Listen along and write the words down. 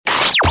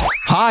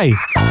Hi.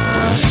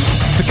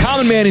 The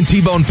Common Man and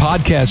T-Bone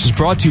podcast is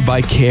brought to you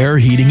by Care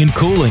Heating and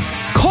Cooling.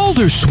 Cold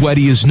or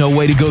sweaty is no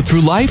way to go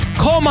through life.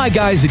 Call my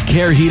guys at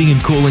Care Heating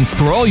and Cooling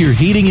for all your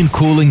heating and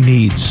cooling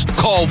needs.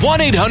 Call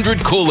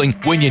 1-800-COOLING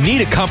when you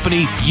need a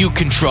company you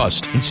can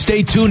trust. And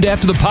stay tuned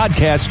after the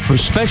podcast for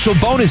special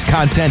bonus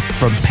content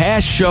from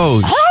past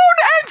shows. Rude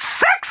and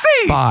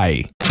sexy!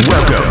 Bye.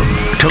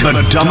 Welcome to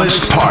the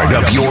dumbest part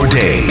of your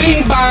day.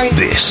 Bing bang.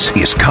 This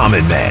is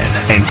Common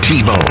Man and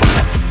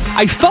T-Bone.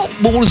 I felt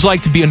what it was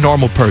like to be a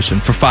normal person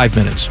for 5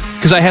 minutes.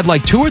 Because I had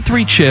like 2 or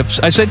 3 chips.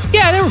 I said,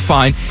 yeah, they were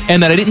fine.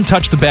 And then I didn't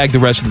touch the bag the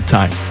rest of the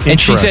time. And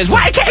she says,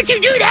 why can't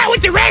you do that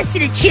with the rest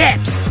of the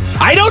chips?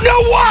 I don't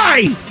know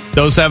why.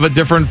 Those have a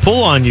different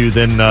pull on you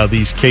than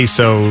these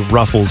queso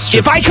Ruffles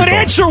chips. If I could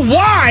answer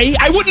why,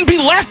 I wouldn't be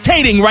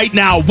lactating right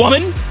now,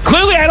 woman.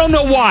 Clearly, I don't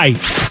know why.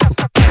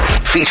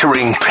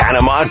 Featuring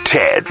Panama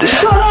Ted.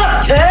 Shut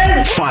up,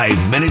 Ted!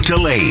 5-minute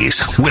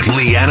delays with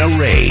Leanna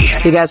Ray.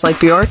 You guys like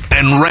Bjork?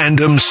 And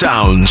random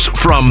sounds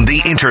from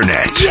the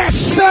internet. Yes,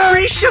 sir!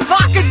 He's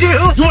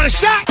Shavakadu! You want a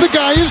shot? The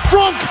guy is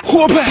drunk!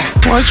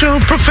 Watch your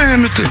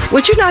profanity.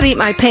 Would you not eat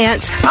my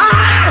pants?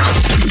 Ah!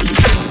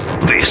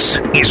 This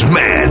is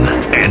Man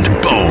and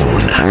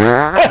Bone.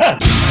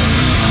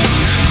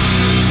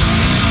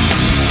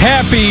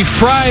 Happy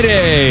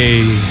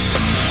Friday.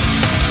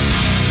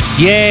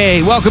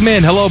 Yay. Welcome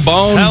in. Hello,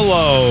 Bone.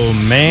 Hello,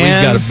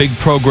 man. We've got a big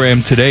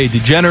program today.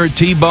 Degenerate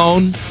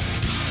T-Bone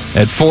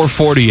at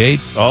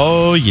 4:48.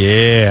 Oh,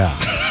 yeah.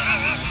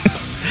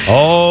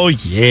 Oh,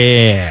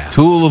 yeah.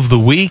 Tool of the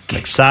week.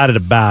 Excited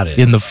about it.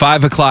 In the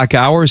 5 o'clock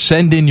hour,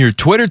 send in your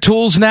Twitter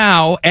tools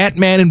now at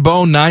Man and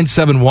Bone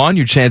 971.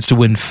 Your chance to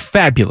win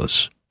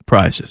fabulous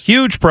prizes.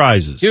 Huge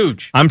prizes.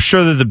 Huge. I'm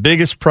sure they're the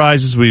biggest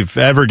prizes we've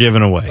ever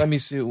given away. Let me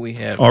see what we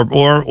have.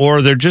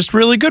 Or they're just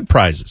really good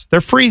prizes. They're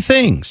free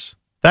things.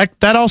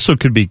 That also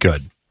could be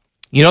good.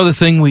 You know the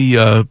thing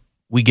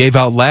we gave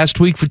out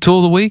last week for Tool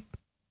of the Week?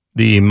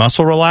 The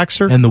muscle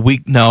relaxer? And the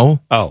week,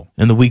 no. Oh.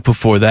 And the week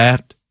before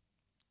that?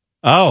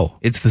 Oh.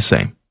 It's the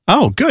same.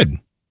 Oh, good.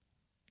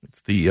 It's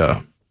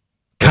the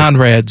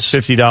Conrad's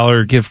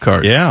 $50 gift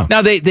card. Yeah.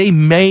 Now, they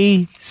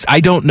may,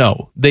 I don't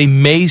know, they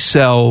may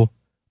sell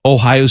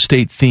Ohio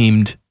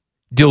State-themed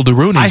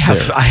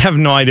dildo-roonies there. I have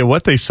no idea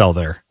what they sell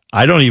there.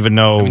 I don't even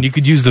know. I mean, you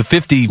could use the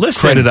 50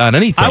 credit on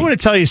anything. I want to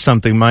tell you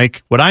something,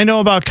 Mike. What I know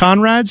about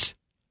Conrad's,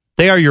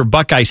 they are your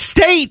Buckeye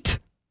State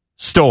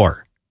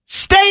store.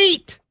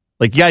 State!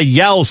 Like, you gotta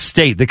yell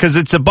state, because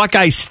it's a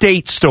Buckeye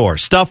State store.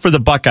 Stuff for the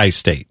Buckeye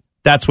State.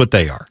 That's what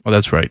they are. Oh,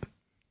 that's right.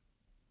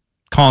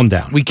 Calm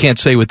down. We can't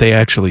say what they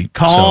actually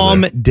Calm sell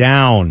there.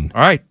 down.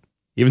 All right.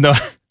 Even though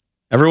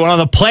everyone on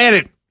the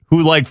planet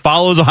who,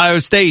 follows Ohio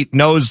State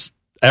knows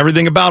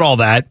everything about all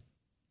that.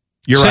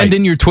 Send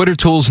in your Twitter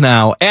tools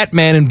now at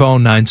Man and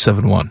Bone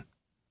 971.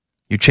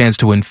 Your chance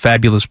to win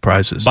fabulous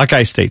prizes.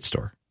 Buckeye State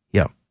store.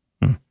 Yeah.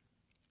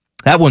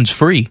 That one's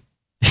free.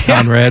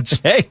 Conrad's.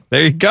 Hey,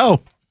 there you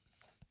go.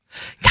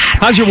 Conrad's.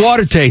 How's your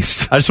water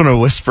taste? I just want to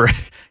whisper.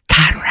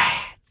 Conrad's.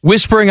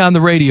 Whispering on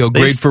the radio,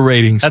 great for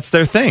ratings. That's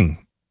their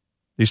thing.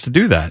 They used to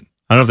do that.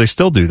 I don't know if they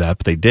still do that,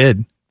 but they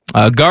did.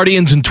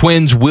 Guardians and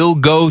Twins will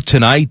go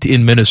tonight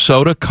in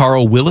Minnesota.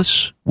 Carl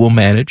Willis will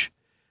manage.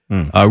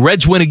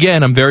 Reds win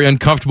again. I'm very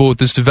uncomfortable with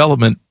this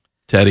development,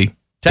 Teddy.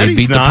 They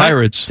beat the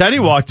Pirates. Teddy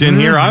walked in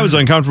here. I was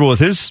uncomfortable with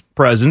his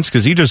presence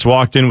because he just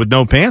walked in with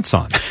no pants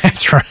on.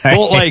 That's right.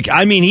 Well,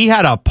 he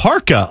had a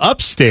parka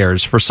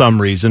upstairs for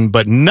some reason,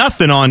 but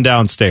nothing on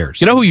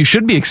downstairs. You know who you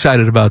should be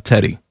excited about,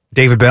 Teddy?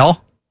 David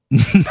Bell?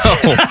 No.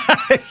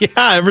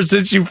 Yeah, ever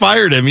since you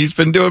fired him, he's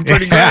been doing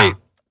pretty great.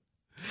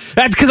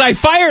 That's because I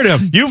fired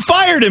him. You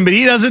fired him, but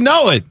he doesn't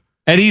know it.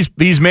 And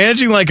he's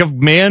managing like a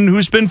man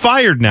who's been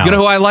fired now. You know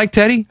who I like,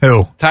 Teddy?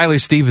 Who? Tyler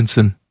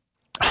Stevenson.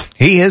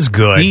 He is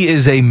good. He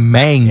is a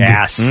mang.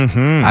 Yes.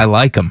 Mm-hmm. I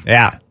like him.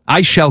 Yeah.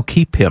 I shall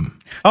keep him.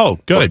 Oh,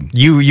 good.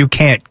 You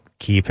can't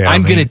keep him.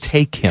 I'm going to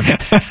take him.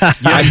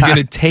 I'm going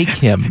to take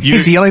him.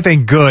 He's the only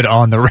thing good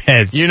on the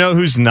Reds. You know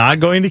who's not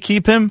going to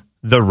keep him?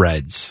 The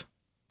Reds.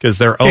 Because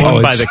they're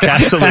owned by the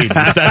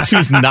Castellinis. That's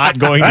who's not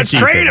going to keep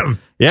him. Let's trade him.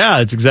 Yeah,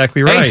 that's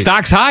exactly right. Hey,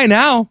 stock's high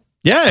now.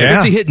 Yeah.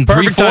 What's he hitting,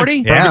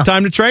 340? Perfect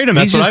time to trade him.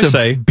 That's He's what I just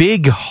say. a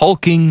big,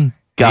 hulking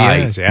guy.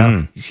 He is,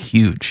 yeah. He's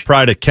huge.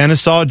 Pride of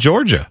Kennesaw,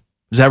 Georgia.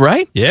 Is that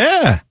right?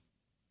 Yeah.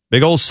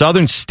 Big old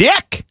Southern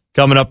stick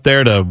coming up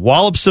there to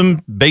wallop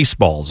some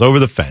baseballs over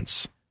the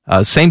fence.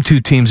 Same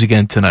two teams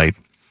again tonight.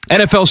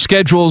 NFL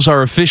schedules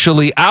are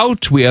officially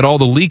out. We had all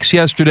the leaks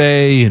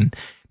yesterday and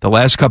the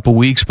last couple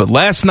weeks, but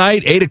last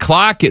night, 8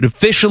 o'clock, it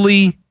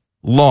officially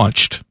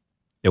launched.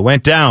 It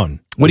went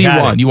down. What do you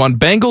want? You want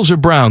Bengals or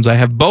Browns? I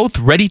have both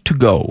ready to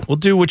go. We'll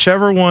do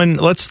whichever one.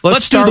 Let's do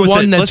start the with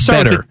one that's let's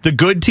start better. With the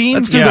good team.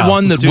 Let's do the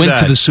one that went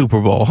to the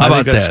Super Bowl. How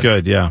about that? That's that?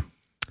 good, yeah.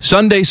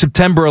 Sunday,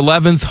 September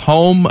 11th,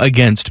 home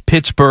against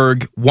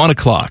Pittsburgh, 1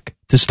 o'clock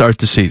to start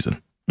the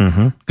season.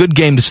 Mm-hmm. Good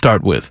game to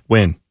start with.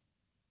 Win.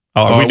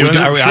 Oh, are we doing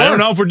that? Sure. I don't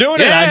know if we're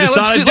doing it. I just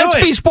thought I'd do let's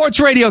it. be sports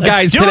radio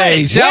guys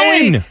today, shall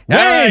we? Win. All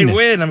right,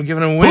 win. I'm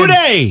giving a win.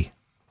 Hooday!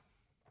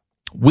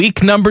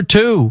 Week number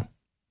 2.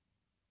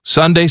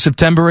 Sunday,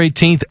 September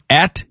 18th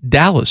at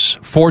Dallas,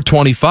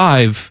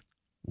 4:25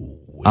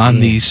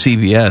 on the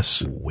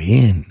CBS.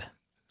 Win.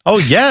 Oh,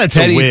 yeah, it's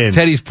a win.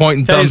 Teddy's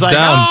pointing Teddy's thumbs like,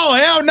 down. oh,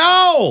 hell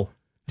no.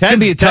 It's going to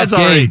be a tough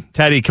game.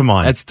 Teddy, come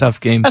on. That's a tough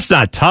game. That's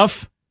not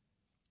tough.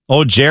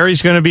 Oh,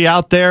 Jerry's going to be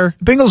out there.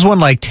 Bengals won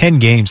like 10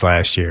 games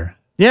last year.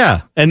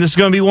 Yeah, and this is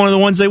going to be one of the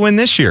ones they win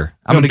this year.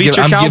 I'm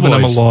giving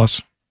them a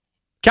loss.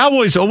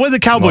 Cowboys. What did the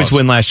Cowboys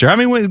win last year? How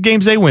many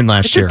games they win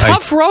last year? It's a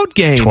tough road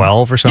game.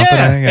 12 or something.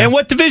 Yeah. I think, And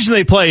what division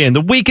they play in?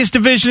 The weakest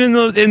division in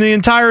the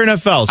entire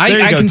NFL. So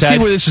I can see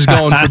where this is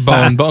going for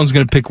Bone. Bone's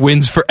going to pick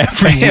wins for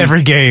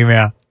every game.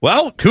 Yeah.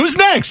 Well, who's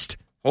next?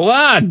 Hold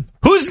on.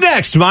 Who's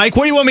next, Mike?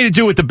 What do you want me to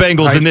do with the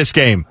Bengals in this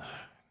game?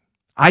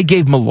 I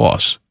gave them a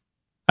loss.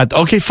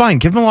 Okay, fine.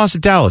 Give them a loss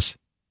at Dallas.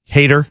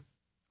 Hater.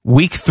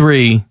 Week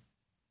 3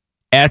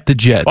 at the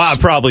Jets. Well,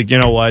 probably, you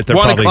know what? They're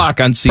 1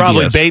 o'clock on CBS.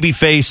 Probably baby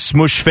face,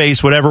 smush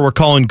face, whatever we're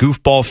calling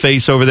goofball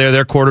face over there,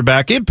 their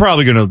quarterback. They're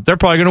probably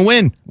gonna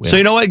win. So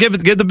you know what? Give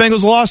the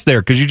Bengals a loss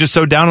there because you're just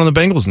so down on the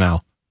Bengals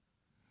now.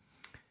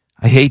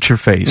 I hate your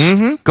face.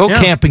 Mm-hmm. Go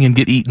camping and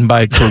get eaten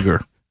by a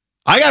cougar.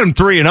 I got them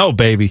 3-0,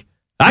 baby.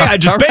 I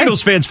just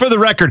Bengals fans, for the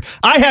record,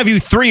 I have you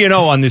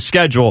 3-0 on this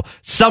schedule.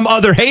 Some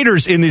other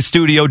haters in this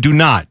studio do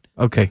not.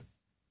 Okay.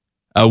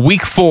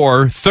 Week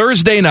 4,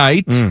 Thursday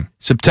night,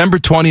 September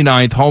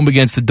 29th, home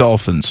against the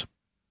Dolphins.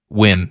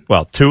 Win.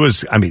 Well,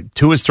 Tua's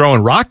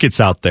throwing rockets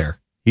out there.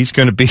 He's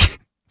going to be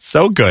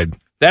so good.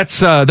 That's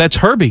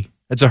Herbie.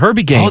 That's a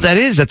Herbie game. Oh,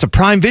 that's a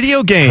Prime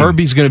Video game.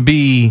 Herbie's going to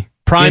be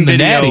Prime in the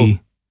Video.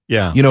 Natty.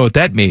 Yeah. You know what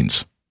that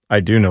means. I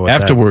do know what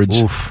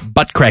afterwards,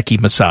 butt cracky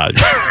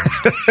massage.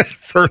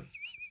 I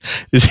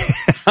was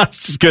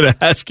just going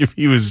to ask if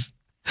he was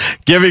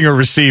giving or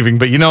receiving,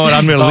 but you know what?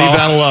 I'm going to leave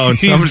that alone.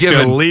 I'm just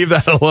going to leave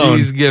that alone.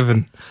 He's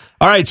giving.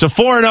 All right, so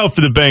 4-0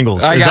 for the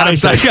Bengals. I got him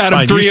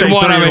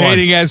 3-1. I'm a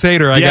hating ass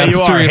hater. Yeah,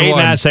 you are a hating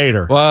ass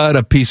hater. What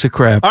a piece of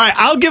crap. All right,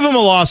 I'll give him a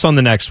loss on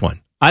the next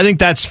one. I think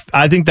that's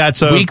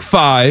a week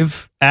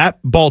 5 at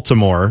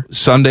Baltimore,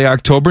 Sunday,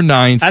 October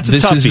 9th. That's a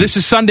this toughie. This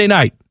is Sunday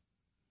night.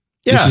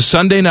 Yeah. This is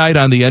Sunday night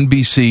on the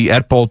NBC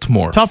at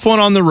Baltimore. Tough one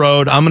on the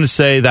road. I'm going to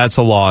say that's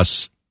a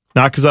loss.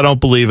 Not because I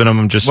don't believe in them.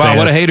 I'm just saying. Wow,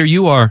 what a hater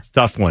you are. It's a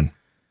tough one.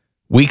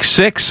 Week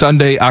 6,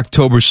 Sunday,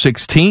 October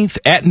 16th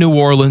at New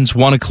Orleans,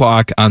 1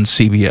 o'clock on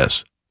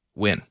CBS.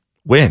 Win.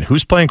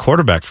 Who's playing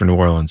quarterback for New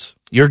Orleans?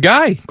 Your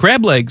guy,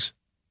 Crab Legs.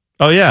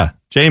 Oh, yeah.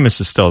 Jameis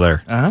is still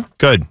there. Uh-huh.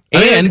 Good.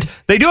 And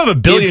they do have a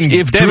billion.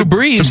 If Drew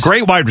Brees, some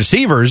great wide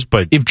receivers,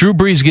 but if Drew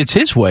Brees gets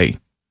his way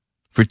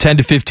for 10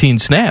 to 15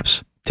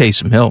 snaps,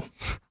 Taysom Hill.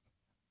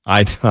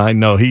 I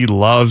know he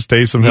loves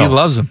Taysom Hill. He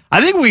loves him.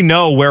 I think we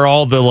know where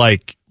all the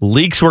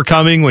leaks were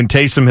coming when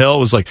Taysom Hill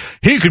was like,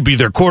 he could be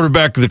their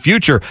quarterback of the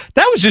future.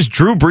 That was just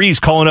Drew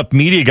Brees calling up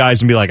media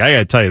guys and be like, I got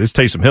to tell you, this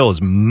Taysom Hill is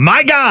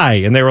my guy.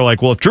 And they were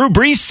like, well, if Drew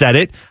Brees said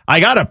it,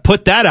 I got to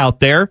put that out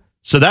there.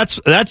 So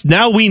that's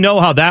now we know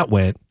how that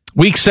went.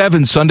 Week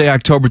 7, Sunday,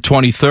 October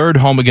 23rd,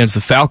 home against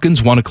the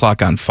Falcons, 1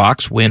 o'clock on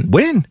Fox.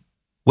 Win.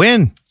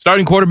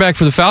 Starting quarterback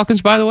for the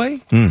Falcons, by the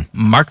way,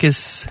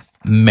 Marcus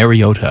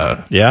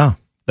Mariota. Yeah,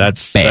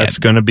 that's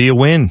going to be a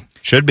win.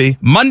 Should be.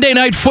 Monday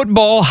Night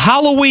Football,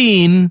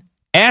 Halloween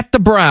at the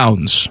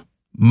Browns.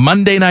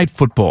 Monday Night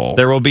Football.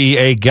 There will be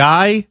a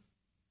guy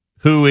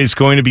who is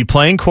going to be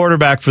playing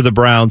quarterback for the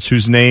Browns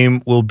whose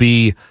name will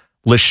be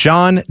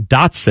LaShawn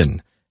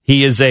Dotson.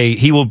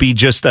 He will be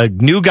just a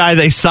new guy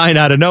they sign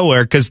out of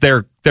nowhere because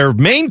their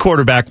main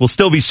quarterback will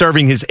still be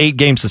serving his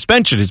 8-game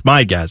suspension, is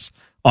my guess,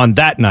 on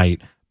that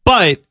night.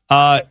 But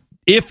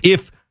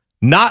if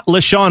not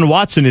LaShawn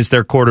Watson is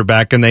their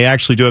quarterback and they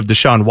actually do have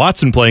Deshaun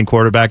Watson playing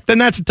quarterback, then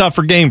that's a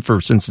tougher game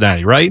for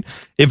Cincinnati, right?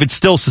 If it's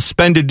still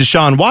suspended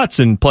Deshaun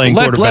Watson playing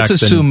quarterback. Let's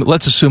assume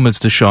it's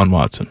Deshaun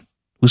Watson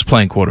who's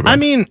playing quarterback. I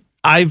mean,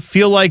 I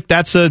feel like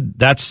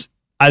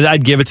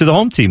I'd give it to the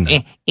home team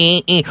then.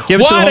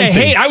 What a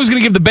hate! I was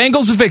going to give the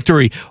Bengals a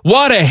victory.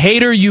 What a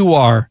hater you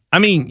are. I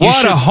mean,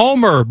 what a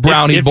homer,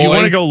 Brownie boy. If you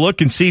want to go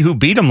look and see who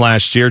beat them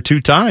last year 2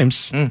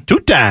 times. 2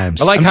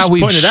 times. I like how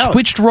we've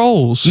switched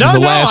roles in the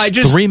last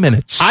 3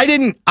 minutes. I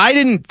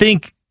didn't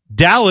think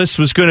Dallas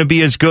was going to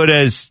be as good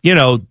as,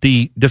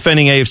 the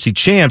defending AFC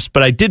champs,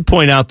 but I did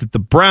point out that the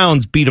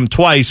Browns beat them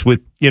twice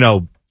with,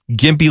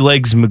 Gimpy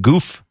Legs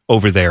McGoof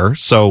over there.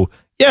 So,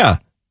 yeah.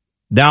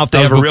 Now, if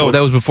they have that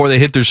was before they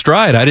hit their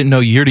stride. I didn't know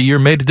year to year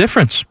made a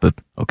difference, but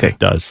okay. It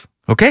does.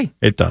 Okay.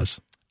 It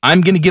does.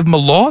 I'm going to give them a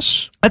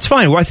loss. That's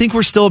fine. Well, I think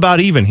we're still about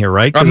even here,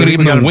 right? I'm going to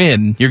give them a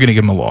win. You're going to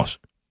give them a loss.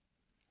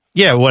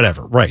 Yeah,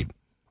 whatever. Right.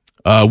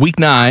 Week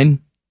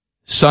 9,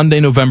 Sunday,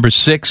 November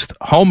 6th,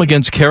 home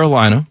against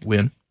Carolina.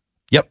 Win.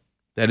 Yep.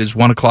 That is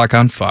 1 o'clock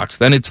on Fox.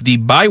 Then it's the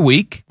bye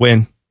week.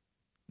 Win.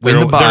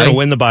 They're going to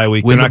win the bye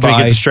week. They're not going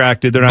to get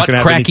distracted. They're not going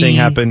to have anything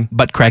happen.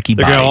 They're going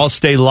to all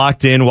stay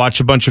locked in, watch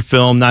a bunch of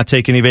film, not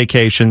take any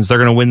vacations. They're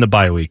going to win the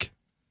bye week.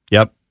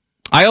 Yep.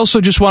 I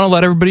also just want to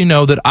let everybody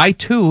know that I,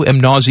 too, am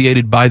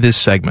nauseated by this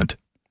segment.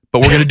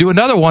 But we're going to do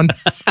another one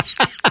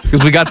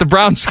because we got the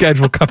Browns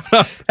schedule coming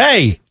up.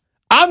 Hey,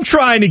 I'm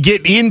trying to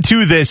get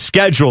into this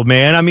schedule,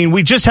 man. I mean,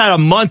 we just had a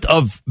month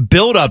of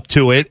build up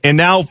to it, and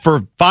now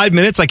for 5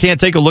 minutes, I can't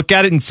take a look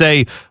at it and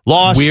say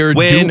loss, we're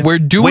doing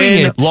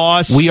win, it.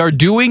 Loss. We are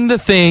doing the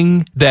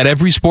thing that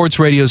every sports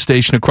radio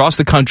station across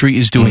the country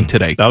is doing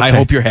today. Okay. I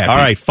hope you're happy. All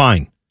right,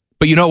 fine.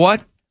 But you know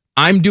what?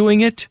 I'm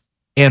doing it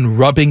and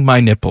rubbing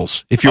my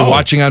nipples. If you're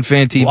watching on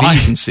Fan TV,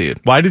 you can see it.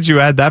 Why did you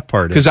add that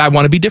part? Because I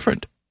want to be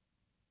different.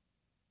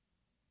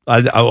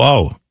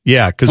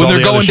 Yeah, because when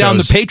they're going down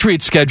the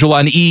Patriots schedule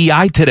on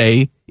EEI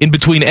today, in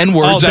between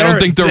N-words, I don't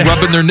think they're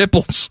rubbing their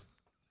nipples.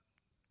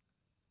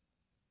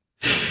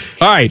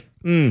 All right.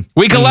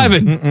 Week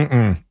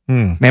 11.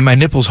 Man, my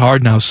nipple's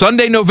hard now.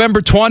 Sunday,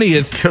 November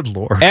 20th. Good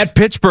Lord. At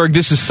Pittsburgh.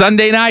 This is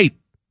Sunday night.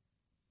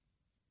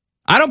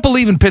 I don't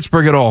believe in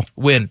Pittsburgh at all.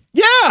 Win.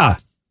 Yeah.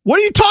 What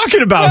are you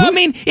talking about? Well, I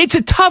mean, it's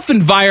a tough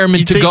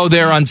environment to go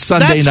there on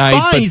Sunday that's night.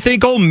 Fine. But you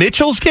think old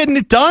Mitchell's getting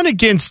it done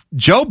against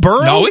Joe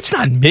Burrow? no, it's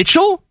not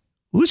Mitchell.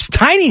 Who's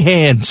Tiny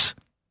Hands?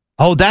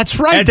 Oh, that's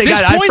right. At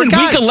this point in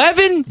Week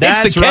 11,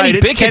 that's it's the Kenny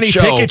right. Pickett It's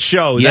show. Kenny Pickett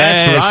show.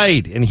 Yes. That's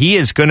right. And he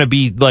is going to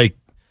be like,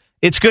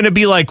 it's going to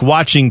be like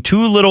watching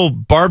two little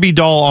Barbie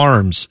doll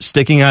arms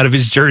sticking out of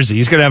his jersey.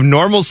 He's going to have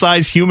normal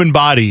size human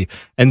body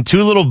and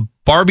two little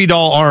Barbie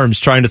doll arms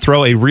trying to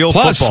throw a real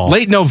Plus, football.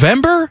 late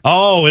November.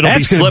 Oh, it'll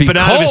That's be gonna slipping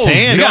out of his cold.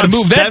 hand. You got to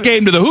move that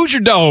game to the Hoosier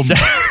Dome.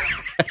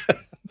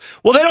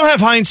 Well, they don't have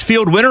Heinz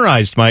Field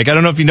winterized, Mike. I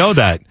don't know if you know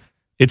that.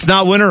 It's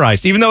not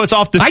winterized, even though it's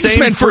off the I same just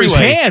meant freeway. for his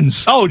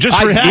hands. Oh, just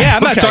for hands. Yeah,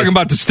 I'm not talking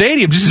about the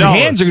stadium. Just his No.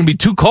 hands are going to be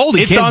too cold.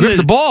 He can't grip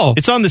the ball.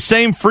 It's on the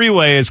same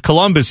freeway as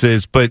Columbus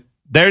is, but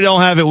they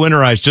don't have it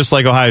winterized, just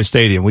like Ohio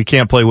Stadium. We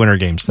can't play winter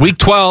games there. Week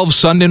 12,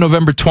 Sunday,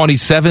 November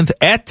 27th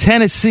at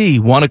Tennessee,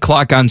 1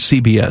 o'clock on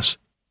CBS.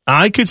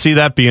 I could see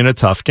that being a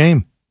tough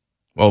game.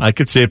 Well, I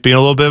could see it being a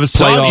little bit of a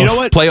playoff, you know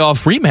what?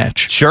 playoff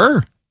rematch.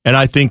 Sure. And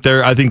I think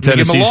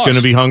Tennessee's going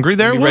to be hungry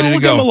there. Be ready to we'll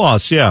go. give them a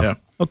loss. Yeah.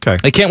 Okay.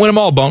 They can't win them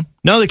all, Bone.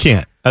 No, they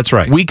can't. That's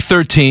right. Week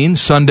 13,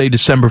 Sunday,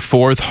 December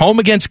 4th, home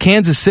against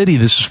Kansas City.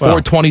 This is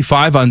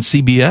 4:25 on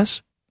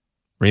CBS.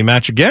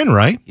 Rematch again,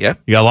 right? Yeah.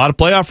 You got a lot of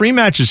playoff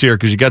rematches here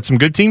because you got some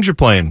good teams you're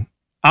playing.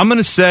 I'm going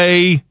to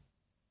say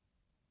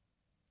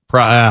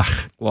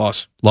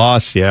Loss.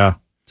 Loss, yeah.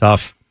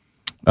 Tough.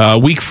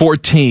 Week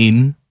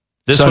 14,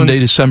 This Sunday, one-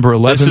 December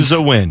 11th. This is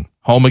a win.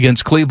 Home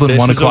against Cleveland, This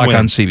 1 is a o'clock win.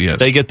 on CBS.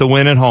 They get the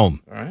win at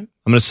home. All right. I'm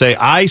going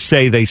to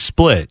say they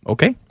split.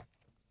 Okay.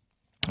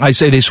 I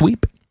say they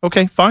sweep.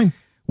 Okay, fine.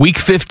 Week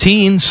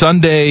 15,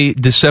 Sunday,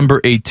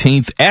 December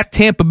 18th at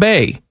Tampa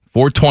Bay,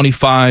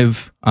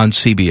 4:25 on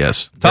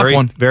CBS. Tough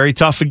one. Very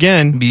tough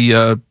again. Be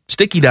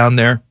sticky down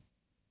there.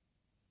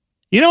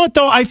 You know what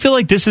though? I feel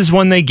like this is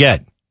one they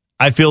get.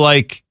 I feel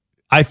like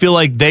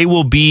they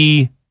will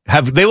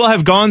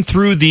have gone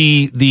through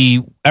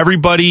the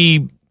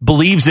everybody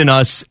believes in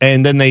us,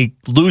 and then they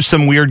lose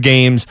some weird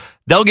games.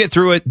 They'll get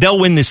through it. They'll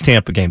win this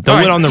Tampa game. They'll All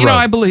right, win on the road. know,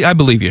 I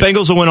believe you.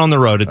 Bengals will win on the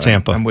road at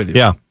Tampa. I'm with you.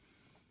 Yeah.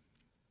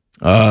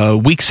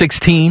 Week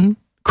 16,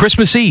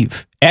 Christmas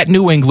Eve at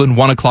New England,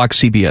 1 o'clock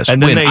CBS.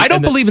 And then win. I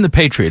don't believe in the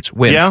Patriots.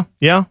 Win.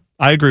 Yeah.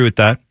 I agree with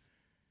that.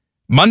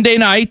 Monday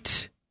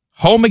night,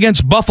 home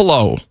against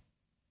Buffalo.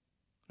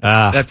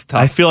 That's tough.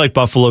 I feel like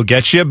Buffalo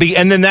gets you,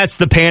 and then that's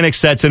the panic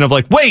sets in of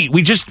like, wait,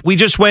 we just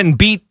went and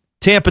beat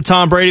Tampa,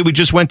 Tom Brady. We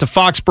just went to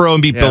Foxborough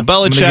and beat Bill I'm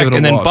gonna give Belichick, it a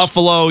and then loss.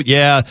 Buffalo.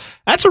 Yeah,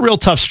 that's a real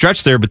tough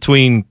stretch there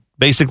between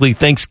basically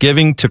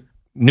Thanksgiving to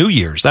New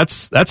Year's.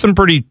 That's some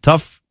pretty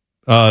tough.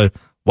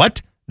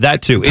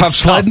 That too. Tough It's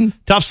sledding?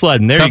 Tough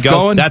sledding. There Tough you go.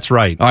 going? That's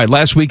right. All right,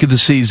 last week of the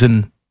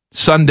season,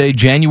 Sunday,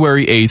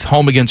 January 8th,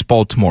 home against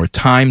Baltimore.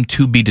 Time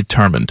to be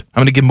determined.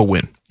 I'm going to give them a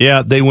win.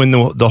 Yeah, they win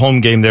the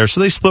home game there, so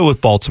they split with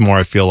Baltimore.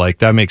 I feel like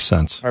that makes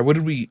sense. All right, what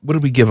did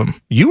we give them?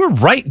 You were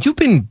right. You've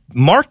been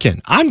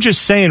marking. I'm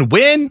just saying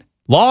win,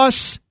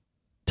 loss,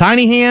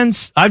 tiny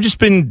hands. I've just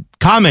been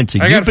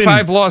commenting. I got You've been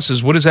 5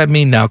 losses. What does that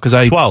mean now? Because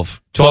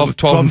 12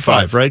 and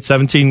 5, right?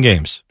 17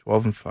 games.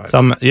 12 and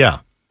 5. Yeah.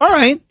 All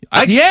right.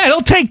 Yeah,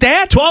 it'll take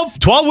that. 12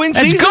 win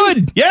That's season.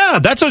 good. Yeah,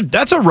 that's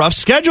a rough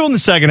schedule in the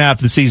second half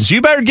of the season. So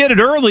you better get it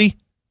early.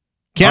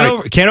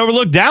 Can't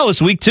overlook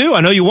Dallas week 2.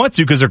 I know you want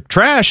to because they're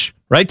trash,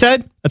 right,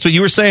 Ted? That's what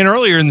you were saying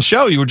earlier in the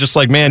show. You were just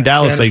like, man,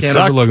 Dallas, they Can't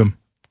suck. overlook them.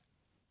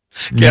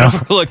 Can't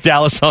overlook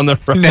Dallas on the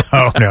road.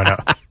 No.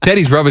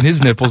 Teddy's rubbing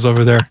his nipples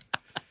over there.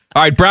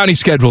 All right, Brownie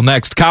schedule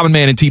next. Common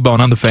Man and T-Bone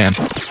on the Fan.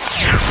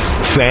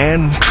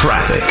 Fan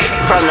traffic.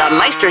 From the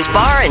Meister's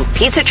Bar and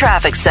Pizza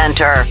Traffic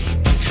Center.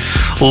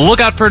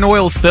 Look out for an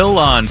oil spill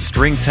on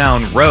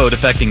Stringtown Road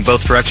affecting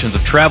both directions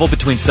of travel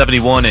between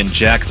 71 and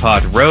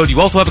Jackpot Road.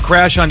 You also have a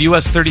crash on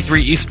US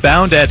 33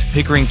 eastbound at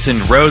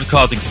Pickerington Road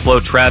causing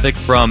slow traffic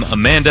from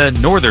Amanda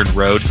Northern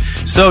Road,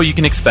 so you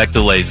can expect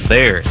delays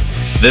there.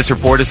 This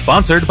report is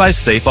sponsored by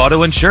Safe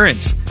Auto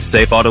Insurance.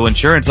 Safe Auto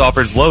Insurance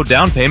offers low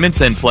down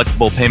payments and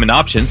flexible payment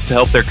options to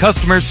help their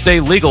customers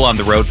stay legal on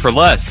the road for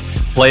less.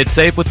 Play it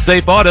safe with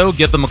Safe Auto.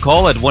 Give them a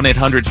call at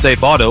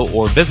 1-800-SAFE-AUTO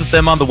or visit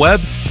them on the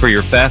web for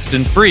your fast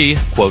and free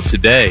quote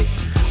today.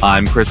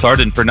 I'm Chris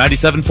Harden for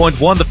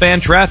 97.1 The Fan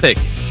Traffic.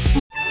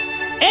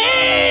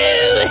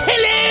 Oh,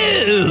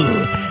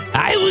 hello.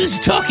 I was was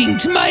talking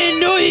to my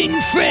annoying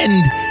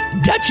friend,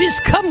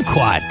 Duchess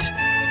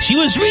Kumquat. She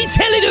was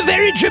retelling a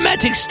very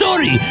dramatic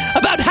story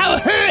about how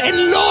her and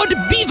Lord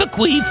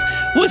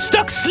Beaverqueef were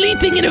stuck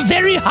sleeping in a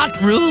very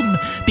hot room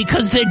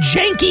because their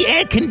janky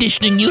air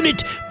conditioning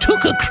unit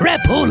took a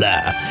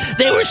crapola.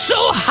 They were so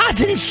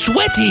hot and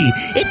sweaty,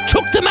 it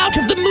took them out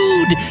of the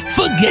mood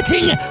for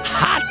getting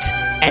hot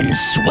and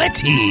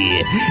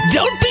sweaty.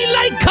 Don't be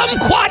like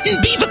Kumquat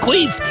and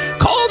Beaverqueef.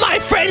 Call my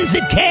friends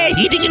at Care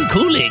Heating and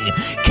Cooling.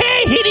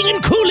 Care Heating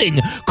and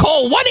Cooling.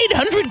 Call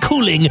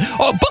 1-800-COOLING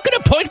or book an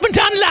appointment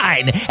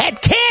online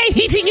at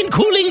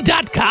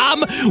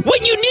careheatingandcooling.com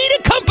when you need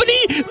a company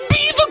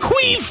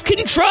Beaverqueef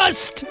can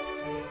trust.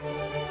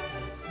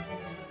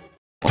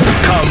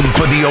 Come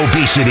for the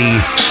obesity,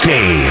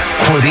 stay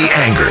for the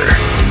anger.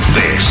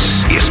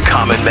 This is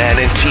Common Man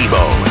and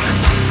T-Bone.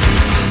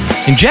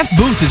 And Jeff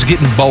Booth is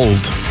getting bold.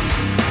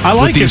 I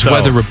like with these it, though.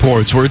 weather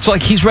reports where it's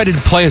like he's ready to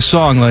play a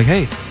song like,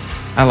 hey,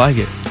 I like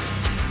it.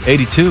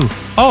 82.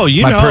 Oh,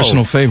 you my know.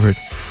 personal favorite.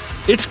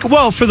 It's,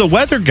 well, for the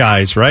weather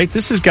guys, right?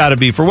 This has got to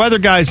be for weather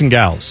guys and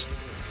gals.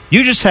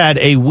 You just had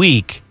a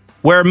week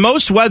where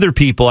most weather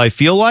people, I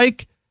feel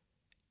like,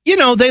 you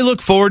know, they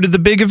look forward to the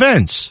big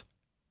events.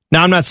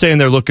 Now, I'm not saying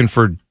they're looking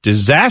for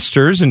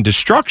disasters and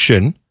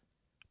destruction,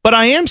 but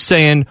I am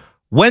saying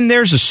when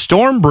there's a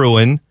storm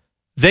brewing,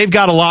 they've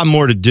got a lot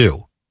more to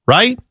do,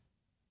 right?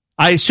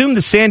 I assume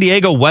the San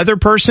Diego weather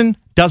person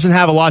doesn't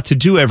have a lot to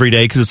do every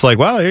day because it's like,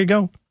 well, there you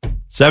go.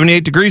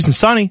 78 degrees and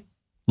sunny,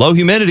 low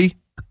humidity.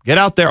 Get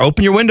out there,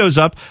 open your windows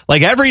up.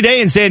 Like every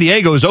day in San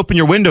Diego is open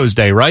your windows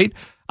day, right?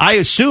 I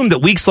assume that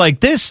weeks like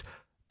this,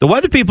 the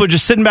weather people are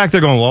just sitting back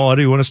there going, well, what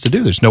do you want us to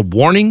do? There's no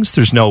warnings.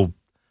 There's no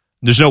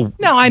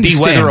I understand, be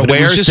weather but aware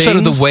it was just things. sort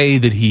of the way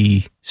that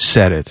he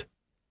said it.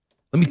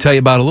 Let me tell you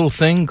about a little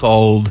thing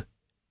called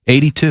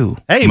 82.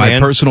 Hey, my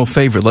man. personal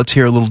favorite. Let's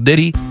hear a little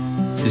ditty.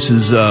 This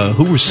is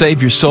Who Will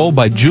Save Your Soul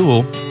by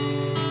Jewel.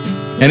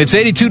 And it's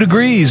 82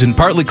 degrees and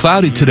partly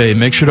cloudy today.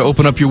 Make sure to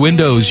open up your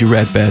windows, you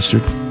rat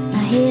bastard.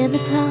 I hear the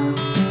clock,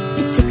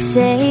 it's 6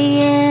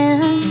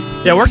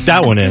 a.m. Yeah, work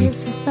that one in.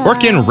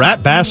 Work in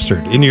Rat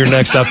Bastard into your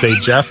next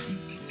update, Jeff.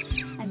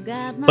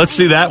 Let's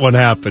see that one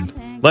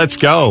happen. Let's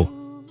go.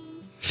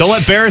 Don't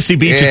let Barrissey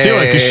beat you to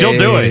it, because she'll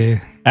do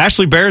it.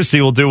 Ashley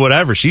Barrissey will do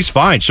whatever. She's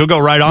fine. She'll go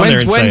right on there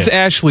and When's say it.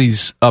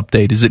 Ashley's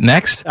update? Is it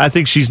next? I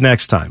think she's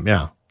next time,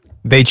 yeah.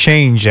 They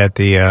change at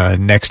the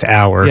next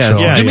hour. Yeah,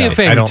 so do me a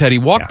favor, I don't- Teddy.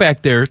 Walk yeah.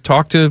 back there,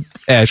 talk to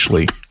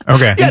Ashley.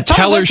 Okay. Yeah, And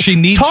tell her she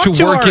needs talk to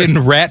to work our-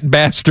 in Rat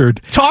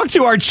Bastard. Talk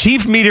to our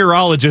chief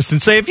meteorologist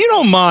and say, if you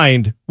don't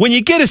mind, when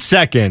you get a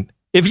second,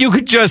 if you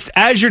could just,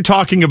 as you're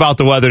talking about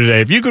the weather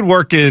today, if you could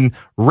work in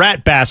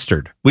Rat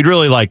Bastard, we'd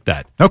really like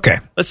that. Okay.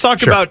 Let's talk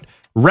Sure. about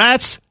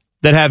rats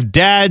that have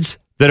dads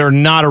that are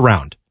not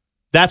around.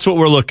 That's what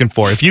we're looking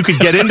for. If you could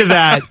get into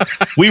that,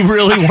 we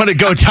really want to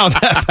go down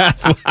that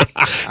pathway.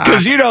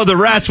 Because, you know, the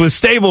rats with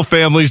stable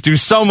families do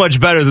so much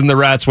better than the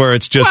rats where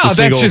it's just Wow, a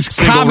single, that's just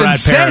single common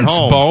rat parent sense,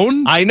 home.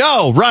 Bone. I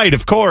know, right,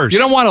 of course. You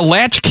don't want a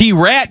latchkey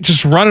rat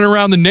just running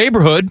around the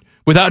neighborhood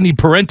without any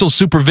parental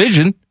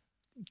supervision.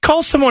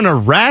 Call someone a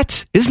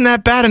rat? Isn't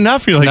that bad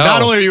enough? You're like, No.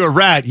 not only are you a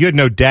rat, you had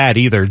no dad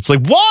either. It's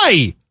like,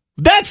 why?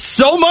 That's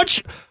so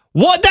much.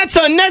 What? That's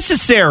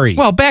unnecessary.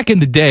 Well, back in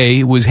the day,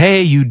 it was,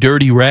 hey, you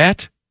dirty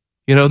rat.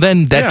 You know,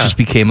 then that Yeah. just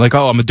became like,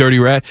 oh, I'm a dirty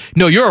rat.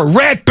 No, you're a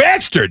rat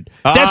bastard.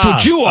 That's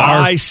what you are.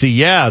 I see.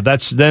 Yeah,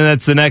 that's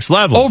the next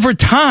level. Over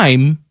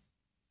time,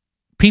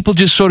 people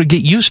just sort of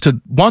get used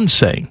to one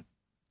saying.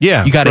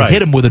 Yeah, You got to right. hit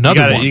them with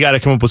another one. You got to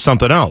come up with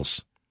something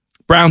else.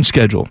 Brown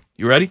schedule.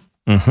 You ready?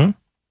 Mm-hmm.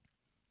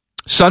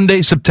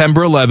 Sunday,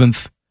 September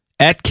 11th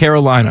at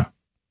Carolina,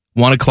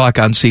 1 o'clock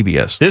on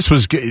CBS. This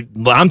was good.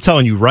 I'm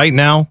telling you right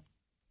now,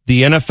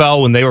 the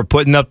NFL, when they were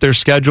putting up their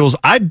schedules,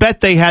 I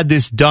bet they had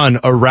this done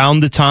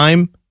around the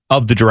time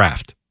of the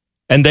draft.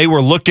 And they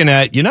were looking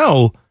at, you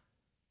know,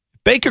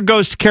 Baker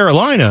goes to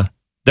Carolina.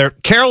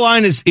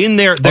 Carolina's in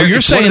there. Oh, you're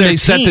saying they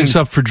set this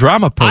up for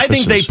drama purposes. I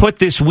think they put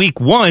this week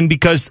one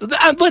because,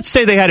 let's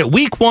say they had it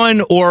week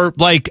one or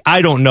like,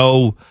 I don't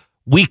know,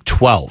 week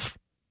 12.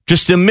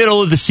 Just the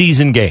middle of the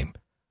season game.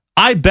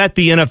 I bet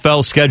the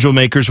NFL schedule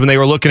makers, when they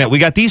were looking at, we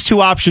got these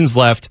two options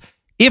left.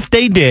 If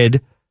they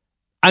did,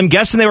 I'm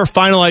guessing they were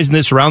finalizing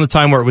this around the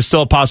time where it was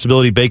still a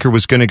possibility Baker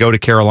was going to go to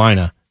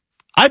Carolina.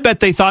 I bet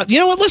they thought, you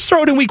know what, let's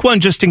throw it in week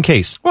one just in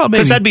case. Well,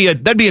 maybe. Because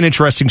that'd be an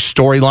interesting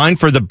storyline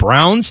for the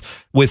Browns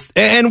with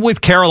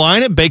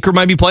Carolina. Baker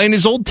might be playing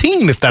his old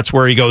team if that's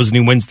where he goes and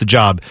he wins the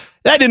job.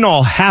 That didn't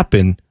all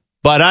happen,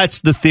 but that's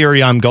the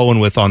theory I'm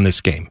going with on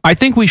this game. I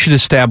think we should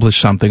establish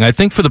something. I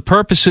think for the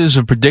purposes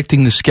of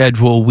predicting the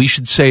schedule, we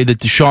should say that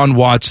Deshaun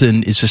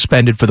Watson is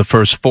suspended for the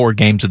first 4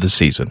 games of the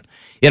season.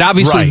 It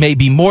obviously may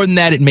be more than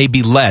that. It may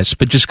be less.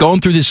 But just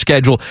going through this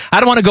schedule, I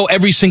don't want to go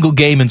every single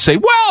game and say,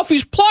 well, if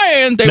he's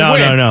playing, they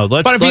win. No.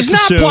 But if he's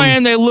not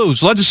playing, they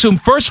lose. Let's assume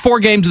first 4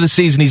 games of the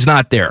season, he's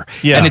not there.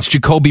 Yeah. And it's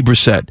Jacoby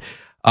Brissett.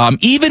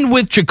 Even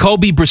with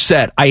Jacoby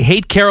Brissett, I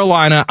hate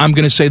Carolina. I'm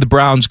going to say the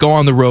Browns go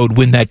on the road,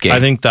 win that game.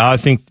 I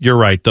think you're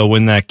right. They'll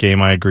win that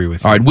game. I agree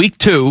with you. All right, week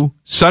 2,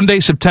 Sunday,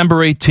 September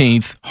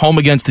 18th, home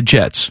against the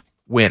Jets.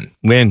 Win.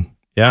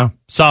 Yeah.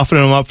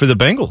 Softening them up for the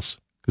Bengals.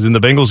 Because then the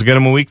Bengals will get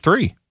them in week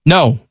 3.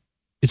 No,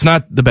 it's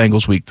not the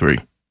Bengals week 3.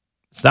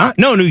 It's not?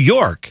 No, New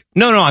York.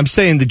 No, I'm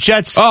saying the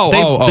Jets.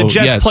 The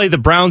Jets play the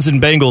Browns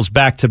and Bengals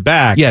back to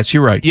back. Yes,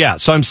 you're right. Yeah,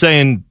 so I'm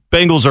saying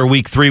Bengals are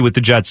week 3 with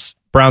the Jets.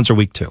 Browns are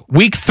week 2.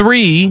 Week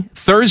 3,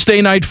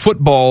 Thursday night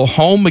football,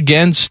 home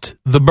against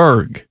the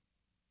Berg.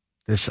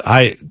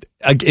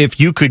 If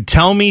you could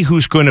tell me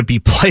who's going to be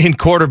playing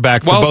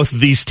quarterback for both of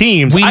these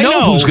teams, I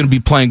know who's going to be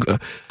playing.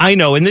 I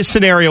know. In this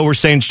scenario, we're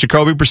saying it's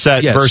Jacoby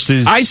Brissett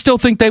versus. I still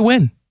think they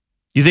win.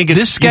 You think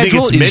it's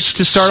Mitch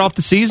to start off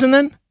the season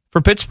then for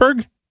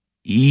Pittsburgh?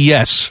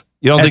 Yes.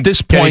 You don't think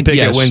this point, Kenny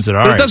Pickett wins it?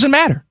 All but right. it doesn't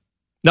matter.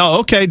 No,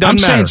 okay,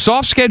 doesn't matter. I'm saying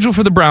soft schedule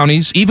for the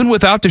Brownies. Even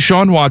without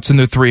Deshaun Watson,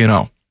 they're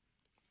 3-0.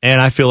 And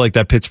I feel like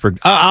that Pittsburgh.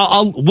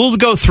 We'll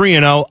go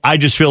 3-0. I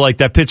just feel like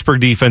that Pittsburgh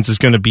defense is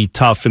going to be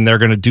tough, and they're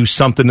going to do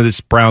something to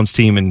this Browns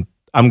team, and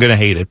I'm going to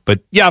hate it.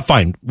 But yeah,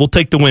 fine. We'll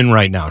take the win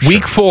right now.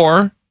 Week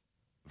 4.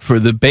 For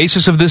the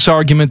basis of this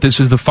argument, this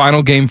is the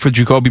final game for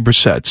Jacoby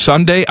Brissett.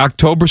 Sunday,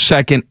 October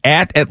 2nd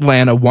at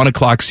Atlanta, 1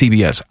 o'clock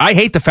CBS. I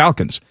hate the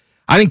Falcons.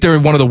 I think they're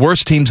one of the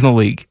worst teams in the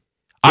league.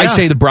 Yeah. I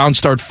say the Browns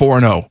start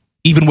 4-0,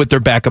 even with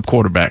their backup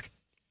quarterback.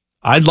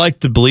 I'd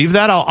like to believe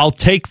that. I'll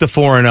take the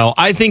 4-0.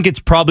 I think it's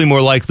probably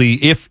more likely,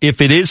 if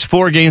it is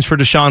 4 games for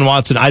Deshaun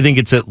Watson, I think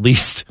it's at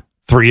least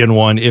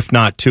 3-1, if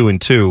not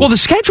 2-2. Well, the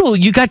schedule,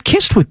 you got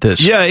kissed with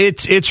this. Yeah,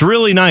 it's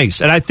really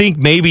nice. And I think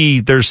maybe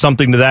there's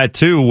something to that,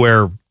 too,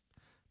 where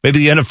maybe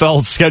the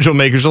NFL schedule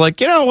makers are like,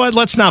 you know what,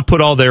 let's not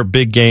put all their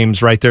big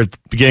games right there at the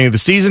beginning of the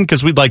season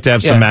because we'd like to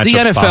have some matchups. The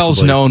NFL's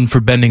possibly known for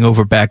bending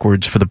over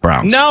backwards for the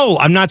Browns. No,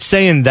 I'm not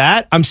saying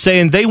that. I'm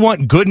saying they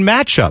want good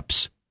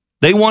matchups.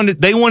 They want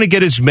to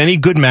get as many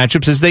good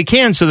matchups as they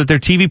can so that their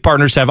TV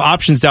partners have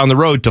options down the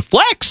road to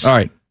flex. All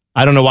right.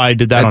 I don't know why I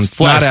did that on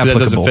flex because that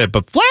doesn't fit,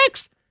 but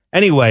flex.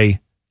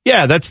 Anyway,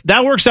 yeah,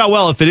 that works out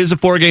well. If it is a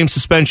 4-game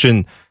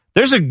suspension,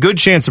 there's a good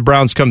chance the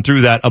Browns come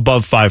through that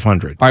above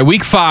 500. All right,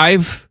 week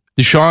 5.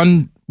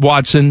 Deshaun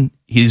Watson,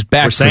 he's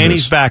back. We're saying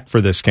he's back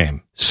for this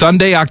game.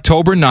 Sunday,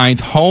 October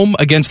 9th, home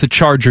against the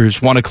Chargers,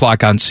 1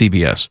 o'clock on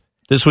CBS.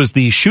 This was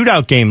the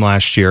shootout game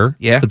last year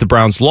that the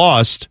Browns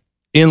lost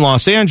in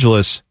Los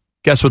Angeles.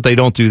 Guess what they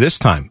don't do this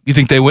time? You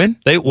think they win?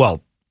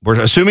 We're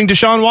assuming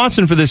Deshaun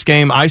Watson for this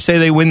game. I say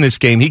they win this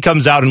game. He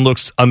comes out and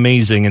looks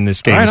amazing in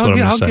this game. All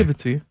right, I'll give it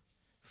to you.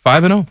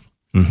 5-0.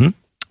 Mm-hmm.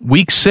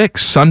 Week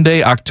 6,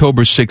 Sunday,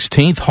 October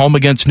 16th, home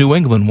against New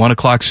England, 1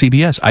 o'clock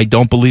CBS. I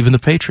don't believe in the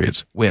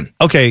Patriots. Win.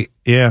 Okay,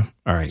 yeah,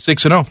 all right.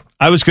 6-0.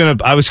 I was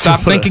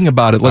Stop thinking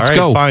about it. Let's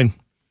go. Fine.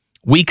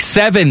 Week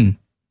 7,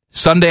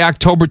 Sunday,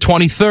 October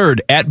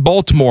 23rd, at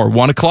Baltimore,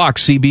 1 o'clock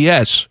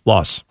CBS.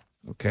 Loss.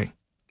 Okay.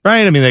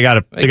 Right, I mean, they got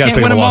to pick up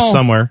a loss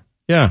somewhere.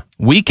 Yeah.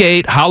 Week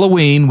 8,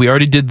 Halloween, we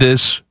already did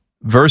this,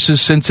 versus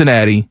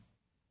Cincinnati.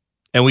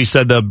 And we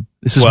said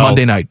this is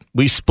Monday night.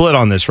 We split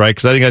on this, right?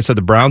 Because I think I said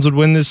the Browns would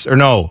win this, or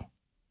no?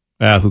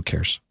 Who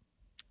cares?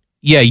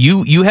 Yeah,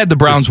 you had the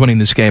Browns winning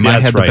this game. Yeah, I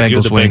had the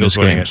Bengals winning this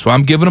game. So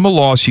I'm giving them a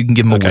loss. You can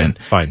give them a win.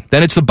 Fine.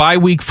 Then it's the bye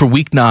week for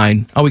week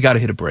 9. Oh, we got to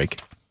hit a break.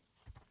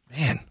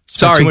 Man,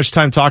 spent too much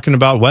time talking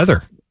about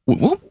weather.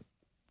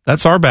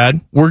 That's our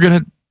bad.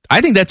 I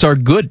think that's our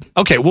good.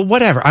 Okay, well,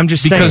 whatever. I'm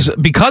just saying.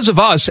 Because of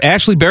us,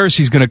 Ashley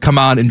Barrissy's going to come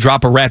on and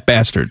drop a rat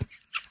bastard.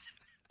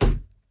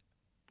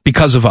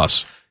 Because of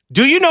us.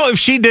 Do you know if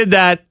she did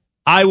that,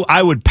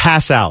 I would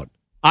pass out.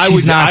 I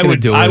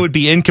would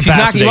be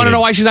incapacitated. You want to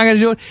know why she's not going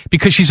to do it?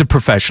 Because she's a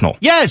professional.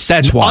 Yes,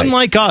 that's why.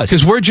 Unlike us,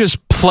 because we're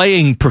just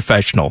playing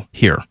professional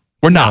here.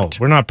 We're not.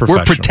 No, we're not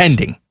professionals. We're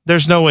pretending.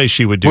 There's no way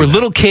she would do. We're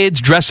little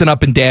kids dressing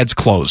up in dad's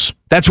clothes.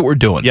 That's what we're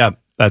doing. Yeah,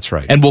 that's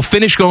right. And we'll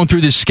finish going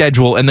through this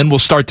schedule, and then we'll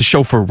start the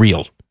show for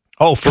real.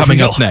 Oh, coming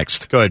up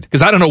next. Good,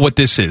 because I don't know what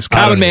this is.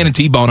 Common Man and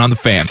T-Bone on the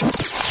Fan.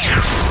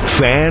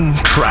 Fan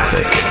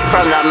traffic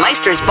from the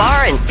Meister's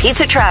Bar and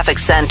Pizza Traffic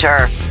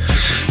Center.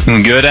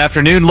 Good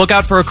afternoon. Look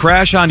out for a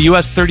crash on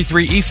US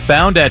 33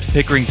 eastbound at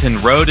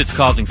Pickerington Road. It's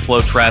causing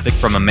slow traffic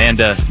from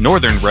Amanda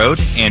Northern Road.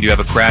 And you have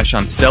a crash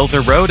on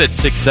Stelzer Road at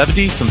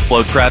 670. Some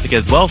slow traffic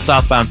as well,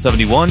 southbound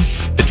 71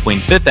 between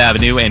 5th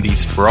Avenue and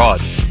East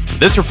Broad.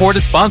 This report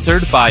is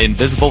sponsored by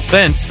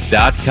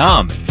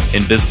InvisibleFence.com.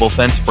 Invisible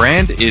Fence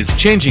brand is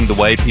changing the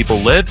way people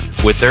live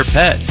with their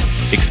pets.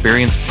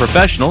 Experienced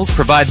professionals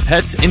provide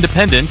pets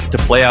independence to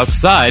play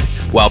outside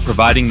while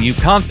providing you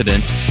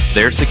confidence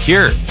they're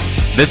secure.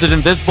 Visit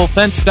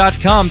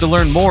InvisibleFence.com to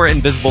learn more.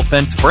 Invisible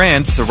Fence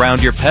brand.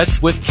 Surround your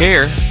pets with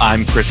care.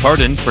 I'm Chris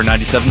Harden for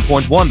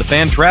 97.1 The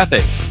Fan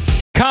Traffic.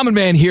 Common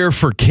Man here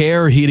for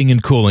Care Heating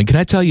and Cooling. Can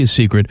I tell you a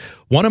secret?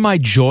 One of my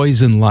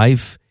joys in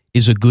life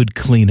is a good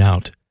clean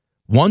out.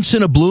 Once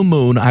in a blue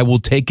moon, I will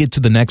take it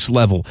to the next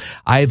level.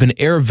 I have an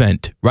air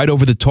vent right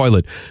over the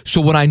toilet.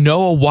 So when I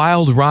know a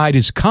wild ride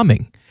is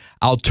coming,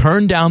 I'll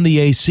turn down the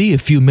AC a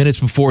few minutes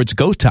before it's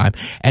go time.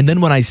 And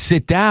then when I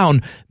sit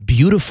down,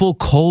 beautiful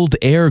cold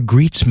air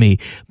greets me,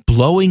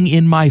 blowing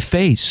in my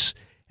face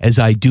as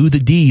I do the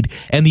deed.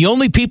 And the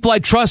only people I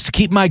trust to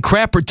keep my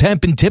crapper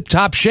temp in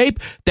tip-top shape,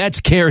 that's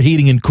Care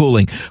Heating and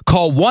Cooling.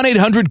 Call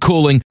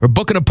 1-800-COOLING or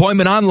book an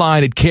appointment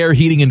online at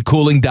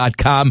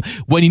careheatingandcooling.com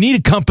when you need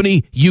a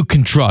company you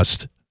can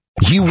trust.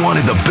 You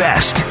wanted the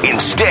best.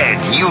 Instead,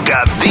 you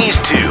got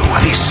these two.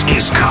 This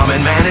is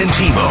Common Man and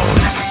T-Bone.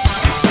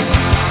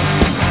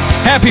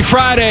 Happy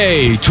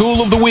Friday.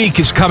 Tool of the Week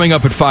is coming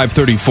up at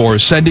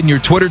 5:34. Send in your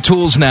Twitter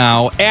tools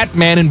now at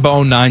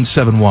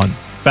ManandBone971.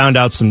 Found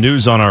out some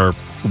news on our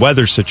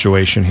weather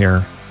situation here.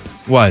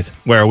 What?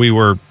 Where we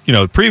were,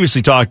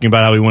 previously talking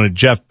about how we wanted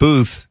Jeff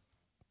Booth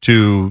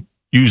to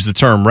use the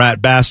term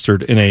rat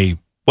bastard in a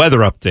weather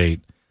update.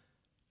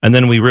 And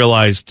then we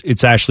realized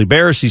it's Ashley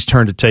Barrissy's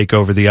turn to take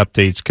over the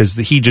updates because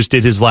he just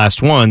did his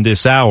last one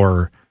this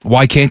hour.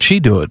 Why can't she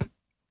do it?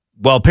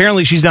 Well,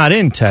 apparently she's not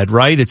in, Ted,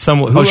 right? It's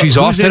someone. She's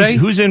off today?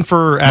 Who's in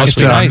for Ashley? Must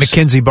be nice.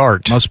 Mackenzie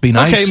Bart. Must be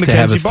nice to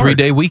have a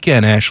 3-day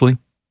weekend, Ashley.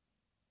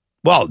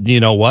 Well, you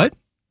know what?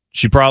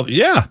 She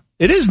probably,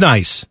 it is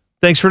nice.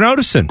 Thanks for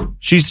noticing.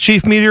 She's the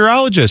chief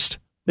meteorologist.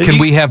 Can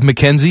we have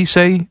Mackenzie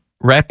say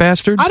rat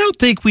bastard? I don't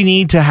think we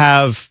need to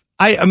have.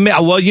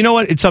 Well, you know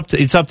what? It's up to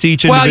each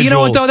individual. Well, you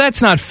know what, though?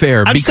 That's not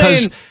fair. I'm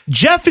saying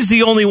Jeff is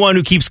the only one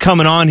who keeps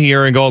coming on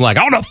here and going like,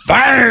 "I want to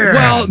fire."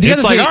 Well, the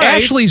other thing,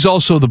 Ashley's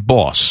also the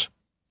boss.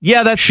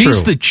 Yeah, that's true.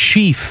 She's the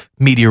chief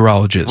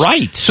meteorologist.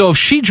 Right. So if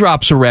she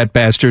drops a rat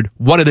bastard,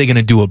 what are they going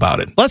to do about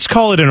it? Let's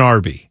call it an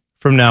RB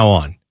from now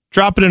on.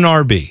 Drop it in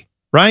RB,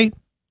 right?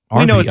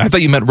 RB. I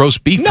thought you meant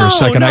roast beef for a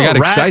second. I got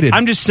excited.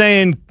 I'm just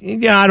saying,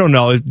 I don't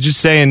know.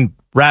 Just saying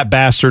rat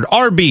bastard.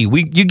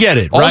 RB. You get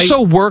it, right?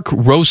 Also work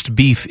roast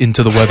beef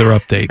into the weather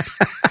update.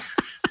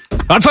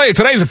 I'll tell you,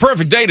 today's a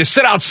perfect day to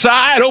sit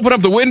outside, open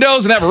up the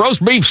windows, and have a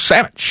roast beef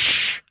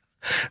sandwich.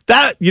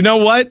 That, you know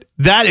what?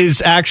 That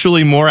is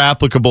actually more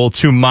applicable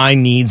to my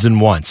needs and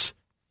wants.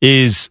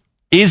 Is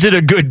it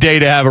a good day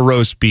to have a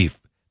roast beef?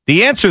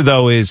 The answer,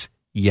 though, is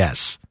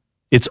yes.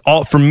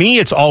 For me,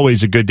 it's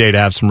always a good day to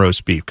have some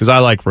roast beef because I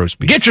like roast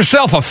beef. Get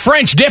yourself a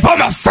French dip on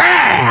the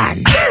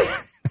fan.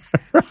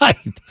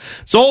 Right.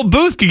 So old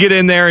Booth could get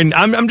in there, and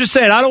I'm just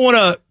saying, I don't want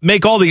to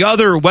make all the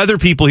other weather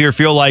people here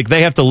feel like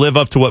they have to live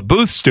up to what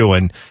Booth's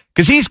doing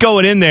because he's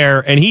going in there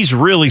and he's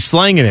really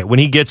slanging it when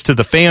he gets to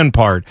the fan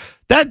part.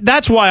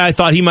 That's why I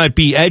thought he might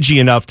be edgy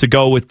enough to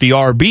go with the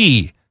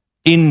RB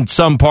in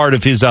some part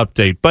of his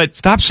update. But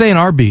stop saying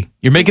RB.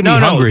 You're making me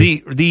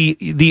hungry.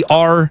 The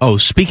R. Oh,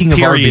 speaking of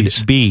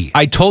RBs, B.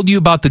 I told you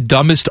about the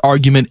dumbest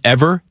argument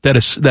ever that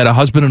a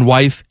husband and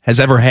wife has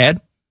ever had.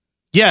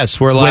 Yes,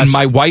 when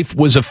my wife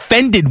was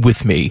offended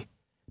with me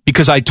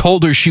because I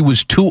told her she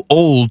was too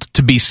old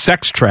to be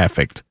sex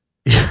trafficked.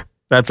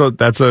 That's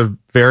a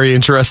very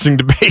interesting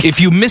debate.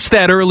 If you missed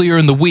that earlier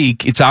in the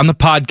week, it's on the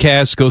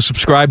podcast. Go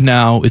subscribe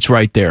now. It's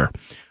right there.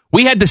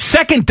 We had the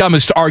second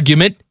dumbest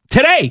argument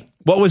today.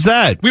 What was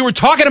that? We were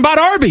talking about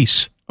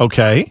Arby's.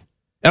 Okay.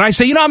 And I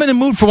say, I'm in the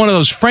mood for one of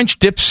those French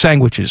dip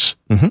sandwiches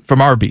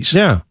from Arby's.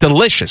 Yeah.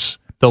 Delicious.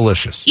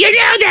 You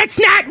know that's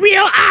not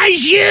real au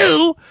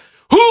jus.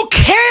 Who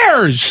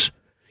cares?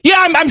 Yeah,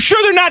 I'm sure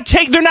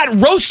they're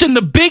not roasting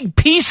the big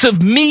piece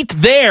of meat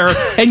there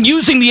and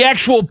using the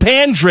actual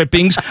pan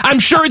drippings. I'm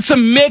sure it's a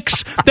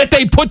mix that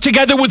they put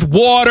together with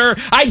water.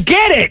 I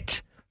get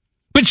it.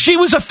 But she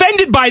was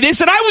offended by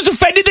this, and I was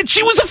offended that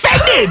she was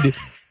offended.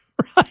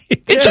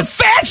 Right. It's a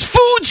fast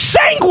food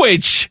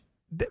sandwich.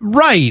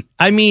 Right.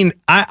 I mean,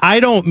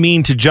 I don't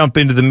mean to jump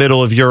into the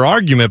middle of your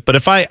argument, but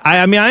if I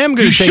am going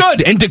to. You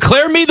should, and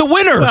declare me the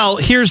winner. Well,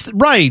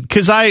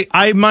 because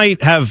I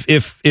might have,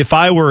 if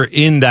I were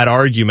in that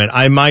argument,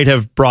 I might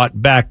have brought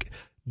back,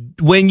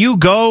 when you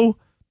go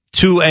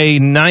to a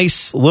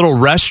nice little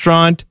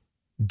restaurant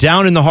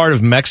down in the heart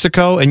of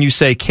Mexico and you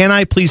say, "Can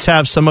I please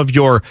have some of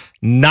your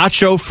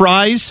nacho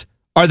fries?"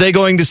 Are they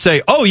going to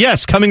say, "Oh,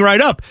 yes, coming right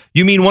up"?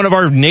 You mean one of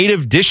our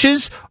native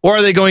dishes? Or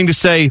are they going to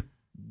say,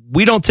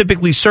 "We don't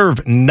typically serve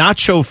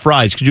nacho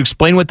fries"? Could you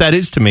explain what that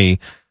is to me?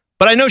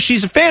 But I know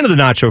she's a fan of the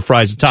nacho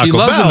fries at Taco Bell. She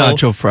loves the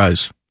nacho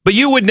fries. But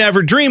you would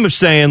never dream of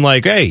saying,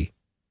 like, "Hey,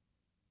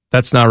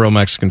 that's not real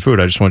Mexican food.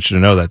 I just want you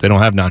to know that. They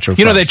don't have nacho fries."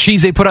 You know that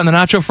cheese they put on the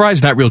nacho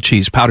fries? Not real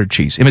cheese, powdered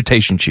cheese,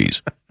 imitation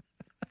cheese.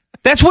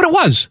 That's what it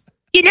was.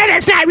 You know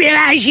that's not real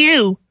au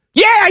jus.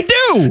 Yeah, I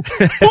do.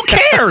 Who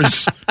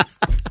cares?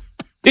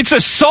 It's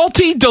a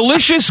salty,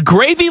 delicious,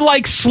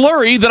 gravy-like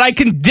slurry that I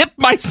can dip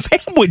my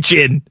sandwich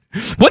in.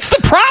 What's the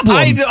problem?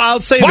 I'll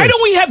say Why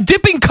don't we have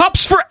dipping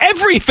cups for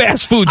every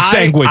fast food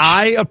sandwich?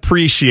 I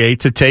appreciate,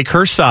 to take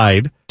her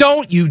side.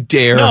 Don't you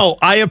dare. No,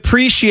 I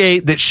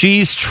appreciate that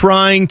she's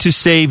trying to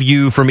save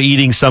you from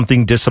eating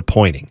something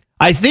disappointing.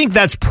 I think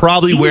that's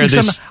probably where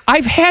this...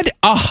 I've had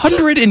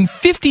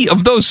 150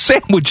 of those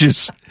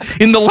sandwiches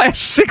in the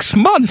last 6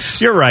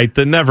 months. You're right,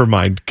 then never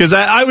mind. Because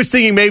I was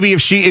thinking maybe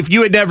if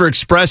you had never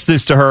expressed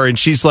this to her and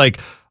she's like,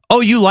 "Oh,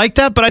 you like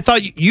that? But I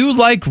thought you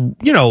like,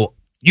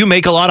 you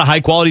make a lot of high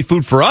quality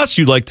food for us.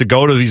 You like to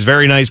go to these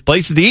very nice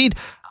places to eat."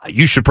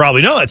 you should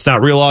probably know that's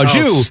not real au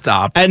jus. Oh,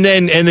 stop. And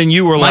then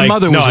you were my like,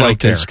 mother no, was I don't like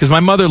care. this because my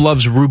mother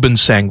loves Reuben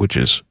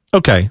sandwiches.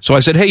 Okay. So I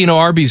said, hey,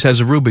 Arby's has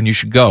a Reuben. You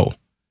should go.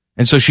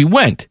 And so she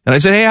went. And I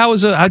said, hey,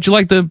 how'd you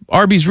like the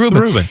Arby's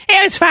Reuben?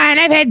 It was fine.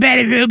 I've had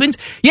better Reubens.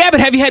 Yeah, but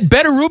have you had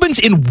better Reubens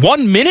in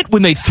 1 minute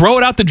when they throw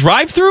it out the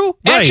drive-thru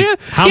at Right. you?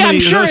 How yeah, many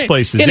I'm of sure those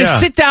places? in a Yeah.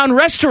 sit-down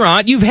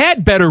restaurant, you've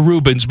had better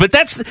Reubens, but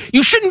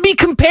you shouldn't be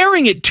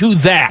comparing it to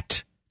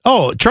that.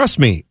 Oh, trust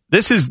me.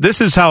 This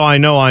is how I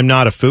know I'm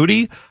not a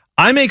foodie.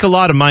 I make a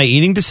lot of my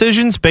eating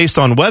decisions based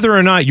on whether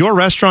or not your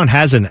restaurant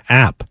has an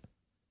app.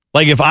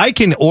 Like if I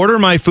can order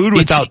my food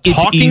without It's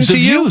talking ease to of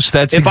you, use.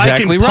 That's if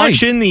exactly I can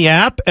punch right. in the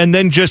app and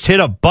then just hit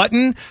a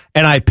button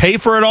and I pay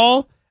for it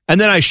all, and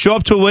then I show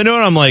up to a window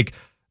and I'm like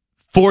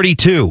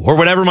 42 or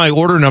whatever my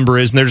order number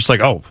is, and they're just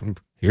like, oh,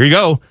 here you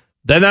go.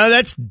 Then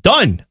that's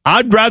done.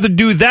 I'd rather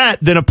do that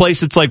than a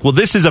place that's like, well,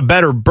 this is a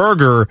better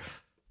burger,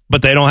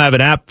 but they don't have an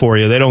app for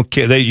you. They don't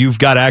care. You've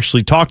got to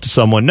actually talk to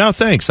someone. No,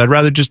 thanks. I'd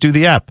rather just do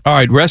the app. All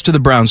right, rest of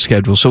the Browns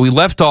schedule. So we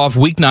left off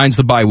week 9's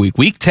the bye week.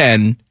 Week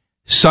 10,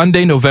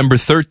 Sunday, November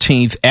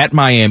 13th at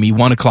Miami,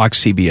 1 o'clock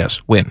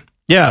CBS. Win.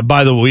 Yeah,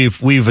 by the way,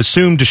 we've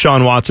assumed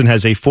Deshaun Watson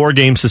has a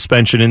 4-game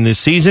suspension in this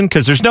season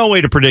because there's no way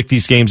to predict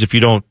these games if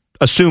you don't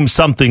assume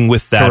something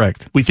with that.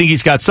 Correct. We think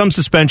he's got some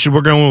suspension.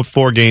 We're going with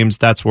 4 games.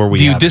 That's where we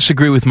Do you have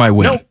disagree with my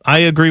win? No, I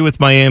agree with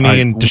Miami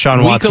and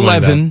Deshaun Watson. Week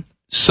 11,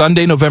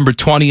 Sunday, November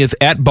 20th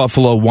at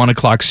Buffalo, 1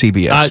 o'clock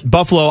CBS.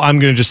 Buffalo, I'm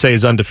going to just say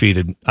is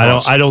undefeated.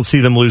 I don't see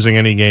them losing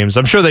any games.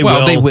 I'm sure they will.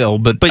 Well, they will,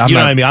 but you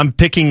know what I mean. I'm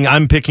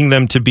picking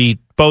them to beat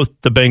both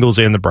the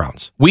Bengals and the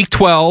Browns. Week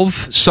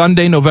 12,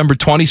 Sunday, November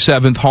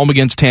 27th, home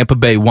against Tampa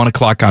Bay, 1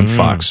 o'clock on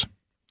Fox.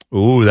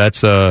 Ooh,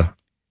 that's a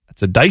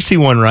dicey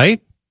one,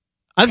 right?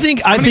 I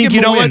think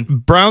you know what?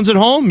 Browns at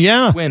home,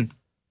 yeah. Win.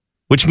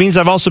 Which means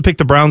I've also picked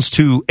the Browns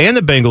and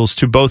the Bengals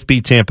to both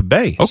beat Tampa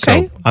Bay.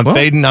 Okay. So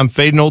I'm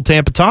fading old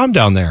Tampa Tom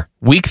down there.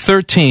 Week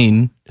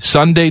 13,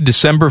 Sunday,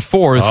 December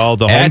 4th. Oh,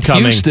 the at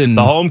homecoming. Houston.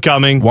 The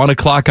homecoming. 1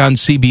 o'clock on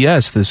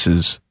CBS. This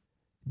is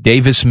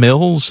Davis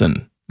Mills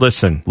and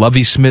listen,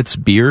 Lovie Smith's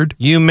beard.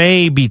 You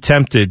may be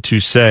tempted to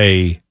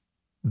say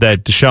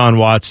that Deshaun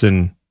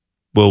Watson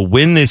will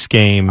win this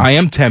game. I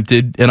am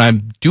tempted, and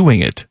I'm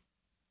doing it.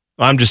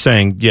 I'm just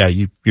saying, yeah,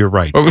 you're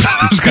right. I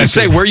was going to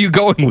say, where are you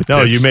going with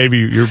no, this? you're maybe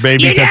You know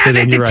tempted, that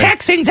and the you're right.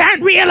 Texans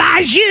aren't real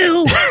au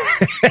jus.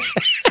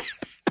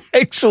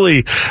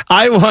 Actually,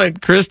 I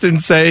want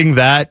Kristen saying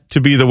that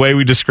to be the way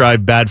we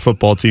describe bad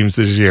football teams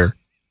this year.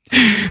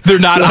 They're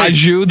not au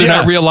jus. They're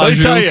not real au Let me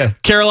jus. tell you,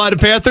 Carolina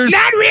Panthers.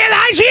 Not real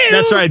au jus.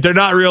 That's right. They're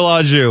not real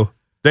au jus.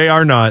 They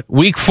are not.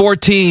 Week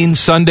 14,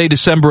 Sunday,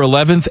 December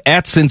 11th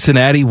at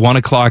Cincinnati, 1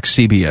 o'clock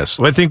CBS.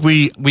 Well, I think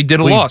we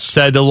did a loss.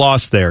 Said a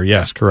loss there.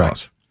 Yes,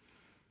 correct.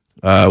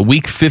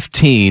 Week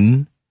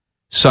 15,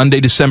 Sunday,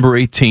 December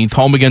 18th,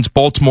 home against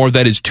Baltimore.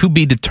 That is to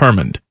be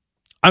determined.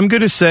 I'm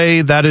going to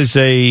say that is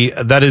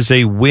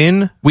a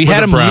win. We for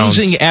had the them Browns.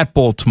 losing at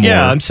Baltimore.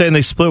 Yeah, I'm saying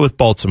they split with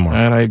Baltimore.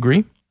 And I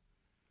agree.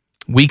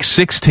 Week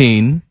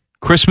 16,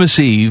 Christmas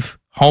Eve,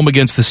 home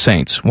against the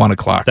Saints, 1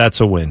 o'clock. That's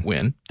a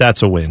win.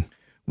 That's a win.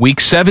 Week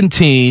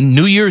 17,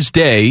 New Year's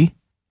Day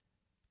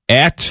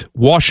at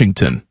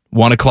Washington,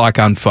 1 o'clock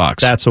on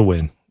Fox. That's a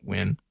win.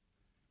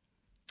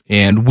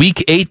 And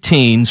Week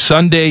 18,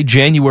 Sunday,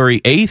 January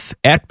 8th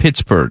at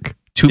Pittsburgh,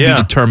 to be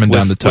determined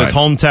on the time. With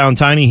hometown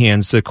Tiny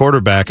Hands, the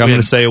quarterback, I'm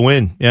going to say a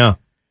win. Yeah. All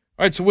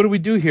right, so what do we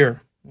do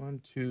here?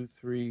 1, 2,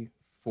 3,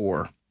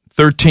 4.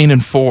 13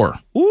 and 4.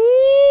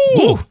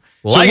 Ooh.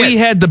 So we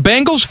had the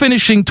Bengals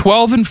finishing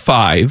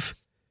 12-5.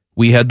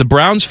 We had the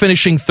Browns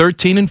finishing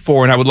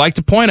 13-4. And I would like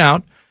to point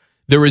out,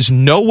 there is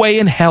no way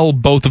in hell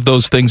both of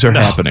those things are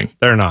happening.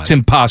 They're not. It's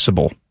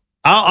impossible.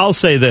 I'll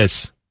say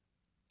this.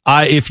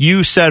 If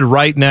you said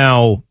right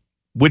now,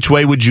 which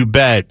way would you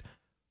bet?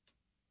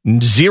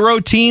 0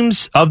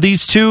 teams of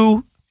these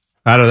two,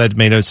 I don't know, that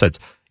made no sense.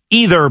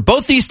 Either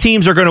both these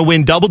teams are going to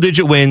win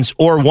double-digit wins,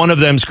 or one of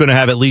them is going to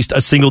have at least a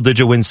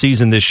single-digit win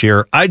season this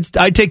year. I'd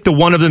take the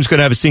one of them is going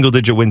to have a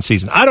single-digit win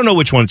season. I don't know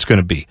which one it's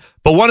going to be,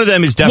 but one of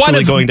them is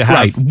definitely going to have.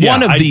 Right.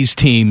 One of these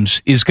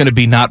teams is going to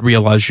be not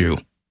real au jus.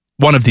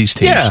 One of these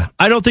teams. Yeah,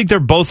 I don't think they're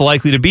both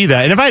likely to be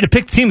that. And if I had to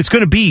pick the team, it's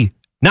going to be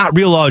not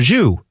real au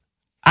jus.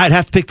 I'd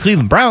have to pick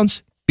Cleveland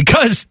Browns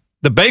because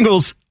the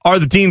Bengals are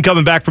the team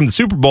coming back from the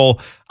Super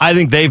Bowl. I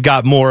think they've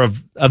got more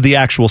of the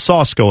actual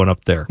sauce going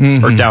up there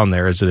or down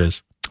there as it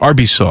is.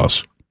 Arby's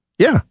sauce.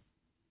 Yeah.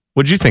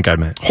 What did you think I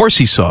meant?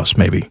 Horsey sauce,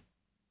 maybe.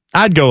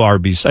 I'd go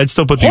Arby's. I'd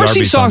still put the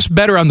Horsey Arby's sauce on.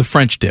 better on the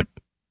French dip.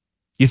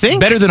 You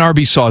think? Better than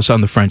Arby's sauce on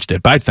the French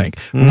dip, I think.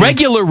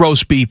 Regular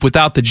roast beef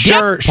without the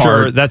dip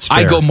part, that's fair.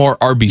 I go more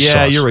Arby's sauce.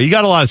 Yeah, you're right. You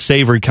got a lot of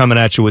savory coming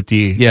at you with the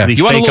you want a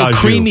fake little au jus.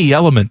 creamy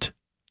element.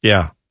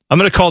 Yeah. I'm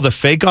going to call the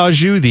fake au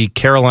jus the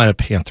Carolina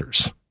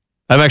Panthers.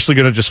 I'm actually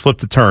going to just flip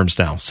the terms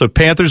now. So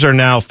Panthers are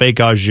now fake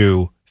au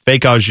jus.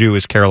 Fake au jus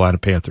is Carolina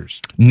Panthers.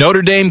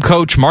 Notre Dame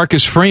coach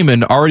Marcus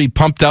Freeman already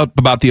pumped up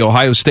about the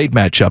Ohio State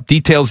matchup.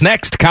 Details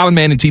next. Colin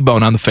Mann and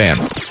T-Bone on the Fan.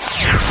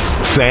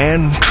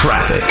 Fan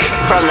traffic.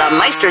 From the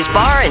Meister's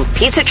Bar and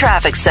Pizza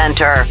Traffic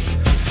Center.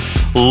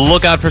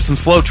 Look out for some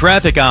slow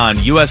traffic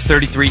on US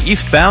 33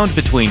 eastbound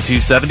between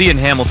 270 and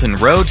Hamilton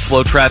Road.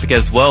 Slow traffic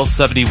as well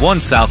 71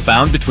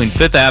 southbound between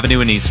 5th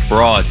Avenue and East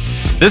Broad.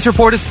 This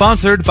report is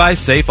sponsored by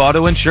Safe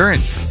Auto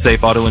Insurance.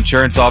 Safe Auto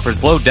Insurance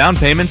offers low down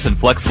payments and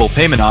flexible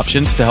payment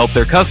options to help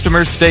their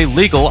customers stay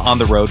legal on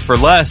the road for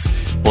less.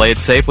 Play it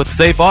safe with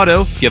Safe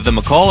Auto. Give them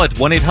a call at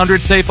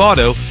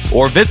 1-800-SAFE-AUTO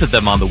or visit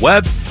them on the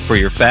web for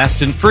your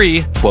fast and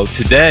free quote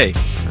today.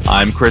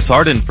 I'm Chris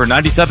Harden for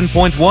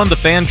 97.1 The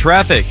Fan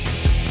Traffic.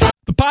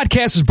 The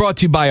podcast is brought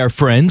to you by our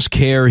friends,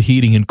 Care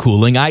Heating and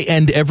Cooling. I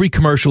end every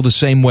commercial the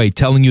same way,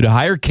 telling you to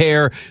hire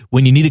Care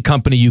when you need a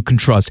company you can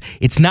trust.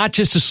 It's not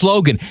just a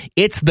slogan.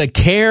 It's the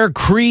Care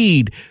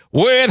creed.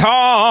 With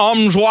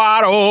arms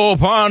wide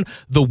open.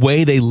 The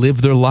way they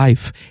live their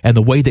life and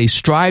the way they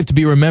strive to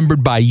be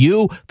remembered by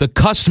you, the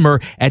customer,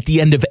 at the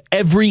end of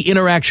every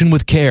interaction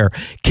with Care.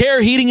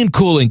 Care Heating and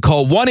Cooling.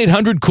 Call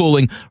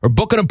 1-800-COOLING or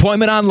book an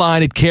appointment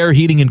online at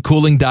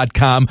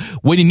careheatingandcooling.com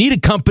when you need a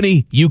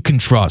company you can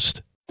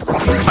trust.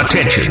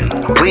 Attention,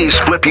 please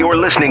flip your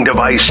listening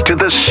device to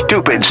the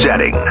stupid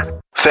setting.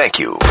 Thank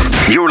you.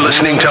 You're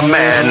listening to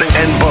Man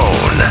and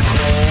Bone.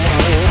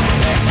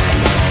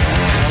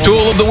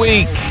 Tool of the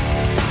Week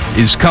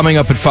is coming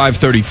up at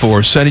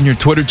 5:34. Send in your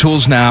Twitter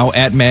tools now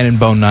at Man and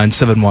Bone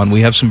 971.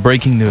 We have some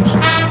breaking news.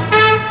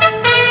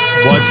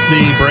 What's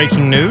the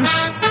breaking news?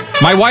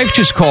 My wife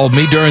just called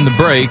me during the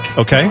break.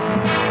 Okay.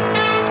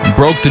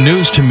 Broke the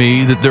news to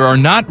me that there are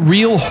not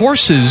real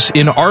horses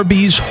in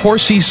Arby's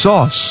horsey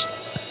sauce.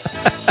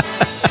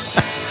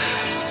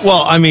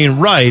 Well, I mean,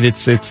 right.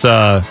 It's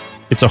a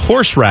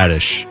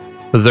horseradish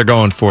that they're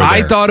going for there.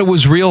 I thought it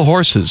was real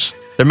horses.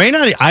 There may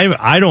not.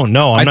 I don't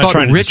know. I'm not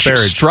trying to disparage.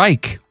 Rich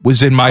Strike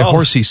was in my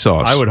horsey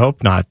sauce. I would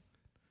hope not.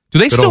 Do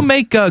they still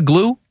make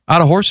glue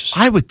out of horses?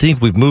 I would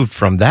think we've moved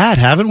from that,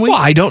 haven't we? Well,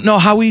 I don't know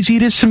how easy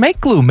it is to make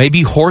glue.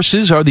 Maybe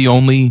horses are the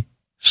only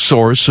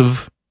source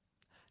of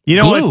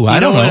glue.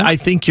 What? What I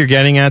think you're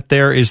getting at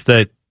there is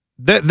that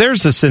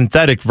there's a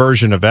synthetic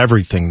version of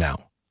everything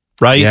now.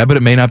 Right? Yeah, but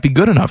it may not be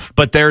good enough.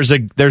 But there's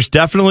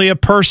definitely a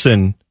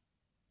person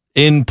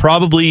in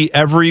probably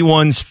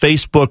everyone's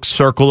Facebook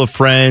circle of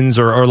friends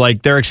or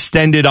like their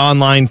extended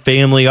online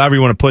family, however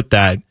you want to put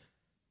that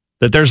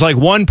there's like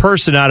one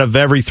person out of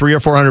every 300 or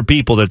 400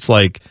 people that's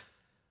like,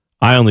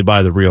 I only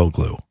buy the real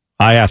glue.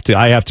 I have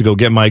to go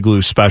get my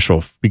glue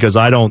special because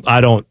I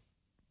don't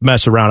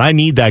mess around. I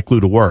need that glue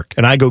to work,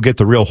 and I go get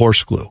the real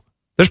horse glue.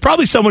 There's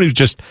probably someone who's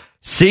just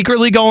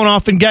secretly going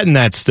off and getting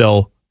that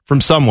still from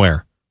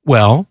somewhere.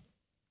 Well,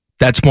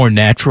 that's more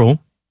natural,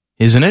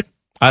 isn't it?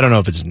 I don't know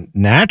if it's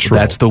natural.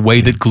 That's the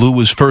way that glue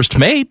was first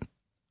made.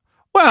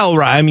 Well,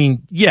 right. I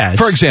mean, yes.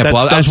 For example,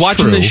 I was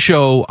watching this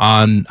show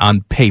on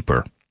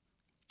paper.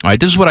 All right,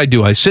 this is what I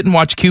do. I sit and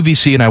watch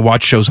QVC, and I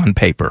watch shows on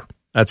paper.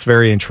 That's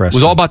very interesting. It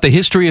was all about the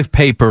history of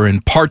paper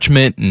and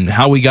parchment and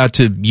how we got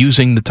to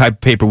using the type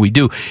of paper we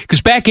do.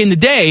 Because back in the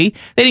day,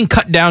 they didn't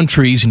cut down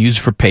trees and use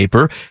it for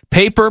paper.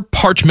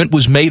 Parchment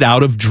was made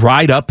out of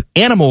dried up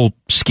animal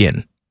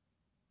skin.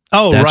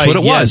 Oh, that's right. What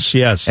it was.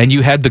 Yes. And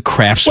you had the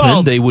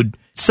craftsmen.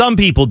 Some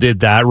people did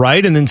that,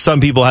 right? And then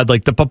some people had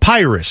like the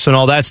papyrus and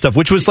all that stuff,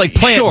 which was like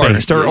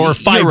plant-based or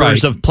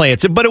fibers of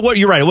plants. But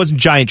you're right. It wasn't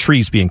giant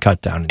trees being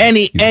cut down.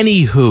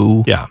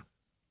 Anywho. Yeah.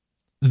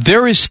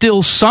 There is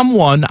still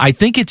someone, I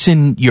think it's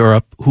in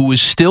Europe, who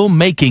is still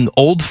making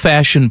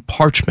old-fashioned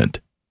parchment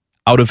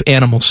out of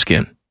animal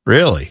skin.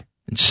 Really?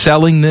 And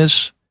selling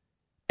this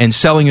and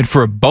selling it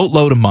for a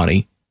boatload of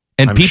money.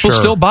 And people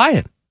still buy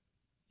it.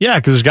 Yeah,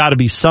 because there's got to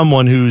be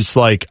someone who's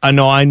like, I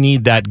know I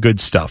need that good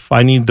stuff.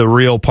 I need the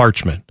real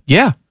parchment.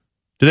 Yeah.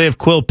 Do they have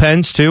quill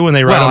pens, too, when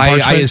they write on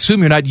parchment? I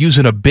assume you're not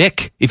using a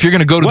Bic. If you're going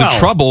to go to the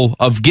trouble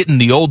of getting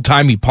the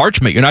old-timey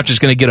parchment, you're not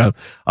just going to get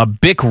a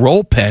Bic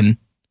roll pen.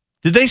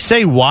 Did they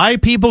say why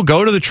people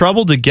go to the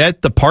trouble to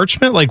get the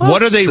parchment? Like,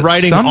 what are they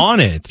writing on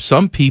it?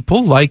 Some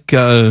people,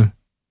 they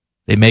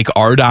make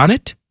art on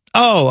it.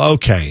 Oh,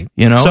 okay.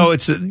 So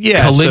it's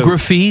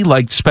calligraphy,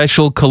 like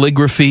special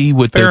calligraphy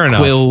with the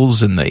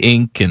quills and the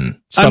ink and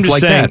stuff I'm just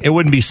like saying, that. It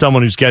wouldn't be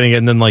someone who's getting it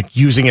and then like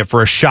using it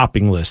for a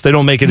shopping list. They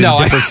don't make it in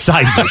different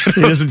sizes. It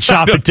doesn't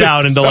chop it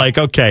down into like,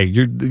 okay,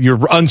 you're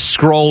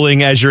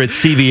unscrolling as you're at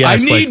CVS. I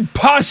need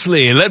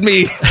parsley. Let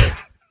me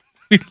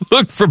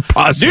look for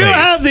parsley. Do you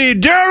have the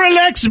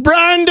Duralex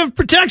brand of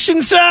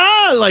protection,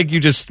 sir? Like you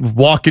just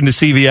walk into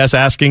CVS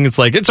asking. It's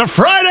like, it's a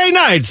Friday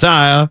night,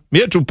 sire.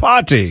 Here to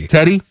party.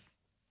 Teddy?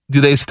 Do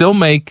they still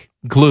make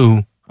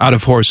glue out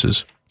of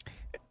horses?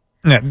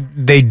 No,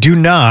 they do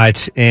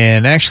not,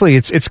 and actually,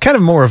 it's kind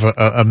of more of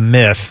a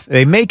myth.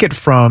 They make it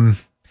from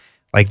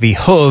like the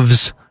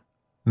hooves,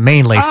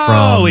 mainly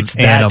from it's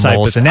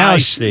animals, and now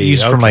it's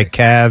used from like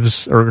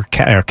calves or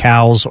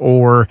cows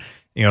or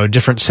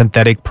different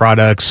synthetic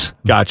products.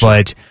 Gotcha.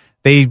 But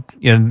they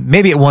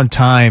maybe at one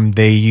time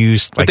they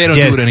used like they don't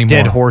do it anymore.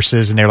 Dead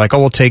horses, and they're like,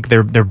 we'll take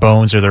their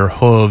bones or their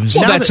hooves.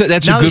 Well, that's a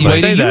good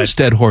way to use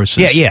dead horses.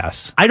 Yeah,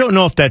 yes. I don't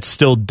know if that's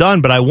still done,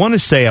 but I want to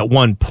say at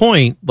one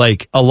point,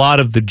 like a lot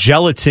of the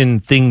gelatin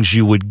things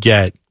you would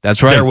get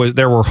That's right.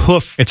 There were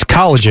hoof. It's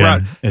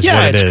collagen.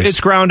 It's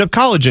ground up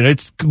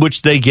collagen.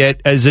 Which they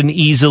get as an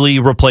easily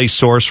replaced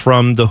source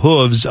from the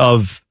hooves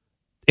of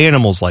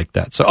animals like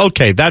that. So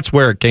that's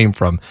where it came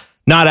from.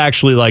 Not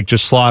actually like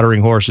just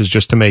slaughtering horses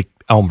just to make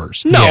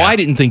Elmers. No, I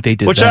didn't think they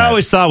did Which that. I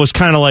always thought was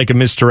kind of like a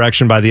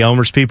misdirection by the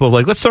Elmers people.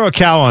 Like, let's throw a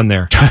cow on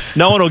there.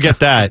 No one will get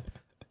that.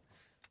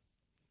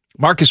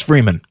 Marcus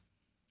Freeman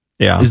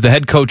is the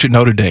head coach at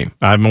Notre Dame.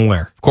 I'm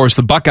aware. Of course,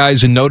 the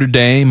Buckeyes in Notre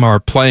Dame are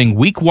playing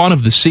week 1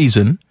 of the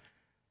season.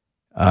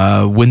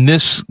 When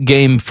this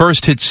game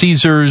first hit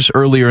Caesars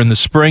earlier in the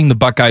spring, the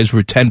Buckeyes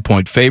were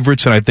 10-point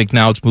favorites, and I think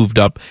now it's moved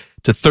up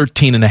to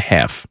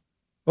 13.5.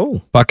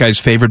 Oh. Buckeyes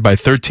favored by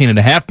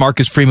 13.5.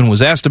 Marcus Freeman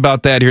was asked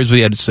about that. Here's what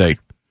he had to say.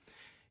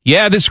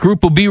 Yeah, this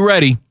group will be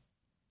ready.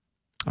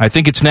 I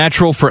think it's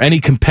natural for any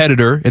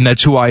competitor, and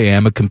that's who I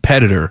am, a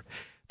competitor.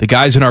 The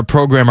guys in our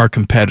program are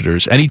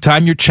competitors.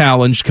 Anytime you're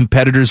challenged,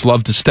 competitors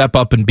love to step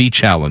up and be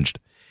challenged.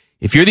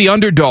 If you're the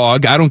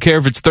underdog, I don't care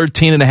if it's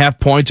 13.5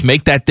 points,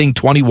 make that thing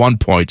 21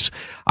 points.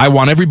 I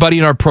want everybody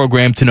in our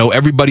program to know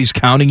everybody's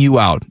counting you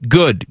out.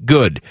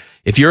 Good.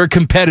 If you're a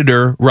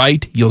competitor,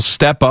 right, you'll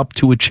step up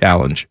to a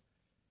challenge.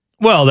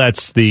 Well,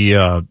 that's the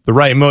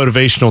right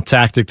motivational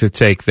tactic to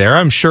take there.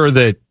 I'm sure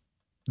that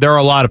there are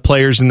a lot of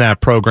players in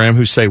that program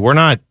who say, we're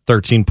not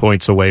 13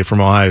 points away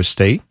from Ohio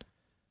State.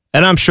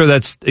 And I'm sure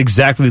that's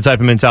exactly the type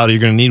of mentality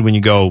you're going to need when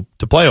you go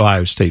to play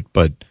Ohio State.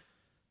 But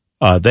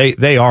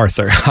they are,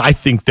 I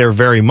think they're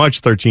very much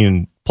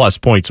 13 plus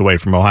points away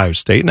from Ohio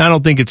State. And I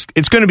don't think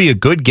it's going to be a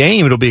good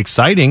game. It'll be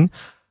exciting.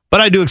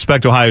 But I do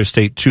expect Ohio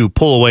State to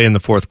pull away in the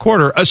fourth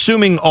quarter,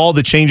 assuming all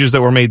the changes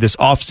that were made this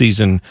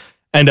offseason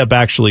end up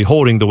actually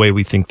holding the way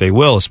we think they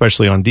will,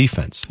 especially on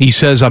defense. He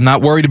says, I'm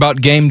not worried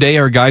about game day.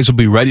 Our guys will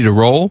be ready to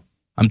roll.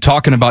 I'm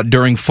talking about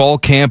during fall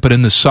camp and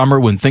in the summer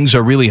when things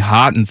are really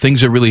hot and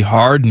things are really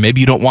hard and maybe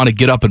you don't want to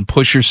get up and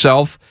push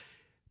yourself.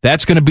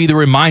 That's going to be the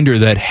reminder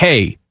that,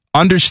 hey,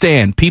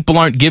 understand, people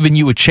aren't giving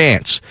you a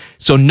chance.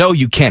 So no,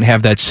 you can't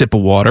have that sip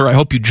of water. I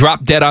hope you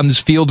drop dead on this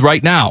field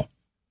right now.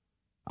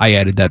 I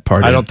added that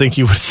part. I don't think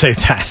you would say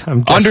that.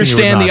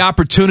 Understand the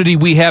opportunity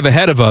we have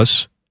ahead of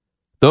us.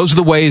 Those are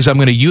the ways I'm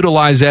going to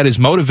utilize that as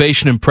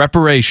motivation and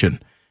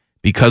preparation.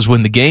 Because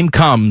when the game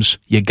comes,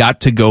 you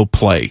got to go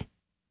play.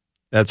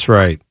 That's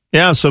right.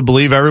 Yeah, so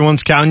believe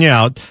everyone's counting you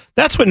out.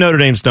 That's what Notre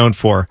Dame's known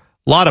for.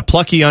 A lot of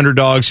plucky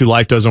underdogs who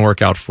life doesn't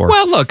work out for.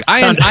 Well, look,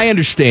 I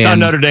understand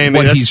Notre Dame,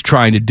 what he's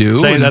trying to do.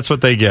 That's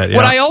what they get. Yeah.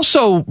 What I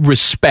also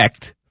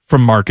respect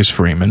from Marcus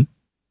Freeman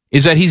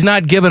is that he's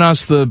not giving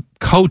us the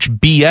coach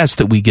BS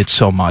that we get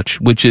so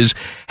much, which is,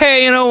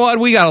 hey, you know what?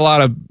 We got a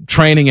lot of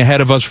training ahead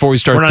of us before we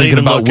start thinking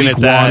about week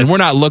 1. We're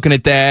not looking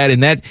at that.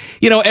 And that,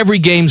 every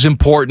game's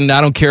important.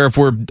 I don't care if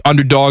we're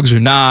underdogs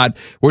or not.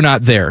 We're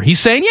not there. He's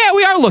saying, yeah,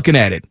 we are looking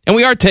at it. And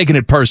we are taking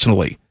it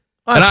personally.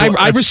 And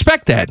I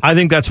respect that. I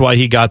think that's why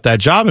he got that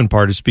job in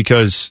part, is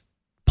because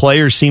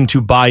players seem to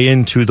buy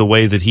into the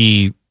way that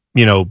he,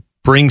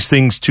 brings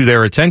things to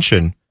their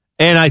attention.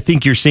 And I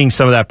think you're seeing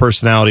some of that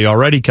personality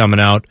already coming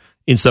out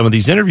in some of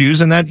these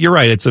interviews, and that you're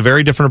right, it's a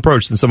very different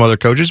approach than some other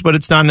coaches, but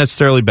it's not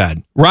necessarily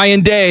bad.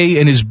 Ryan Day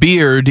and his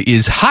beard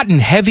is hot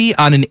and heavy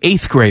on an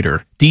 8th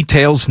grader.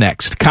 Details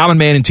next. Common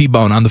Man and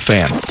T-Bone on the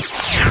Fan.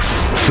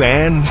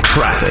 Fan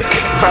traffic.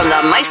 From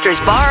the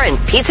Meister's Bar and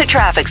Pizza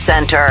Traffic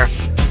Center.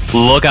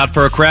 Look out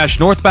for a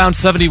crash northbound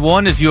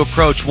 71 as you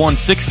approach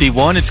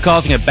 161. It's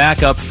causing a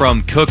backup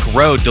from Cook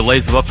Road.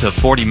 Delays of up to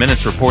 40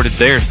 minutes reported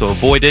there, so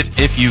avoid it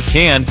if you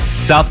can.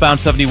 Southbound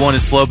 71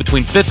 is slow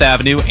between 5th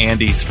Avenue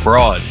and East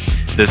Broad.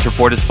 This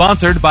report is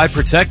sponsored by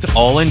Protect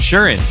All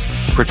Insurance.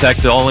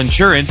 Protect All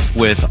Insurance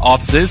with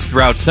offices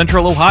throughout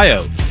Central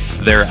Ohio.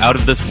 They're out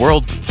of this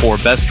world for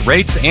best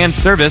rates and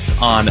service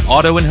on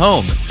auto and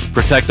home.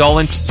 Protect All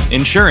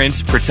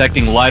Insurance,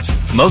 protecting life's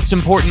most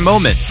important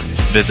moments.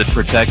 Visit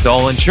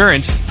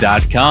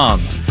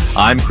protectallinsurance.com.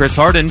 I'm Chris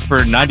Harden for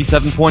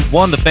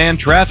 97.1 The Fan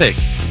Traffic.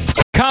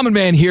 Common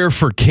Man here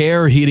for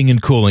Care Heating and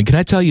Cooling. Can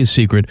I tell you a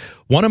secret?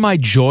 One of my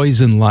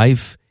joys in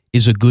life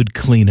is a good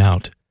clean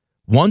out.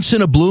 Once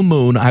in a blue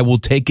moon, I will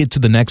take it to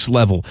the next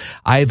level.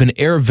 I have an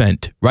air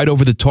vent right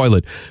over the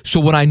toilet.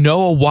 So when I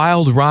know a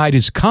wild ride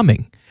is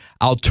coming,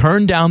 I'll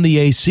turn down the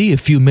AC a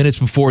few minutes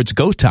before it's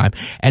go time.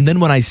 And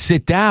then when I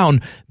sit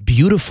down,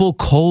 beautiful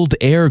cold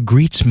air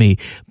greets me,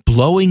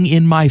 blowing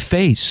in my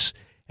face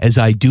as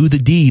I do the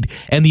deed.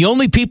 And the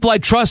only people I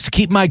trust to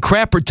keep my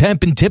crapper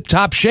temp in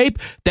tip-top shape,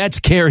 that's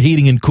Care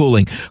Heating and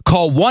Cooling.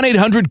 Call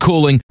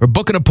 1-800-COOLING or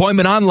book an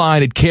appointment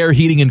online at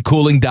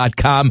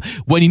careheatingandcooling.com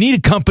when you need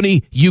a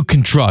company you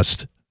can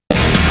trust.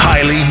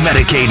 Highly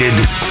medicated,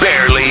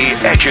 barely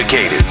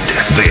educated.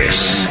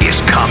 This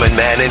is Common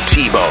Man and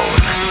T-Bone.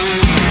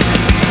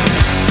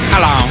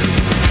 Hello.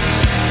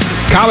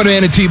 Common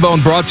Man and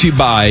T-Bone brought to you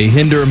by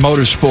Hinder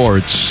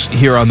Motorsports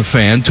here on The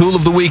Fan. Tool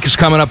of the Week is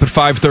coming up at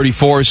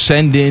 5:34.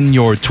 Send in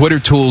your Twitter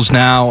tools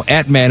now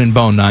at Man and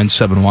Bone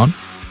 971.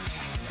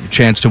 Your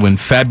chance to win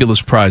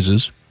fabulous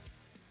prizes.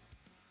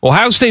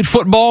 Ohio State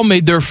football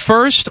made their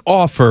first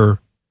offer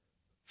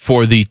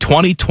for the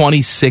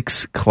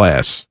 2026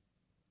 class.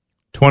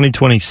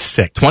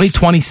 2026.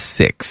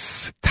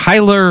 2026.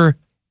 Tyler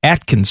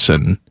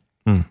Atkinson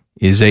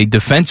is a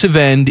defensive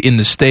end in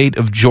the state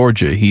of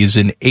Georgia. He is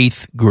in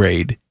 8th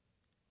grade.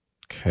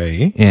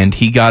 Okay. And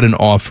he got an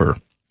offer.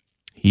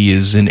 He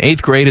is in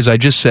 8th grade, as I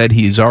just said.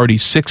 He is already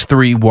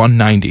 6'3",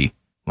 190.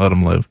 Let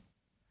him live.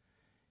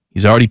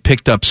 He's already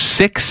picked up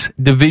 6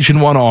 Division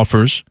I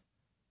offers.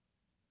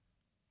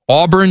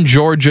 Auburn,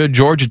 Georgia,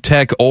 Georgia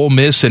Tech, Ole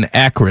Miss, and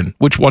Akron.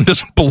 Which one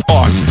doesn't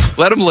belong?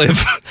 Let him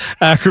live.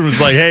 Akron was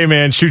like, hey,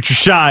 man, shoot your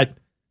shot.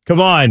 Come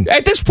on.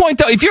 At this point,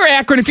 though, if you're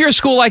Akron, if you're a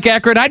school like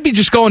Akron, I'd be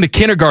just going to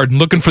kindergarten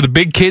looking for the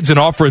big kids and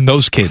offering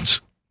those kids.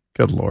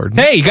 Good Lord.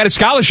 Hey, you got a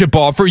scholarship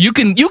offer. You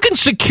can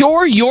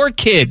secure your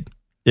kid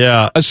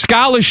a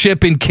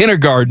scholarship in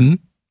kindergarten.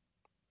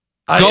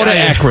 Go to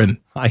Akron.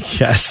 I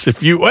guess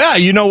if you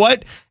know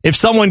what? If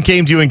someone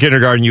came to you in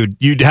kindergarten,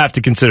 you'd have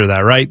to consider that,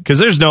 right? Because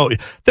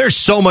there's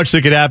so much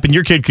that could happen.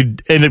 Your kid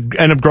could end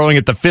up growing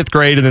at the 5th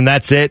grade, and then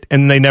that's it,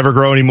 and they never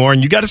grow anymore.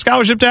 And you got a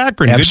scholarship to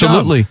Akron.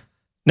 Absolutely. Good job.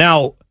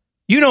 Now,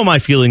 you know my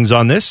feelings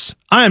on this.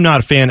 I am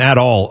not a fan at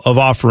all of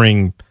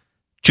offering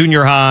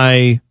junior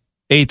high,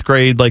 8th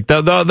grade. Like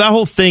that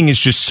whole thing is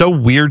just so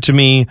weird to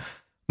me.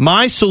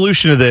 My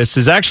solution to this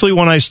is actually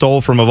one I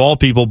stole from, of all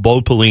people,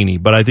 Bo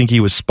Pelini, but I think he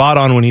was spot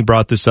on when he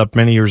brought this up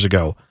many years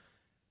ago.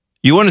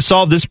 You want to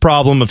solve this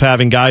problem of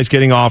having guys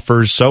getting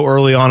offers so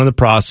early on in the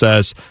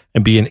process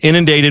and being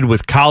inundated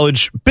with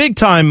college,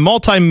 big-time,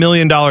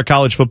 multi-million-dollar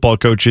college football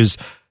coaches,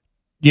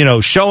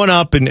 showing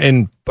up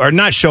and or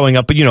not showing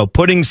up, but,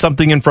 putting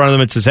something in front of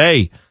them that says,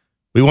 hey,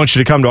 we want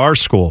you to come to our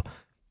school.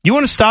 You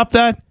want to stop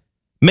that?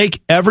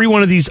 Make every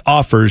one of these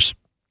offers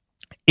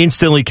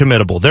instantly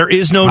committable. There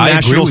is no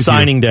National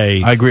Signing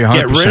Day. I agree 100%.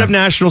 Get rid of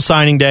National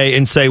Signing Day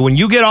and say, when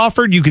you get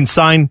offered, you can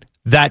sign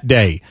that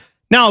day.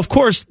 Now, of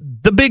course,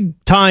 the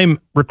big-time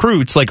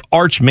recruits like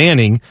Arch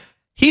Manning,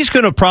 he's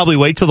going to probably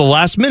wait till the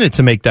last minute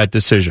to make that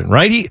decision,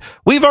 right?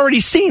 We've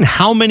already seen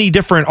how many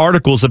different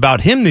articles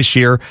about him this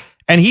year,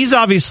 and he's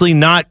obviously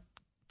not,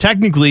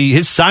 technically,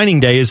 his signing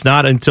day is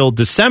not until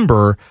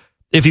December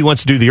if he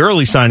wants to do the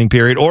early signing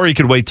period, or he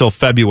could wait till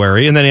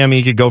February, and then,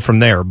 he could go from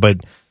there.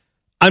 But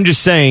I'm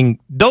just saying,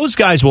 those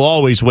guys will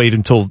always wait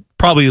until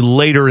probably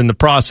later in the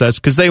process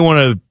because they want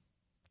to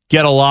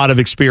get a lot of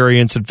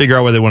experience and figure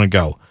out where they want to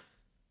go.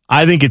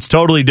 I think it's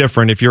totally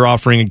different if you're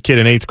offering a kid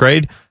in 8th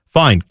grade.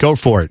 Fine, go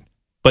for it.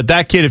 But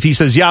that kid, if he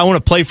says, yeah, I want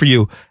to play for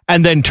you,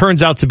 and then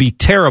turns out to be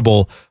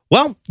terrible,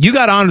 well, you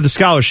got to honor the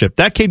scholarship.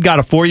 That kid got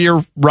a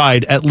 4-year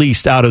ride at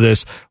least out of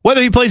this.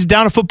 Whether he plays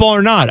down a football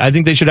or not, I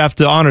think they should have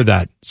to honor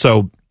that.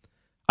 So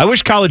I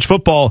wish college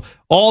football,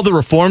 all the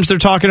reforms they're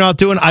talking about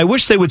doing, I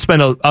wish they would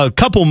spend a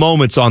couple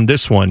moments on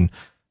this one.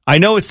 I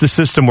know it's the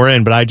system we're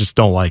in, but I just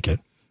don't like it.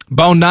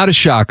 Bone, not a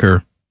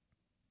shocker.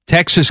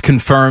 Texas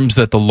confirms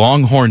that the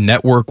Longhorn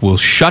Network will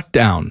shut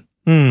down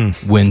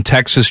when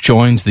Texas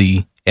joins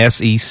the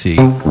SEC.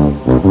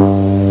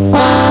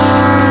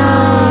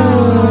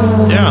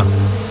 Yeah,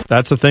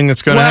 that's a thing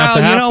that's going to have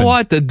to happen. You know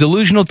what? The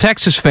delusional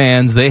Texas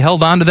fans, they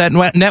held on to that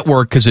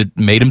network because it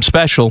made them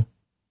special.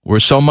 We're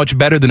so much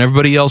better than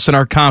everybody else in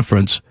our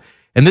conference.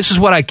 And this is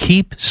what I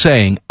keep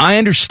saying. I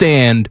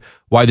understand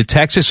why the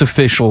Texas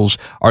officials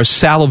are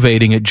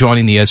salivating at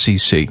joining the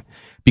SEC,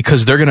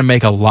 because they're going to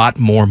make a lot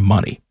more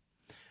money.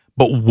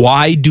 But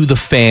why do the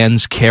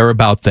fans care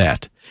about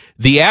that?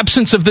 The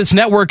absence of this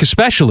network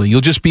especially,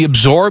 you'll just be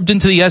absorbed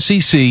into the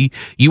SEC.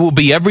 You will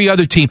be every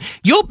other team.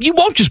 You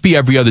won't just be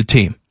every other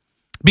team,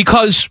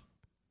 because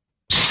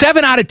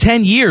 7 out of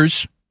 10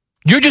 years,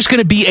 you're just going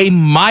to be a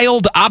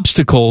mild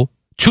obstacle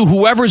to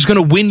whoever's going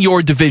to win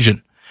your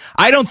division.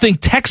 I don't think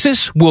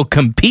Texas will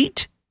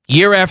compete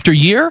year after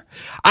year.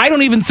 I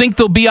don't even think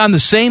they'll be on the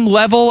same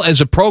level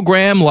as a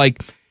program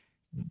like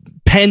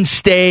Penn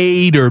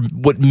State or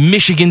what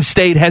Michigan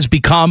State has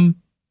become.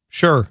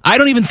 Sure. I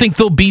don't even think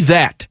they'll be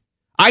that.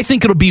 I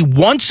think it'll be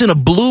once in a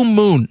blue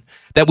moon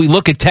that we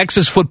look at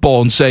Texas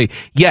football and say,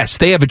 yes,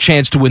 they have a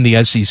chance to win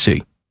the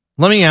SEC.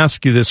 Let me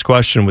ask you this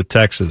question with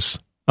Texas.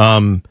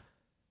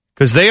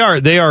 Because they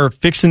are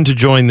fixing to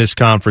join this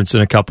conference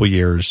in a couple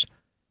years,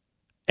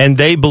 and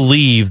they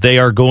believe they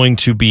are going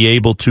to be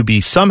able to be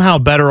somehow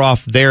better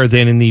off there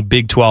than in the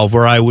Big 12,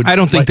 where I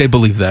don't think they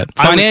believe that.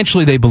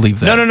 Financially, they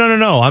believe that.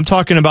 No. I'm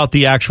talking about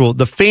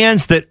the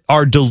fans that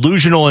are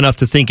delusional enough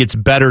to think it's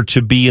better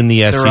to be in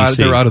the SEC.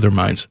 They're out of their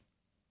minds.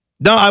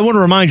 No, I want to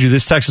remind you,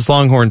 this Texas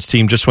Longhorns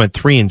team just went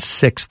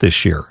 3-6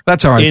 this year.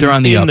 That's all right. They're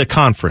on the up. In the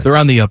conference. They're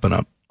on the up and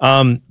up.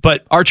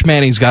 But Arch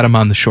Manning's got them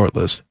on the short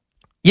list.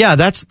 Yeah,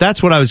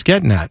 that's what I was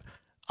getting at.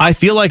 I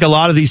feel like a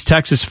lot of these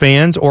Texas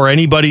fans, or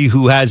anybody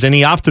who has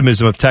any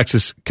optimism of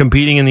Texas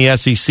competing in the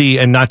SEC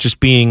and not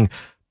just being,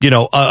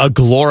 a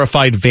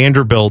glorified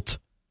Vanderbilt,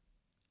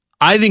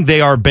 I think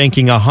they are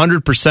banking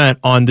 100%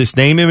 on this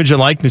name, image, and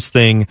likeness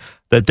thing,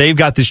 that they've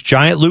got this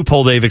giant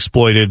loophole they've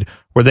exploited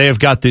where they have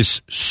got this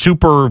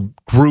super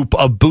group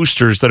of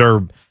boosters that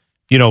are,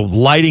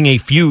 lighting a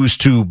fuse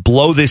to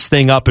blow this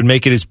thing up and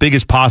make it as big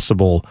as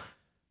possible.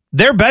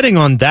 They're betting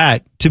on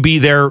that to be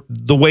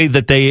the way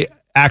that they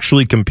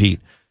actually compete.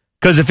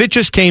 Because if it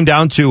just came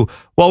down to,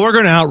 well, we're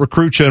going to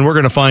out-recruit you and we're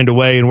going to find a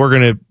way and we're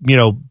going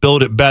to,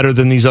 build it better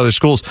than these other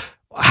schools.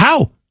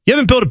 How? You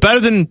haven't built it better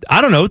than,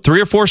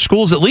 3 or 4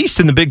 schools at least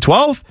in the Big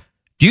 12?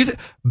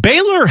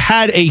 Baylor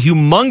had a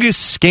humongous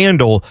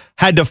scandal,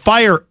 had to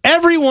fire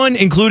everyone,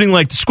 including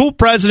like the school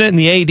president and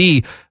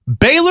the AD.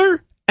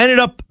 Baylor ended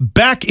up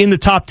back in the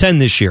top 10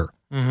 this year,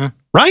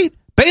 right?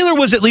 Baylor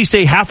was at least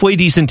a halfway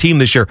decent team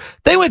this year.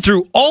 They went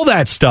through all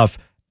that stuff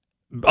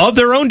of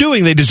their own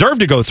doing. They deserve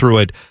to go through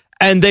it.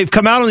 And they've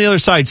come out on the other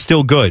side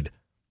still good.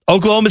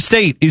 Oklahoma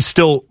State is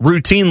still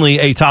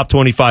routinely a top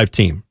 25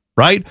 team,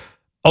 right?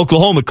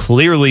 Oklahoma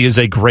clearly is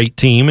a great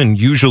team and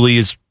usually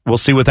is, we'll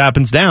see what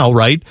happens now,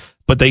 right?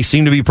 But they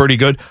seem to be pretty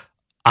good.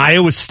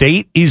 Iowa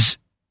State is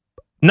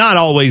not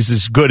always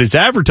as good as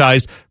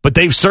advertised, but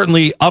they've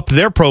certainly upped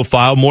their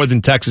profile more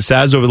than Texas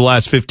has over the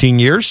last 15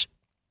 years.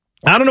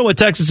 I don't know what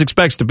Texas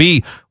expects to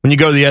be when you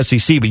go to the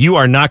SEC, but you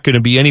are not going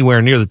to be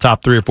anywhere near the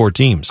top 3 or 4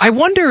 teams. I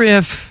wonder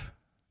if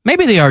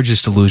maybe they are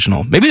just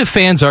delusional. Maybe the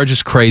fans are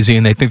just crazy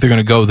and they think they're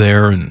going to go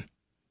there and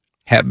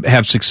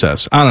have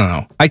success. I don't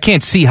know. I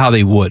can't see how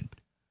they would.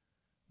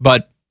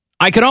 But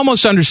I could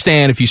almost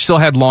understand if you still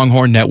had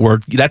Longhorn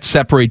Network, that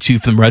separates you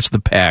from the rest of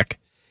the pack.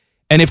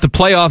 And if the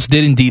playoffs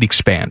did indeed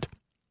expand,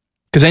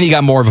 because then you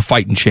got more of a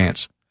fighting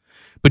chance.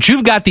 But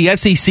you've got the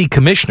SEC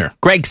commissioner,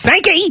 Greg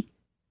Sankey,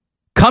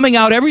 coming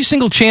out every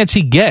single chance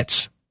he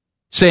gets,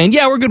 saying,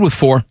 yeah, we're good with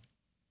 4.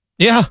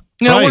 Yeah.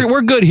 Right.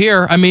 We're good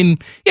here. I mean,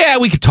 yeah,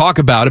 we could talk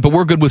about it, but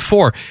we're good with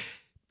 4.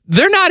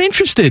 They're not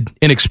interested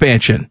in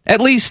expansion. At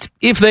least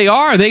if they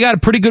are, they got a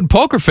pretty good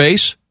poker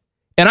face.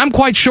 And I'm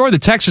quite sure the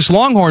Texas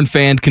Longhorn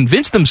fan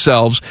convinced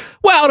themselves,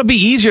 well, it'll be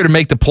easier to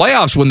make the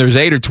playoffs when there's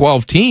 8 or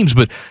 12 teams.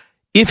 But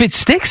if it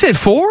sticks at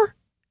 4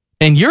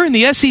 and you're in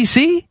the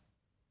SEC,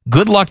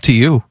 good luck to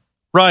you.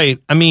 Right.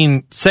 I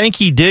mean,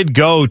 Sankey did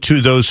go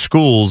to those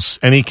schools,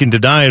 and he can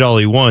deny it all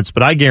he wants,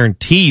 but I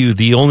guarantee you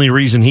the only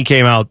reason he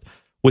came out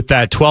with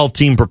that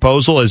 12-team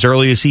proposal as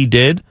early as he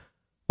did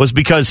was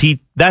because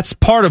that's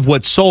part of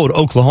what sold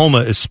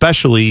Oklahoma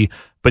especially,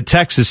 but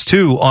Texas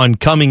too, on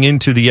coming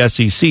into the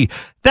SEC.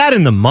 That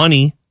and the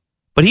money.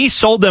 But he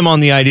sold them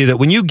on the idea that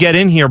when you get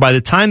in here, by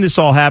the time this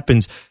all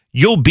happens,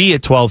 you'll be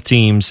at 12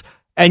 teams,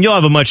 and you'll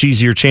have a much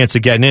easier chance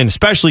of getting in,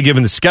 especially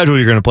given the schedule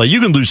you're going to play.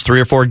 You can lose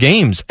 3 or 4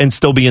 games and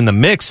still be in the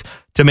mix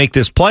to make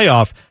this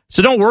playoff.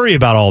 So don't worry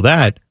about all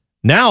that.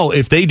 Now,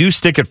 if they do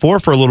stick at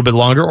 4 for a little bit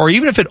longer, or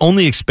even if it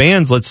only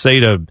expands, let's say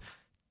to,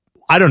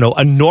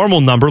 a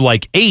normal number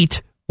like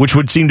 8, which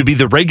would seem to be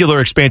the regular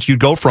expansion you'd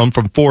go from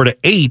 4 to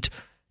 8,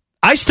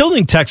 I still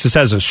think Texas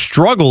has a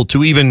struggle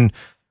to even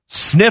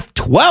sniff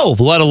 12,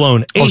 let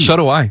alone 8. Oh, so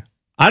do I.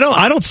 I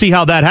don't see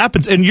how that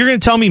happens. And you're going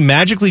to tell me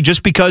magically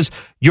just because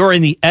you're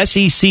in the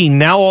SEC,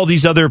 now all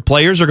these other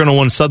players are going to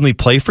want to suddenly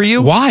play for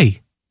you?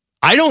 Why?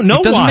 I don't know why.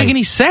 It doesn't make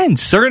any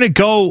sense. They're going to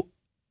go,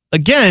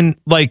 again,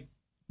 like,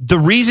 the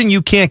reason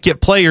you can't get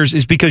players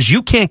is because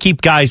you can't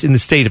keep guys in the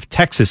state of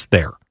Texas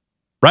there,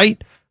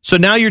 right? So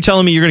now you're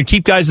telling me you're going to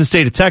keep guys in the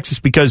state of Texas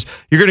because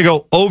you're going to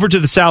go over to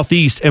the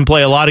Southeast and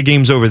play a lot of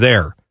games over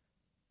there.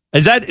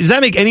 Does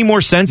that make any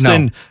more sense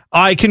than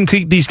I can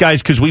keep these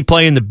guys because we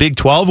play in the Big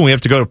 12 and we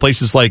have to go to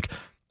places like,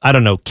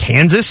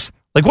 Kansas?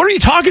 Like, what are you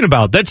talking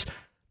about? That's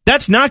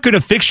not going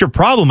to fix your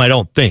problem, I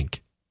don't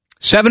think.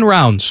 7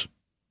 rounds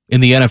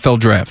in the NFL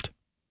draft.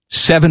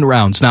 7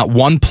 rounds. Not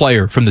one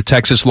player from the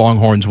Texas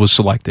Longhorns was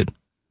selected.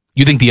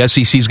 You think the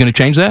SEC is going to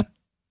change that?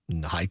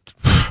 No,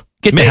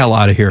 Get the hell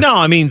out of here. No,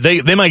 I mean,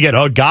 they might get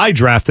a guy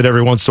drafted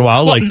every once in a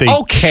while, like they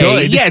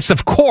should. Yes,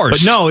 of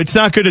course. But no, it's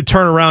not going to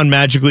turn around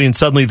magically and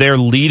suddenly they're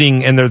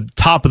leading and they're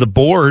top of the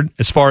board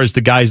as far as the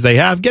guys they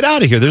have. Get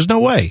out of here. There's no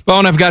way. Well,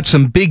 and I've got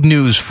some big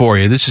news for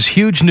you. This is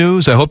huge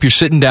news. I hope you're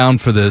sitting down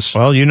for this.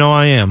 Well, you know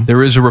I am.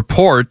 There is a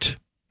report.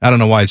 I don't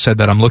know why I said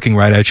that. I'm looking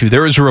right at you.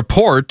 There is a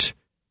report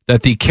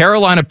that the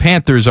Carolina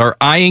Panthers are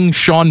eyeing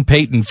Sean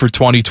Payton for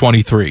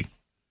 2023.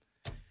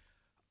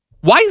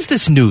 Why is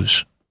this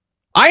news?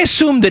 I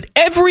assume that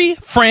every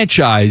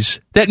franchise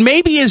that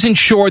maybe isn't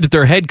sure that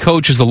their head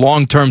coach is the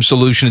long-term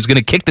solution is going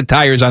to kick the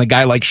tires on a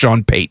guy like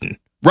Sean Payton,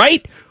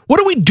 right? What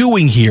are we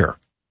doing here?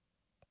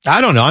 I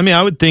don't know. I mean,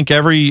 I would think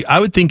every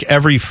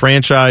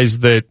franchise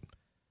that,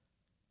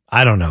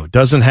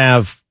 doesn't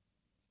have,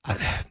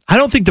 I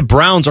don't think the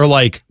Browns are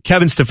like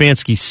Kevin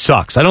Stefanski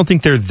sucks. I don't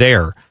think they're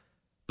there.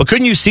 But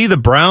couldn't you see the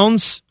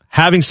Browns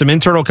having some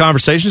internal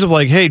conversations of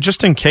like, hey,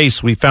 just in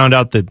case we found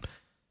out that,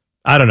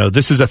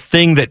 this is a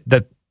thing that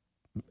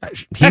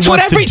that's what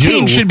every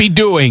team should be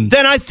doing.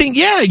 Then I think,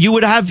 you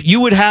would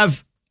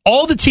have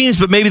all the teams,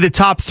 but maybe the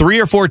top 3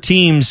 or 4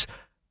 teams,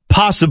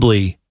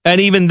 possibly. And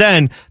even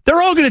then,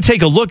 they're all going to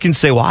take a look and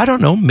say, well, I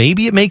don't know,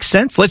 maybe it makes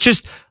sense. Let's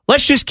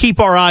just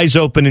keep our eyes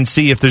open and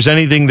see if there's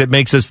anything that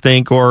makes us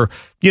think, or,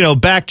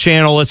 back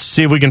channel. Let's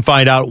see if we can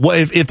find out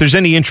if there's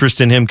any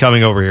interest in him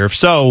coming over here. If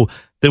so,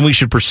 then we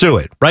should pursue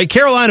it, right?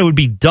 Carolina would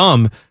be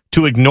dumb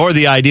to ignore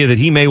the idea that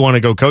he may want to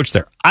go coach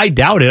there. I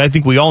doubt it. I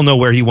think we all know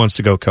where he wants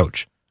to go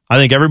coach. I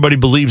think everybody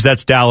believes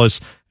that's Dallas,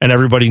 and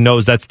everybody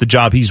knows that's the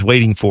job he's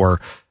waiting for.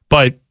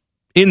 But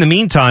in the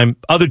meantime,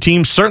 other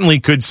teams certainly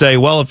could say,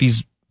 well, if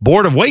he's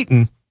bored of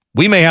waiting,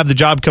 we may have the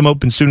job come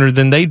open sooner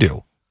than they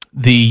do.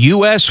 The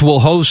U.S.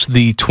 will host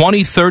the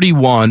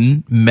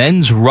 2031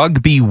 Men's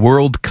Rugby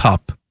World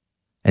Cup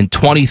and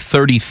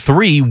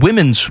 2033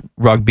 Women's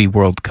Rugby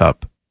World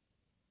Cup.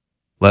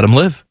 Let them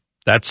live.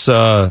 That's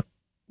where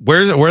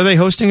are they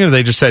hosting it? Or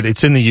they just said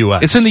it's in the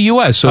U.S.? It's in the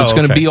U.S., so it's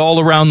going to be all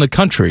around the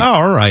country. Oh,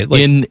 all right.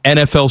 In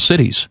NFL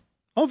cities.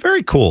 Oh,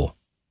 very cool.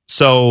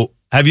 So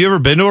have you ever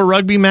been to a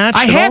rugby match?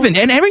 I haven't.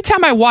 And every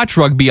time I watch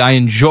rugby, I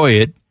enjoy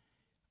it.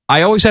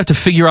 I always have to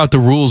figure out the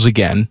rules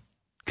again.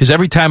 Because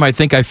every time I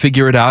think I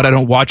figure it out, I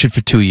don't watch it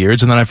for 2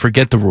 years, and then I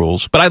forget the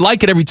rules. But I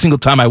like it every single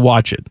time I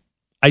watch it.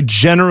 I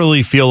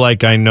generally feel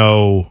like I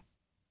know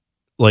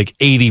like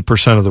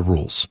 80% of the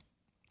rules.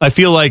 I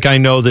feel like I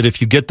know that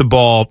if you get the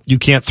ball, you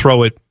can't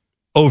throw it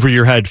over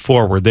your head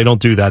forward. They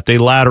don't do that. They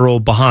lateral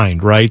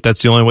behind, right?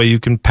 That's the only way you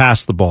can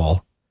pass the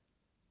ball.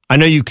 I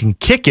know you can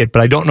kick it,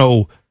 but I don't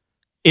know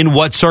in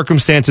what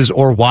circumstances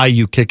or why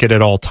you kick it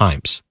at all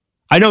times.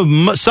 I know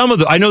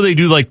I know they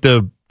do like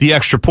the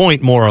extra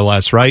point more or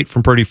less, right?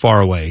 From pretty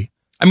far away.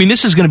 I mean,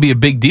 this is going to be a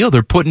big deal.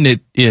 They're putting it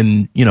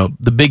in,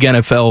 the big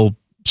NFL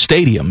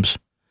stadiums.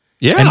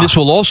 Yeah. And this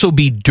will also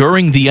be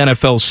during the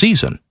NFL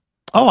season.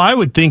 Oh, I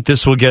would think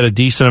this will get a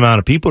decent amount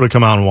of people to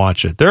come out and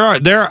watch it.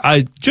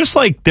 Just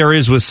like there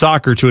is with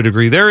soccer to a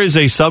degree, there is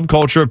a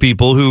subculture of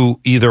people who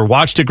either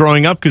watched it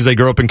growing up because they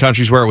grew up in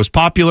countries where it was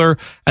popular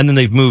and then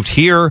they've moved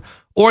here,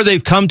 or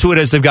they've come to it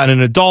as they've gotten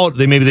an adult.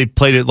 Maybe they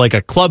played it like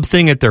a club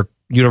thing at their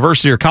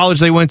university or college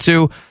they went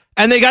to,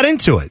 and they got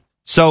into it.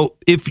 So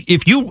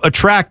if you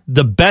attract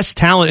the best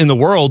talent in the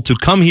world to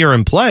come here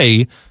and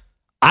play,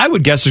 I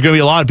would guess there's going to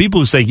be a lot of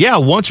people who say, yeah,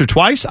 once or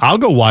twice, I'll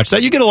go watch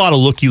that. You get a lot of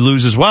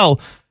looky-loos as well.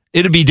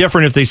 It'd be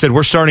different if they said,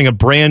 we're starting a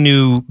brand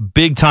new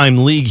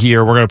big-time league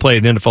here. We're going to play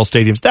at NFL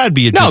stadiums. That'd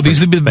be No, these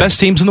would be the best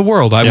teams in the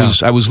world.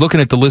 I was looking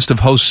at the list of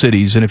host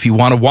cities, and if you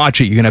want to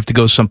watch it, you're going to have to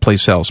go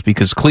someplace else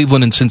because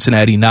Cleveland and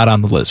Cincinnati not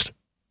on the list.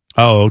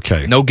 Oh,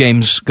 okay. No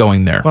games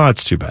going there. Well,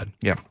 that's too bad.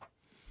 Yeah.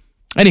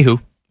 Anywho.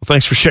 Well,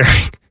 thanks for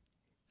sharing.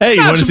 Hey,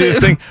 you want to see this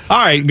thing? All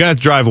right, you're going to have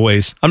to drive a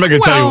ways. I'm not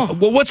going to tell you.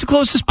 Well, what's the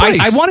closest place?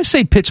 I want to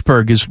say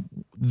Pittsburgh is...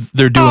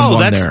 They're doing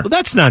one there.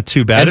 That's not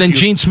too bad. And then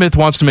Gene Smith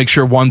wants to make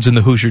sure one's in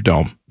the Hoosier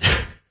Dome.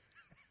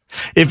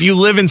 If you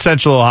live in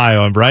Central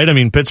Ohio, right? I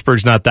mean,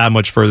 Pittsburgh's not that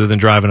much further than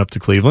driving up to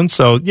Cleveland.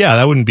 So, yeah,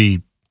 that wouldn't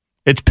be...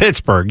 It's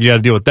Pittsburgh. You got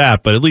to deal with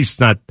that, but at least it's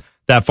not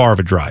that far of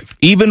a drive.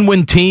 Even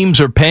when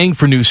teams are paying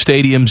for new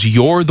stadiums,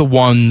 you're the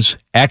ones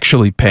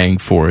actually paying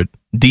for it.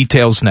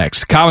 Details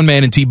next. Common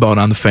Man and T-Bone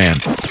on the Fan.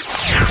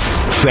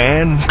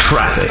 Fan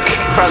traffic.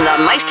 From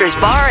the Meister's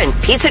Bar and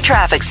Pizza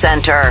Traffic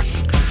Center.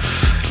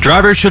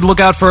 Drivers should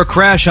look out for a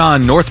crash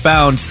on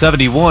northbound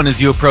 71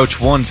 as you approach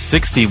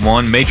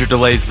 161. Major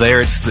delays there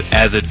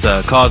as it's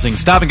causing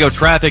stop-and-go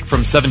traffic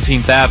from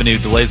 17th Avenue.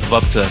 Delays of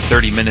up to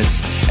 30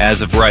 minutes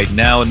as of right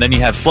now. And then you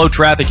have slow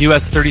traffic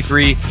US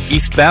 33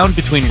 eastbound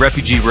between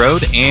Refugee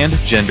Road and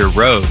Gender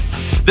Road.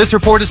 This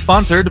report is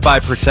sponsored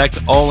by Protect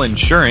All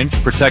Insurance.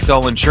 Protect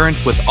All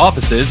Insurance with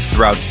offices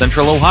throughout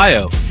Central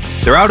Ohio.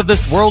 They're out of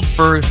this world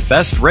for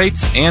best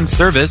rates and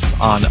service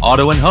on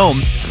auto and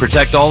home.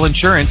 Protect All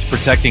Insurance,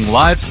 protecting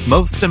life's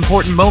most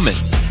important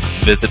moments.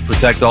 Visit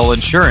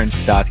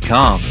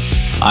protectallinsurance.com.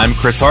 I'm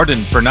Chris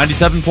Harden for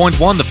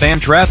 97.1 The Fan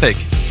Traffic.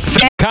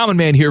 Common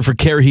Man here for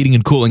Care Heating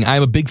and Cooling.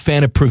 I'm a big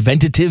fan of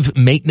preventative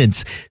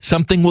maintenance.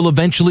 Something will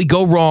eventually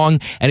go wrong,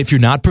 and if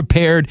you're not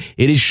prepared,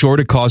 it is sure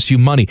to cost you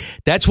money.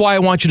 That's why I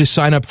want you to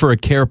sign up for a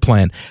Care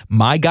plan.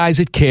 My guys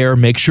at Care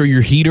make sure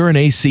your heater and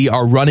AC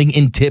are running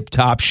in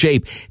tip-top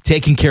shape,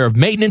 taking care of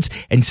maintenance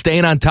and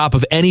staying on top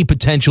of any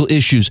potential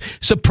issues.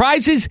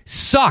 Surprises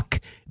suck.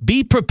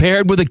 Be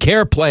prepared with a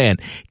Care plan.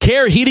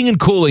 Care Heating and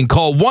Cooling.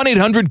 Call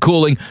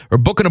 1-800-COOLING or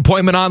book an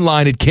appointment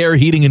online at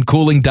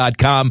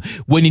careheatingandcooling.com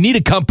when you need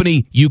a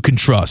company you can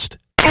trust.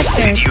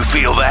 Did you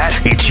feel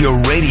that? It's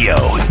your radio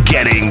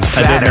getting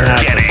fatter.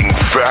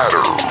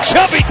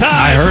 Chubby time.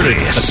 I heard it.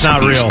 That's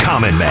not real.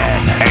 Common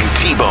Man and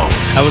T-Bone.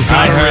 That was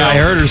not real. I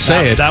heard her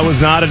say it. That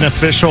was not an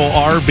official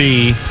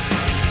RB.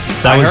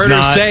 I heard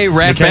her say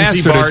rat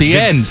bastard at the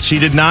end. She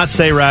did not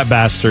say rat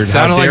bastard.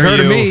 Sounded like her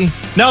to me.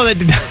 No, that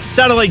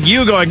sounded like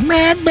you going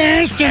rat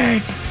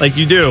bastard. Like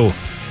you do.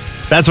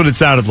 That's what it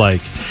sounded like.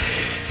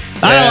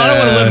 I don't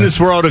want to live in this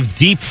world of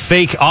deep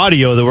fake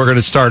audio that we're going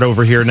to start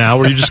over here now,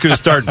 where you're just going to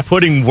start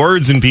putting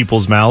words in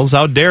people's mouths.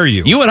 How dare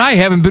you? You and I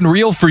haven't been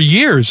real for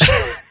years.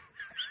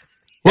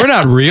 We're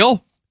not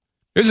real.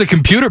 There's a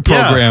computer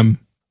program. Yeah.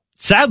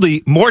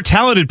 Sadly, more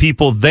talented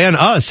people than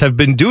us have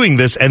been doing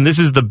this, and this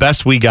is the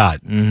best we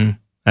got. Mm-hmm.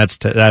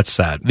 That's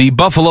sad. The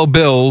Buffalo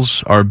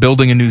Bills are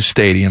building a new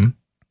stadium.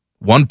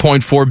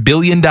 $1.4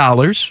 billion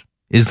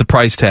is the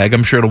price tag.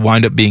 I'm sure it'll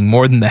wind up being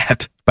more than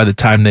that by the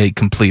time they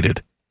complete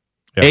it.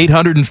 Yep.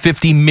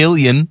 $850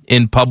 million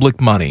in public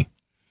money.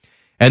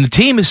 And the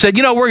team has said,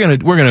 we're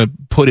gonna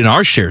put in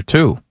our share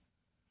too.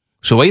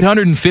 So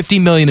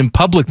 $850 million in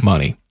public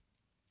money.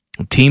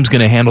 The team's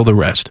going to handle the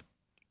rest.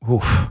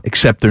 Oof.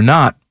 Except they're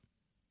not.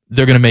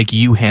 They're going to make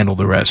you handle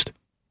the rest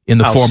in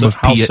the form of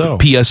How so?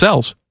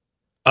 PSLs.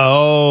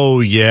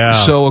 Oh, yeah.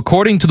 So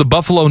according to the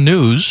Buffalo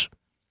News,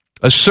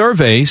 a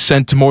survey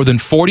sent to more than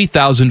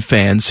 40,000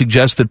 fans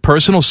suggests that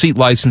personal seat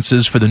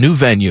licenses for the new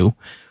venue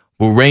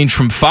will range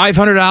from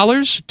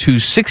 $500 to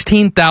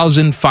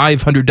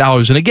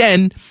 $16,500. And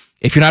again,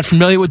 if you're not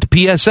familiar with the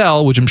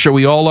PSL, which I'm sure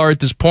we all are at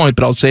this point,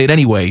 but I'll say it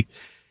anyway,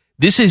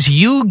 this is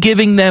you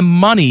giving them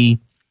money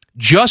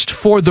just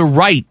for the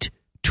right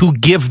to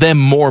give them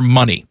more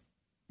money.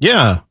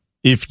 Yeah.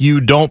 If you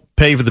don't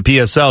pay for the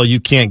PSL, you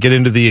can't get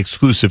into the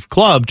exclusive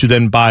club to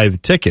then buy the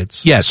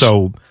tickets. Yes.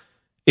 So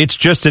it's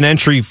just an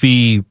entry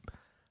fee.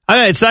 I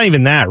mean, it's not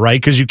even that, right?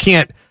 Because you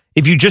can't,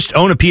 if you just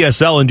own a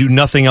PSL and do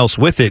nothing else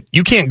with it,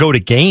 you can't go to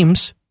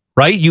games,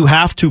 right? You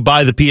have to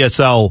buy the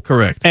PSL.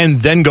 Correct. And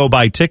then go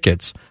buy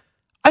tickets.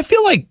 I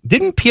feel like,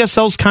 didn't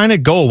PSLs kind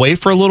of go away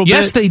for a little bit?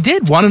 Yes, they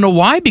did. Want to know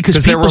why?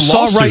 Because there were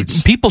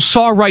people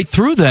saw right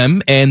through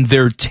them, and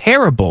they're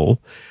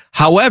terrible.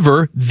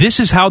 However, this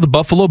is how the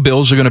Buffalo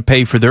Bills are going to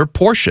pay for their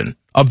portion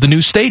of the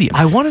new stadium.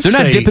 I want to say,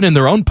 they're not dipping in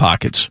their own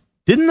pockets.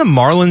 Didn't the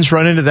Marlins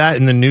run into that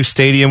in the new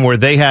stadium where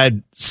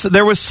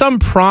there was some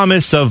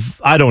promise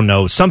of, I don't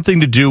know, something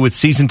to do with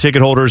season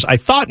ticket holders? I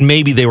thought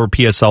maybe they were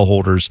PSL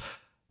holders.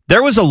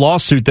 There was a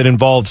lawsuit that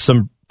involved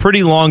some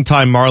pretty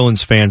long-time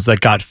Marlins fans that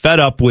got fed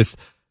up with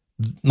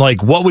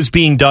like what was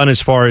being done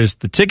as far as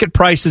the ticket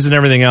prices and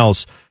everything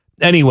else.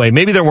 Anyway,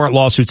 maybe there weren't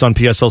lawsuits on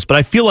PSLs, but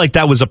I feel like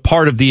that was a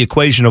part of the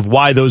equation of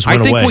why those went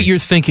away. I think what you're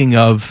thinking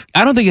of,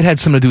 I don't think it had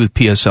something to do with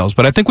PSLs,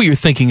 but I think what you're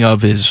thinking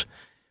of is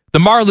the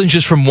Marlins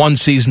just from one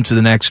season to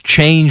the next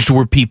changed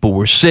where people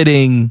were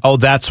sitting. Oh,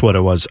 that's what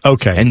it was.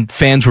 Okay. And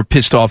fans were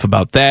pissed off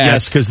about that.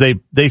 Yes, because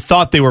they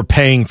thought they were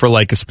paying for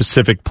like a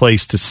specific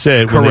place to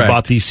sit. Correct. When they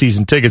bought these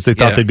season tickets. They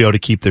thought they'd be able to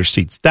keep their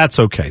seats. That's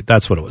okay.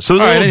 That's what it was. So it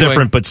was a little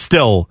different, but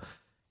still,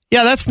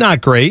 yeah, that's not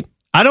great.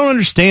 I don't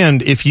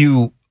understand if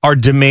you are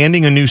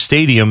demanding a new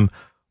stadium,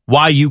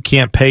 why you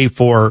can't pay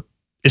for,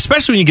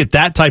 especially when you get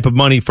that type of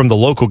money from the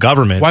local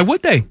government. Why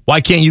would they?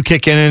 Why can't you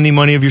kick in any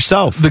money of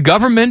yourself? The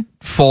government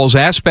falls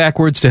ass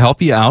backwards to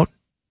help you out,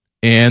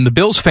 and the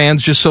Bills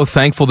fans just so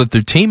thankful that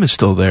their team is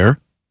still there.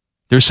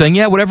 They're saying,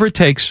 yeah, whatever it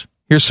takes,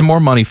 here's some more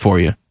money for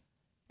you.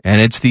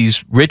 And it's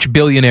these rich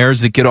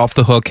billionaires that get off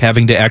the hook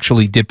having to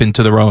actually dip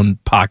into their own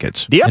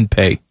pockets and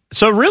pay.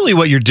 So really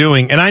what you're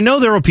doing, and I know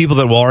there are people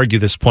that will argue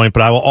this point,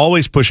 but I will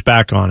always push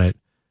back on it.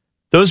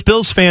 Those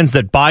Bills fans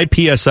that buy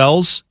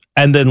PSLs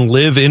and then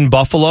live in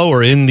Buffalo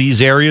or in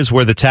these areas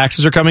where the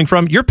taxes are coming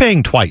from, you're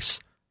paying twice.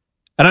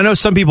 And I know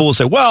some people will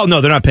say, well, no,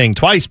 they're not paying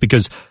twice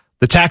because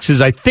the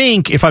taxes, I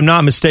think, if I'm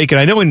not mistaken,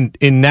 I know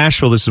in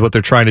Nashville, this is what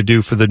they're trying to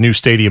do for the new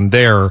stadium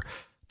there.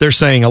 They're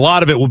saying a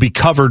lot of it will be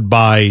covered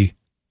by,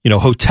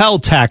 hotel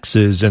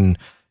taxes and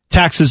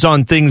taxes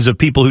on things of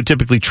people who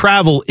typically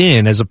travel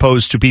in as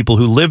opposed to people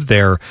who live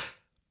there.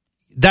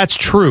 That's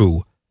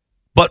true.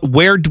 But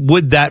where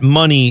would that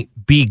money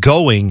be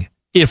going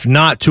if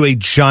not to a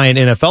giant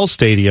NFL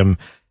stadium?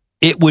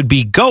 It would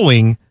be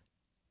going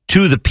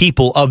to the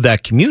people of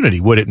that community,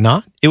 would it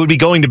not? It would be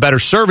going to better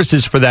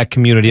services for that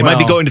community. It might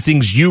be going to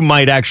things you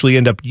might actually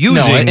end up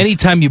using. No,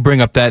 anytime you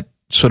bring up that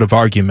sort of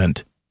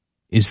argument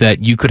is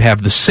that you could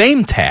have the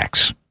same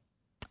tax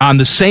on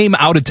the same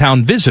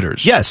out-of-town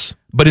visitors. Yes.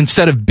 But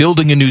instead of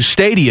building a new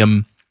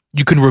stadium,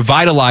 you can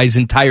revitalize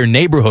entire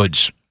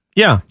neighborhoods.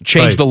 Yeah.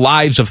 Change the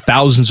lives of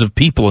thousands of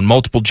people in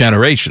multiple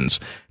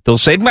generations. They'll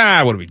say, what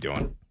are we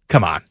doing?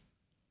 Come on.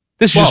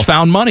 This is just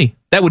found money.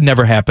 That would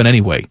never happen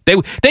anyway.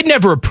 They'd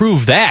never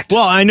approve that.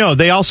 Well, I know.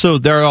 There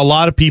are a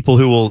lot of people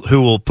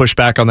who will push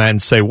back on that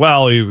and say,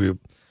 well, you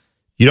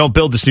don't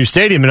build this new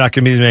stadium, there are not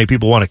going to be many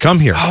people want to come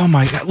here. Oh,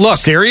 my God. Look.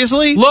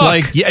 Seriously?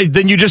 Look.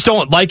 Then you just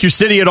don't like your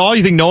city at all?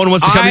 You think no one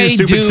wants to come to your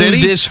stupid city?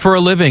 I do this for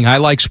a living. I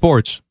like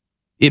sports.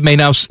 It may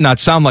now not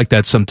sound like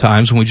that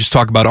sometimes when we just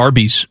talk about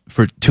Arby's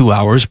for 2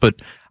 hours, but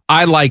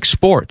I like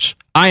sports.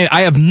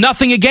 I have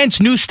nothing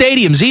against new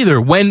stadiums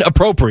either when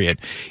appropriate.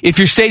 If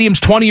your stadium's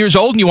 20 years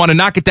old and you want to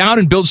knock it down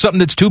and build something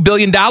that's $2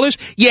 billion,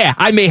 yeah,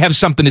 I may have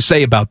something to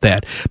say about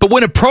that. But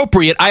when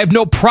appropriate, I have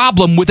no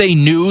problem with a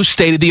new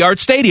state-of-the-art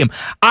stadium.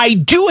 I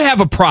do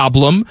have a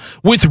problem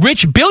with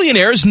rich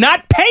billionaires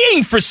not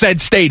paying for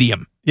said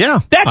stadium. Yeah.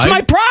 That's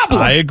my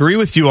problem. I agree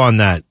with you on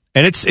that.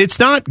 And it's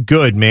not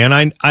good,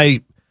 man.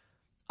 I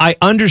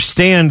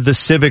understand the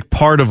civic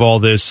part of all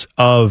this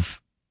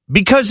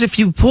because if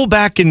you pull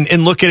back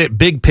and look at it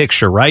big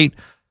picture, right,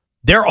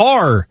 there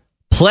are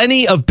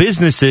plenty of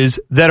businesses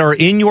that are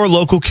in your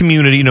local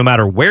community, no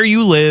matter where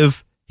you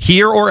live,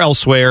 here or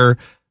elsewhere,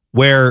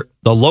 where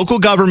the local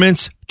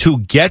governments, to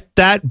get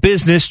that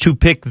business to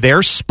pick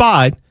their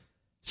spot,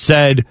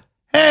 said,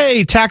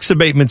 hey, tax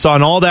abatements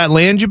on all that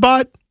land you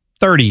bought,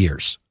 30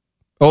 years.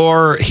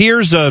 Or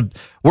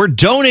we're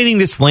donating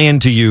this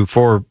land to you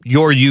for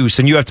your use,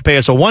 and you have to pay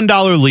us a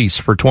 $1 lease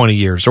for 20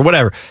 years or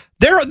whatever.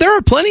 There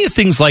are plenty of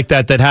things like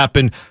that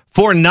happen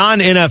for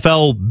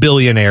non-NFL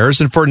billionaires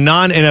and for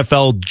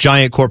non-NFL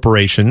giant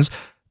corporations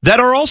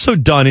that are also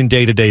done in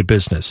day-to-day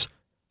business.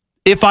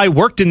 If I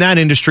worked in that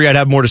industry, I'd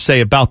have more to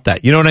say about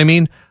that. You know what I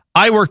mean?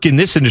 I work in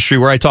this industry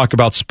where I talk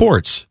about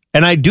sports.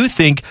 And I do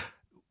think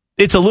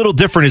it's a little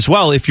different as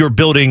well if you're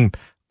building,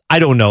 I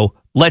don't know,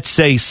 let's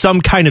say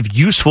some kind of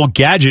useful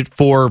gadget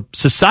for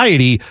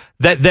society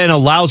that then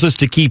allows us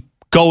to keep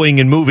going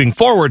and moving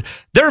forward.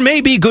 There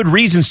may be good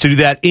reasons to do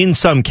that in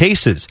some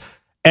cases.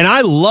 And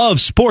I love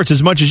sports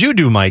as much as you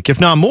do, Mike, if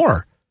not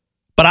more.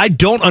 But I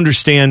don't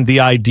understand the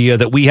idea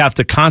that we have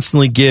to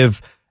constantly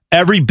give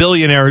every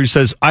billionaire who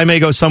says, I may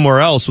go somewhere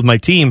else with my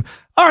team,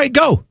 all right,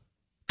 go.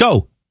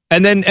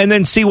 And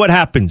then see what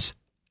happens.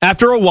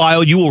 After a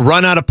while, you will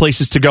run out of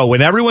places to go.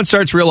 When everyone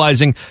starts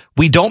realizing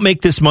we don't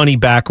make this money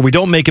back, or we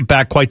don't make it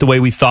back quite the way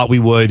we thought we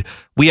would,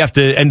 we have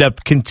to end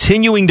up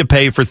continuing to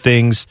pay for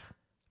things.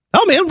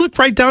 Oh, man, look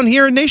right down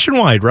here in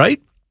Nationwide,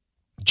 right?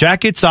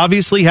 Jackets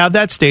obviously have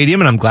that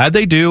stadium, and I'm glad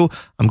they do.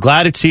 I'm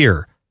glad it's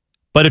here.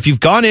 But if you've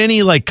gone to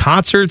any like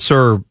concerts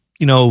or,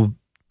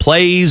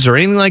 plays or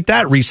anything like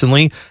that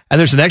recently, and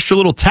there's an extra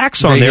little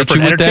tax on there for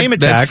an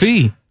entertainment tax,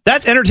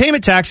 that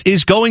entertainment tax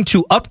is going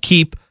to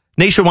upkeep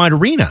Nationwide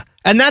Arena.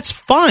 And that's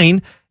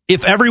fine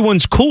if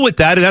everyone's cool with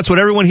that, and that's what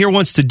everyone here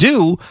wants to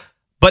do.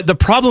 But the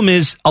problem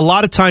is, a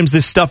lot of times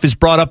this stuff is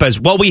brought up as,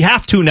 well, we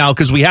have to now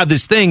because we have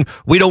this thing.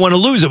 We don't want to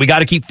lose it. We got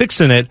to keep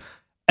fixing it.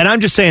 And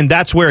I'm just saying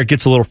that's where it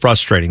gets a little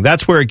frustrating.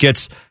 That's where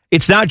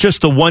it's not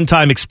just the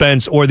one-time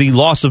expense or the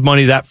loss of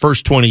money that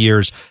first 20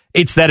 years.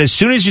 It's that as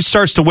soon as it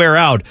starts to wear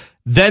out,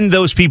 then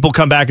those people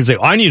come back and say,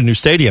 I need a new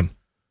stadium.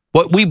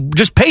 What, we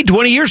just paid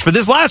 20 years for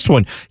this last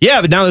one.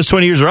 Yeah, but now those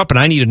 20 years are up and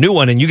I need a new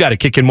one, and you got to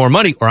kick in more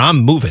money or I'm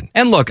moving.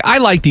 And look, I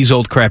like these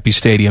old crappy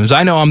stadiums.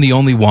 I know I'm the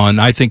only one.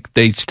 I think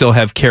they still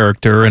have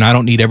character, and I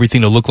don't need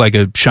everything to look like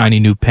a shiny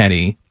new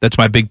penny. That's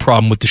my big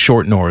problem with the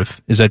Short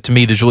North, is that to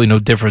me there's really no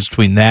difference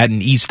between that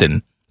and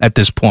Easton at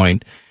this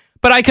point.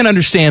 But I can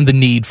understand the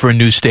need for a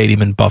new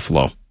stadium in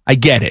Buffalo. I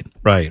get it.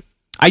 Right.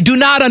 I do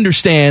not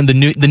understand the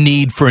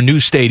need for a new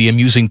stadium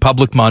using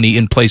public money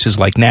in places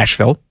like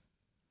Nashville.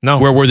 No.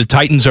 Where the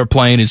Titans are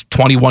playing is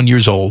 21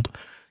 years old.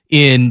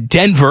 In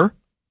Denver,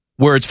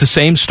 where it's the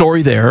same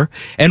story there.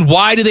 And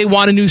why do they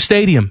want a new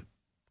stadium?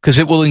 Because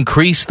it will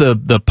increase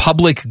the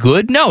public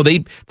good? No,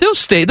 they'll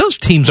stay. Those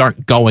teams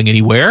aren't going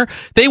anywhere.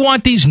 They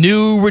want these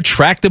new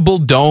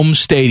retractable dome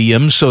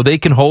stadiums so they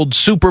can hold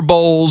Super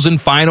Bowls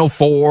and Final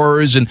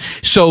Fours, and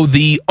so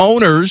the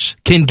owners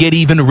can get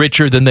even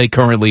richer than they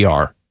currently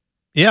are.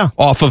 Yeah.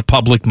 Off of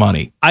public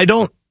money. I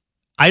don't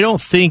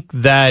think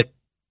that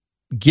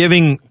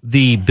giving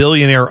the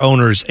billionaire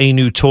owners a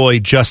new toy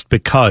just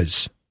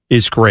because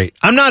is great.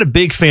 I'm not a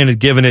big fan of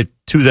giving it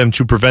to them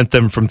to prevent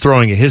them from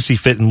throwing a hissy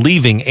fit and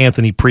leaving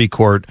Anthony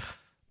Precourt,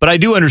 but I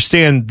do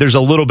understand there's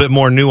a little bit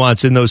more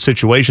nuance in those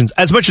situations,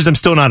 as much as I'm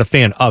still not a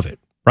fan of it,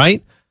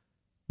 right?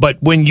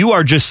 But when you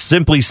are just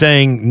simply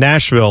saying,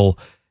 Nashville,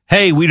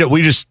 hey, we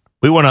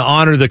want to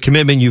honor the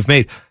commitment you've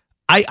made,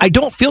 I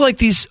don't feel like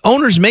these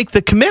owners make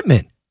the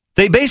commitment.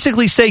 They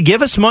basically say,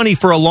 give us money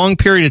for a long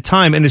period of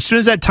time. And as soon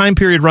as that time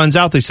period runs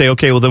out, they say,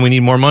 okay, well, then we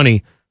need more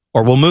money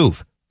or we'll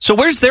move. So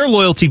where's their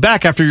loyalty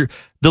back after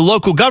the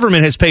local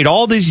government has paid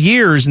all these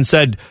years and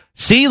said,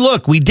 see,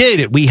 look, we did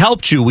it. We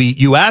helped you.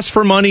 You asked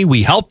for money.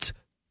 We helped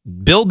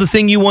build the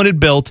thing you wanted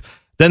built.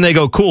 Then they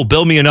go, cool,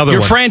 build me another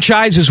one. Your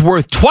franchise is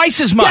worth twice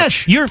as much.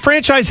 Yes, your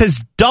franchise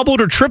has doubled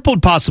or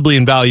tripled possibly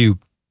in value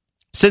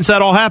since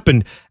that all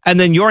happened. And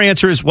then your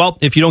answer is, well,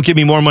 if you don't give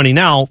me more money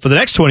now for the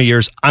next 20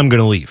 years, I'm going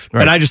to leave.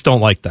 Right. And I just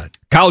don't like that.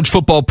 College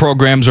football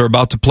programs are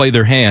about to play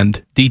their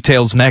hand.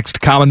 Details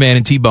next. Common Man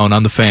and T-Bone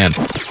on the Fan.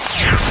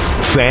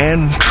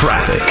 Fan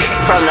traffic.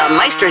 From the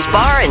Meister's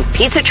Bar and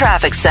Pizza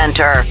Traffic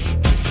Center.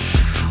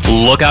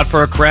 Look out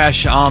for a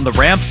crash on the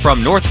ramp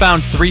from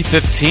northbound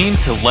 315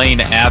 to Lane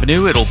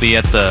Avenue. It'll be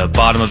at the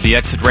bottom of the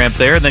exit ramp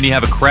there. And then you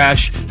have a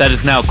crash that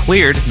is now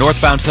cleared.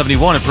 Northbound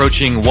 71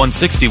 approaching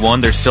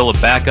 161. There's still a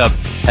backup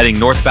heading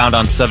northbound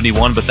on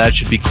 71, but that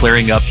should be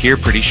clearing up here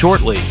pretty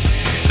shortly.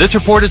 This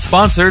report is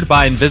sponsored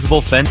by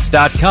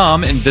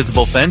InvisibleFence.com.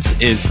 Invisible Fence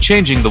is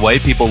changing the way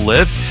people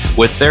live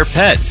with their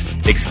pets.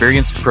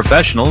 Experienced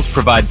professionals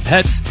provide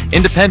pets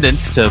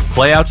independence to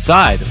play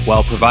outside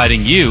while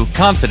providing you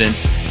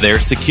confidence they're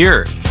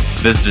secure.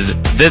 Visit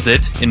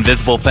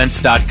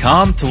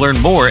InvisibleFence.com to learn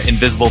more.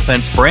 Invisible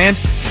Fence brand.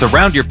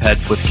 Surround your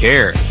pets with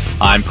care.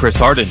 I'm Chris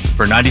Harden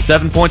for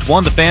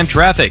 97.1 The Fan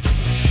Traffic.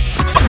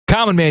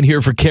 Common Man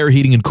here for Care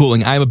Heating and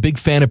Cooling. I'm a big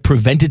fan of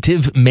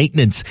preventative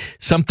maintenance.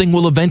 Something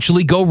will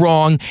eventually go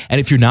wrong, and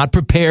if you're not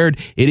prepared,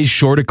 it is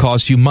sure to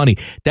cost you money.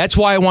 That's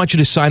why I want you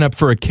to sign up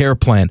for a Care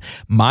plan.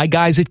 My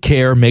guys at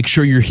Care make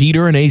sure your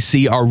heater and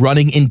AC are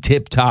running in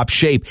tip-top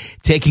shape,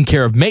 taking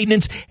care of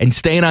maintenance and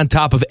staying on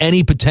top of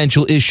any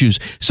potential issues.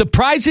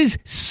 Surprises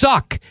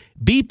suck.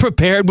 Be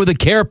prepared with a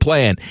Care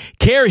plan.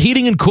 Care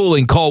Heating and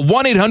Cooling. Call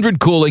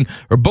 1-800-COOLING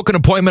or book an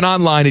appointment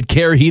online at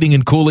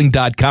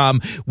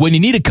careheatingandcooling.com when you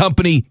need a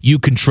company you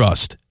can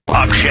trust.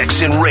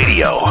 Objects in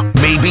radio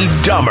may be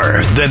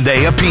dumber than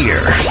they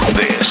appear.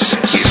 This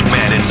is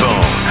Man and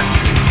Bone.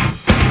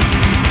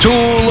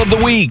 Tool of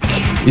the Week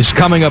is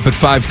coming up at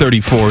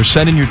 5:34.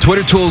 Send in your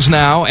Twitter tools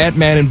now at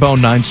Man and Bone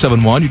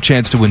 971. Your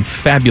chance to win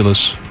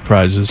fabulous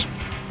prizes.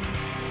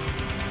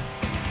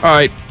 All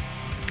right.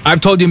 I've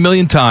told you a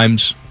million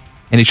times,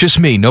 and it's just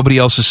me, nobody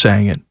else is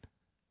saying it,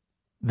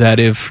 that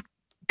if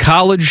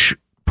college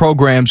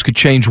programs could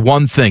change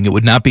one thing, it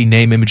would not be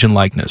name, image, and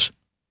likeness.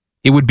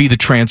 It would be the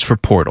transfer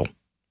portal.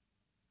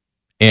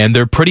 And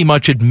they're pretty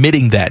much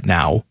admitting that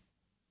now,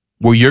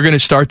 where you're going to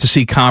start to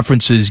see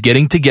conferences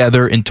getting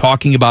together and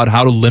talking about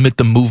how to limit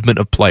the movement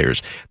of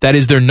players. That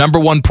is their number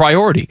one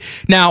priority.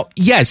 Now,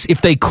 yes,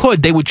 if they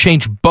could, they would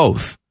change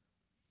both.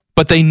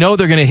 But they know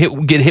they're going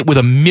to get hit with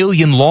a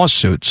million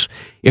lawsuits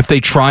if they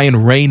try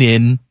and rein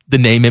in the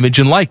name, image,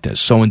 and likeness.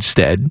 So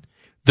instead,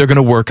 they're going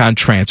to work on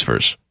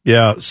transfers.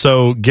 Yeah,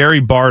 so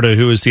Gary Barta,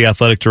 who is the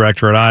athletic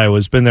director at Iowa,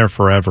 has been there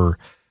forever.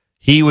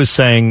 He was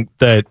saying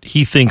that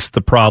he thinks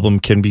the problem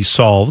can be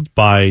solved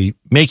by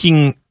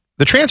making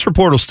the transfer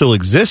portal still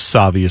exists,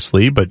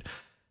 obviously, but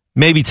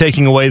maybe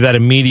taking away that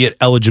immediate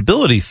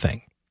eligibility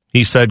thing.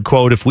 He said,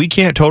 quote, if we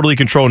can't totally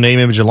control name,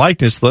 image, and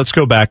likeness, let's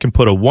go back and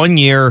put a 1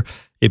 year.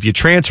 If you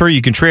transfer,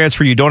 you can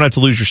transfer. You don't have to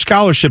lose your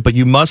scholarship, but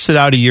you must sit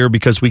out a year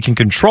because we can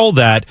control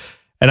that.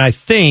 And I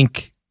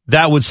think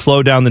that would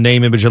slow down the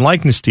name, image, and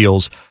likeness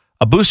deals.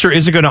 A booster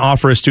isn't going to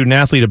offer a student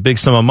athlete a big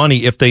sum of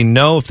money if they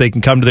know if they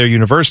can come to their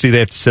university, they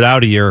have to sit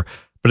out a year.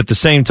 But at the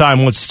same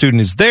time, once the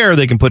student is there,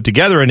 they can put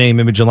together a name,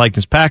 image, and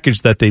likeness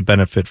package that they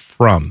benefit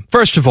from.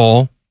 First of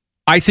all,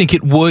 I think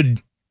it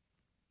would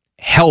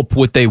help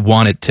what they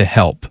want it to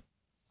help.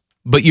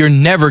 But you're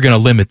never going to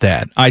limit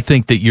that. I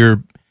think that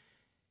you're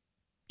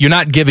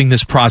not giving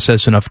this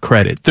process enough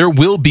credit. There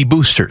will be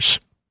boosters,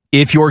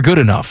 if you're good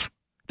enough,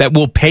 that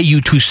will pay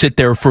you to sit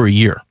there for a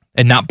year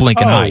and not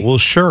blink an eye. Well,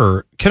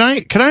 sure. Can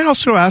I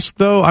also ask,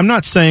 though, I'm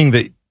not saying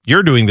that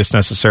you're doing this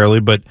necessarily,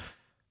 but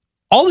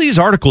all these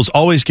articles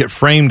always get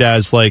framed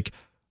as like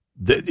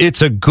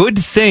it's a good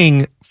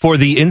thing for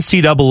the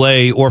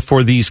NCAA or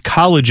for these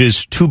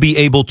colleges to be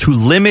able to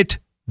limit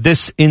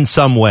this in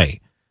some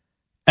way.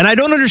 And I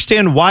don't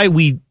understand why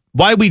we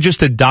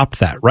just adopt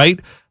that, right?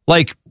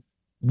 Like,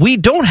 we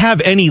don't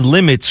have any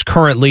limits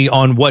currently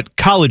on what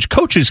college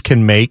coaches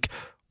can make,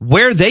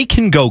 where they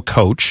can go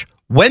coach,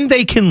 when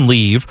they can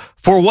leave,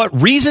 for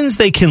what reasons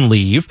they can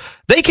leave.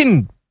 They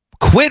can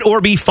quit or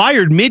be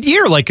fired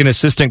mid-year like an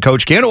assistant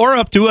coach can, or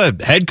up to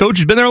a head coach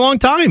who's been there a long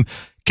time.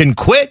 Can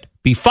quit,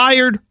 be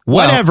fired,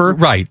 whatever.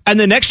 Well, right. And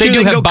the next year they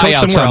they do go have coach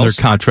buyouts somewhere on else.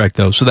 Their contract,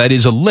 though, so that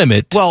is a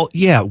limit. Well,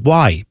 yeah.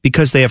 Why?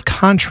 Because they have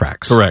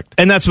contracts. Correct.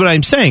 And that's what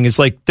I'm saying. Is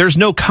like there's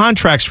no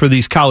contracts for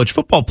these college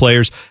football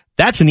players.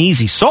 That's an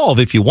easy solve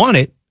if you want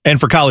it. And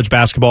for college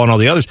basketball and all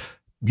the others,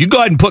 you go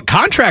ahead and put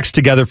contracts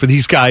together for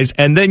these guys,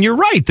 and then you're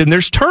right. Then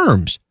there's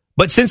terms.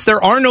 But since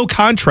there are no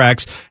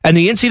contracts and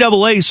the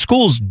NCAA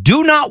schools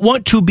do not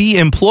want to be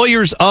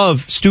employers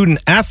of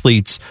student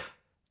athletes,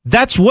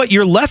 that's what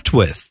you're left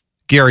with,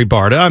 Gary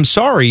Barta. I'm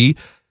sorry.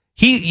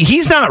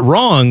 He's not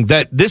wrong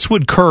that this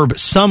would curb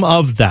some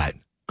of that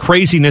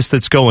craziness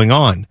that's going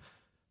on.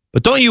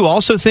 But don't you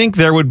also think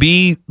there would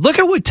be, look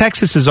at what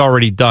Texas has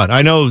already done.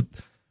 I know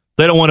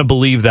they don't want to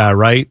believe that,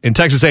 right? And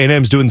Texas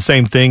A&M is doing the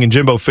same thing, and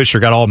Jimbo Fisher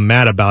got all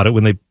mad about it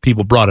when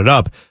people brought it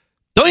up.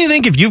 Don't you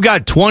think if you've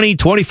got 20,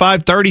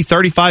 25, 30,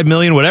 35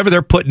 million, whatever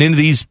they're putting into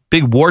these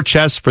big war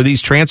chests for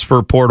these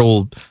transfer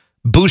portal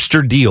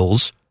booster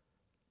deals,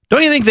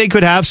 don't you think they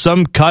could have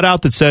some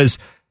cutout that says,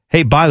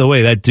 hey, by the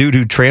way, that dude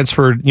who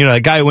transferred,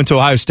 that guy who went to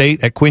Ohio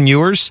State at Quinn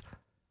Ewers,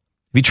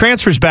 if he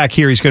transfers back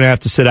here, he's going to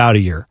have to sit out a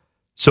year.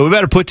 So we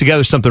better put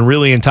together something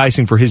really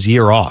enticing for his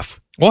year off.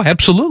 Well,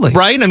 absolutely.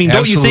 Right? I mean,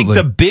 don't you think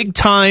the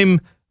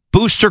big-time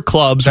booster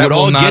clubs would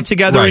all get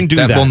together and do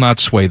that? That will not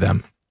sway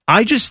them.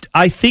 I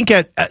think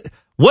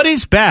what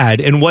is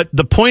bad and what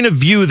the point of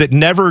view that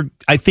never,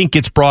 I think,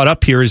 gets brought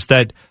up here is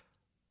that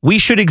we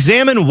should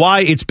examine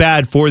why it's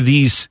bad for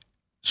these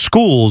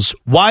schools,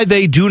 why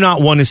they do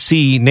not want to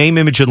see name,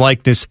 image, and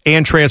likeness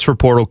and transfer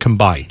portal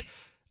combined.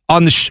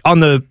 On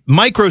the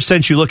micro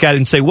sense, you look at it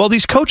and say, well,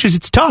 these coaches,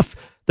 it's tough.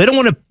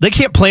 They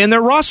can't plan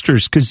their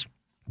rosters because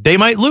they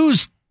might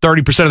lose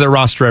 30% of their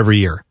roster every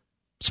year,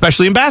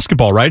 especially in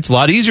basketball, right? It's a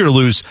lot easier to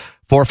lose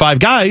 4 or 5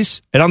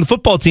 guys. And on the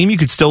football team, you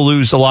could still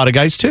lose a lot of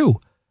guys too.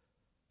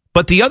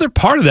 But the other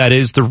part of that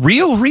is the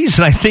real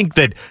reason I think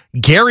that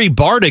Gary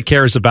Barta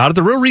cares about it,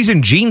 the real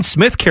reason Gene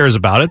Smith cares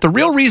about it, the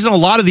real reason a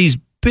lot of these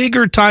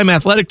bigger time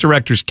athletic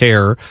directors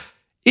care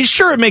is,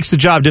 sure, it makes the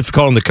job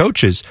difficult on the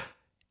coaches.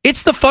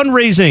 It's the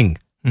fundraising.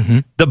 Mm-hmm.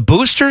 The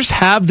boosters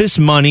have this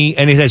money,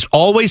 and it has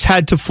always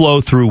had to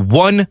flow through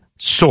one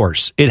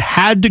source. It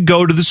had to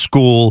go to the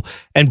school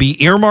and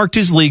be earmarked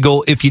as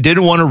legal if you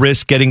didn't want to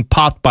risk getting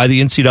popped by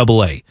the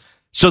NCAA.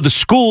 So the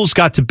schools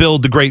got to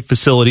build the great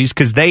facilities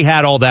because they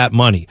had all that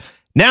money.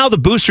 Now the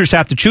boosters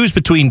have to choose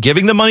between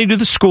giving the money to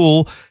the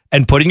school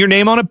and putting your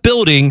name on a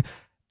building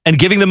and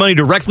giving the money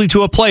directly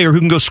to a player who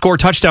can go score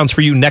touchdowns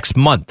for you next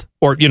month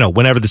or,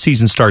 whenever the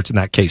season starts in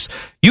that case.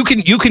 You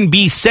can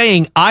be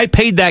saying, I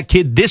paid that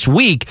kid this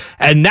week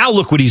and now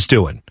look what he's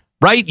doing,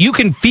 right? You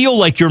can feel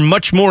like you're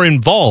much more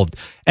involved.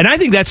 And I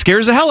think that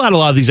scares the hell out of a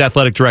lot of these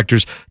athletic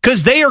directors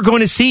because they are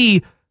going to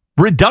see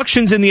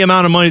reductions in the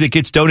amount of money that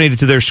gets donated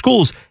to their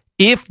schools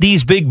if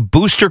these big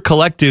booster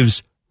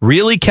collectives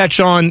really catch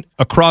on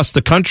across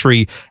the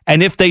country,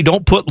 and if they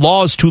don't put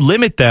laws to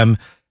limit them,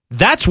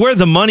 that's where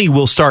the money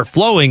will start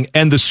flowing,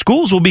 and the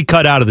schools will be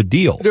cut out of the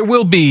deal. There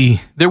will be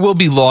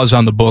laws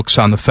on the books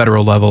on the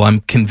federal level.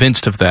 I'm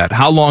convinced of that.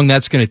 How long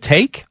that's going to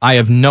take, I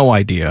have no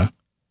idea.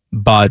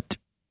 But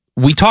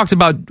we talked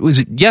about, was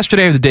it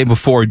yesterday or the day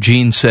before,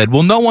 Gene said,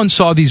 well, no one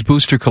saw these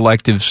booster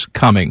collectives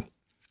coming.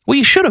 Well,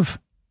 you should have.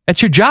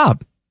 That's your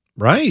job.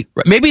 Right.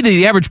 Maybe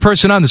the average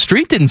person on the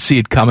street didn't see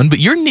it coming, but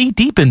you're knee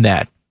deep in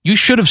that. You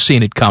should have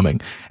seen it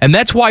coming. And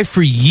that's why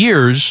for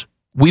years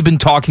we've been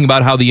talking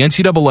about how the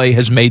NCAA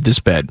has made this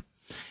bed.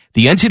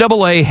 The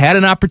NCAA had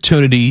an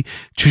opportunity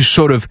to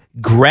sort of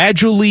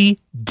gradually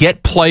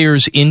get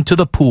players into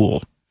the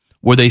pool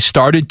where they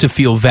started to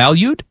feel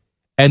valued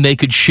and they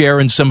could share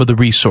in some of the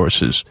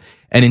resources.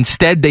 And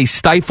instead, they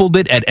stifled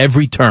it at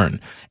every turn.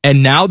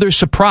 And now they're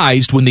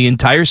surprised when the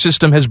entire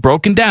system has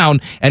broken down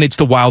and it's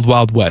the wild,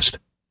 wild west.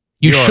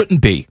 You shouldn't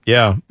be.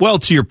 Yeah. Well,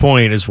 to your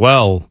point as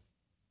well,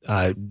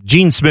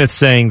 Gene Smith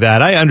saying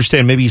that, I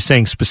understand maybe he's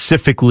saying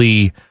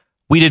specifically,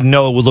 we didn't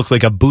know it would look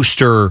like a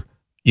booster,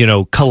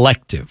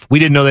 collective. We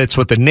didn't know that's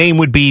what the name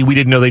would be. We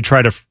didn't know they'd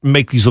try to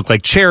make these look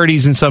like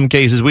charities in some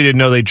cases. We didn't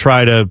know they'd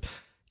try to,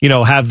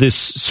 have this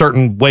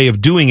certain way of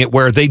doing it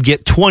where they'd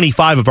get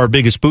 25 of our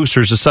biggest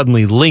boosters to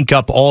suddenly link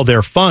up all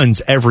their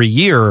funds every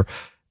year.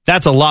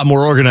 That's a lot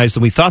more organized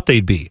than we thought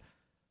they'd be.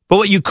 But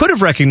what you could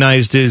have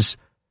recognized is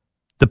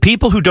the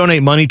people who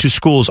donate money to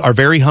schools are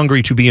very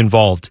hungry to be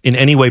involved in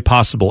any way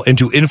possible and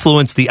to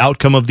influence the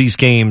outcome of these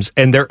games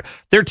and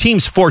their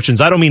team's fortunes.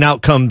 I don't mean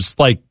outcomes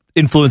like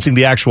influencing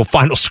the actual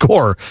final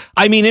score.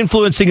 I mean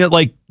influencing it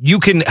like you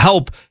can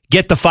help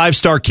get the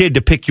 5-star kid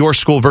to pick your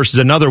school versus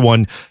another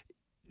one.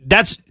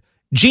 That's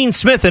Gene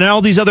Smith and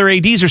all these other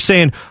ADs are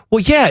saying,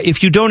 well, yeah,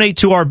 if you donate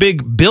to our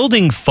big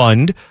building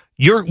fund,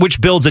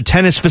 which builds a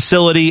tennis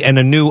facility and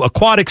a new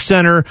aquatic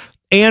center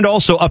and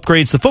also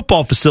upgrades the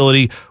football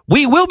facility,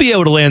 we will be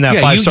able to land that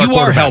 5-star quarterback. You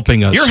are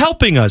helping us. You're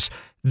helping us.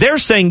 They're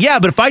saying, yeah,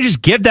 but if I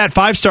just give that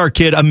 5-star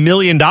kid $1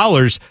 million,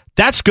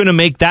 that's going to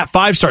make that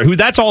 5-star, who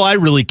that's all I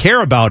really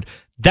care about,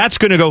 that's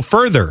going to go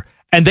further.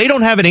 And they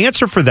don't have an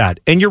answer for that.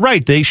 And you're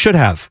right, they should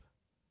have.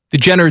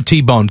 Degenerate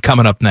T-Bone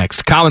coming up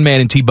next. Common Man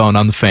and T-Bone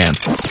on the Fan.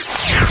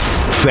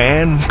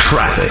 Fan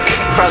traffic.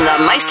 From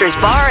the Meister's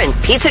Bar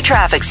and Pizza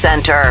Traffic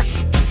Center.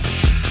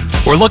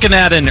 We're looking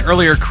at an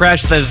earlier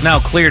crash that is now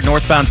cleared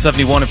northbound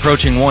 71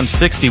 approaching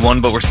 161,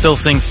 but we're still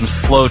seeing some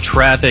slow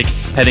traffic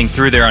heading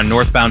through there on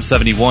northbound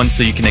 71,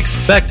 so you can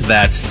expect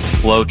that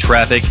slow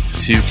traffic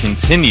to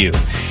continue.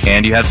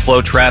 And you have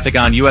slow traffic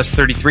on US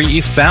 33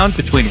 eastbound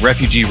between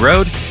Refugee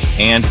Road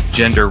and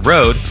Gender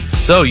Road,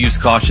 so use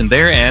caution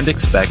there and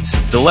expect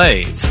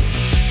delays.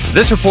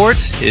 This report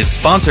is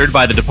sponsored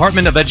by the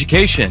Department of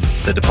Education.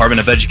 The Department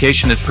of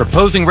Education is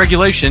proposing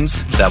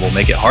regulations that will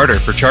make it harder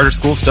for charter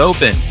schools to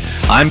open.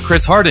 I'm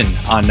Chris Harden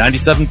on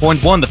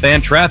 97.1 The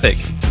Fan Traffic.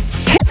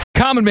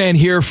 Common Man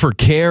here for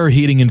Care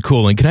Heating and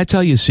Cooling. Can I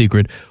tell you a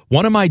secret?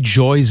 One of my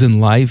joys in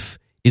life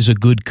is a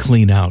good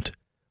clean out.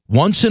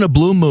 Once in a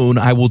blue moon,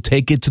 I will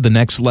take it to the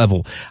next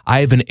level. I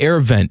have an air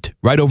vent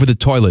right over the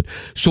toilet.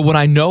 So when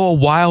I know a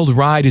wild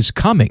ride is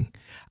coming,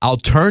 I'll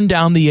turn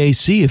down the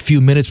AC a few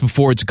minutes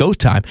before it's go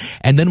time.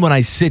 And then when I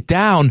sit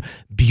down,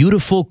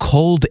 beautiful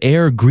cold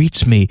air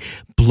greets me,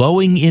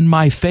 blowing in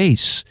my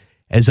face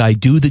as I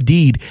do the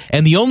deed.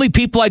 And the only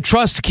people I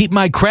trust to keep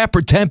my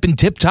crapper temp in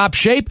tip-top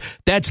shape,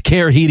 that's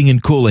Care Heating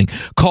and Cooling.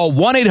 Call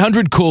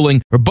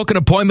 1-800-COOLING or book an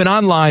appointment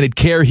online at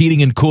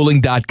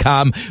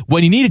careheatingandcooling.com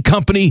when you need a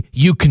company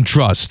you can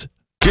trust.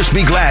 Just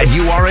be glad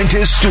you aren't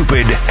as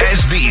stupid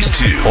as these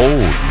two. Oh,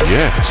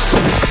 yes.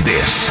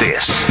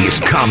 This is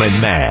Common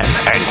Man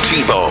and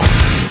T-Bone.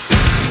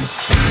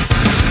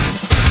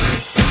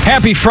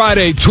 Happy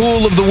Friday,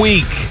 Tool of the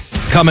Week.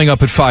 Coming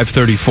up at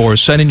 5:34.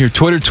 Send in your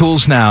Twitter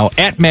tools now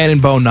at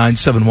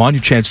ManandBone971.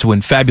 Your chance to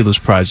win fabulous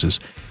prizes.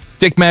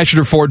 Dick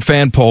Masheter Ford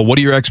fan poll. What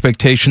are your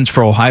expectations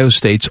for Ohio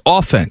State's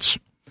offense?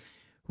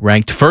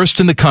 Ranked first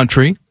in the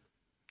country,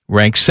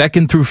 ranked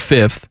second through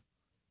fifth,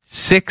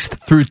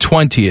 6th through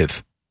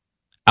 20th,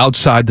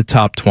 outside the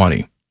top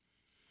 20.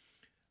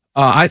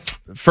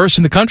 First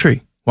in the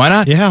country. Why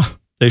not? Yeah,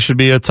 they should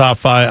be a top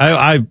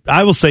 5.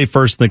 I will say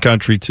first in the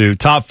country, too.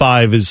 Top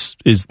 5 is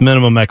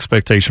minimum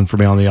expectation for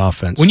me on the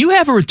offense. When you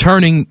have a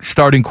returning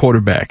starting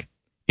quarterback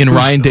in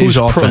Ryan Day's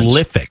offense. Who's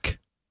prolific.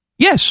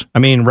 Yes. I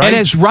mean, and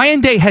as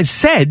Ryan Day has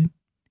said,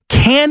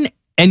 can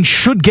and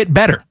should get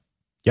better.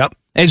 Yep.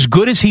 As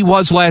good as he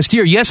was last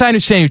year. Yes, I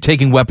understand you're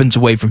taking weapons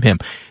away from him.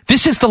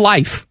 This is the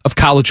life of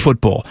college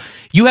football.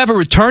 You have a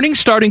returning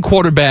starting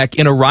quarterback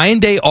in a Ryan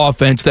Day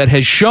offense that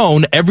has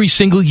shown every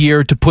single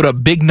year to put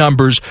up big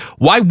numbers.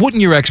 Why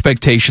wouldn't your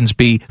expectations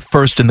be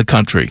first in the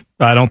country?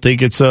 I don't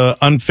think it's an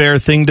unfair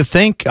thing to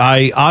think.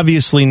 I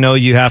obviously know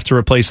you have to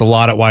replace a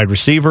lot at wide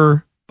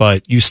receiver,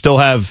 but you still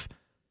have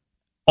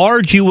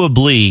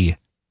arguably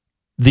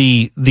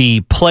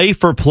the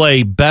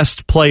play-for-play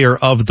best player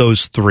of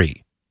those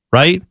three,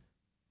 right?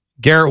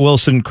 Garrett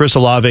Wilson, Chris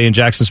Olave, and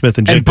Jackson Smith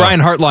and Brian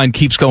Hartline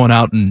keeps going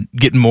out and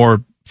getting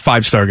more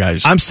 5-star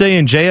guys. I'm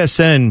saying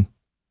JSN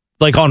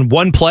like on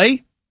one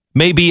play,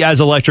 may be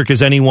as electric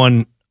as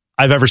anyone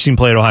I've ever seen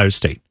play at Ohio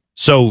State.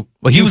 So,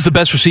 well, he was the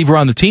best receiver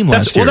on the team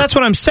last year. Well, that's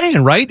what I'm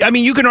saying, right? I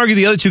mean, you can argue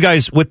the other two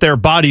guys with their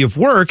body of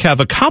work have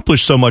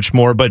accomplished so much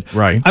more, but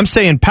I'm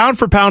saying pound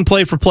for pound,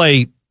 play for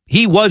play,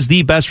 he was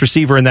the best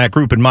receiver in that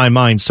group in my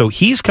mind. So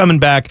he's coming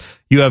back.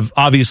 You have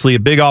obviously a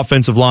big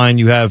offensive line.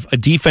 You have a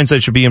defense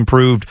that should be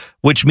improved,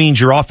 which means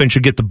your offense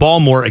should get the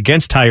ball more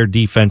against tired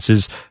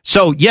defenses.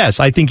 So, yes,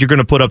 I think you're going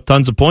to put up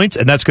tons of points,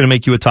 and that's going to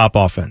make you a top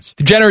offense.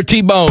 Degenerate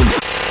T-Bone.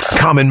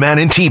 Common Man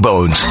and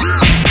T-Bones.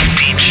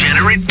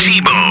 Degenerate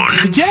T-Bone.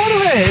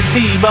 Degenerate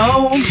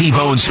T-Bone.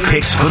 T-Bone's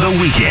picks for the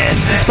weekend.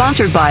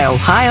 Sponsored by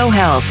Ohio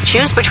Health.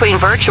 Choose between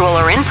virtual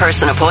or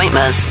in-person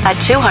appointments at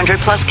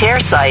 200-plus care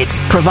sites,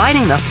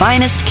 providing the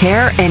finest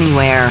care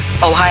anywhere.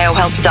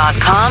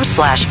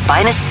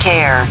 OhioHealth.com/finest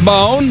care.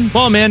 Bone.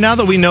 Well, man, now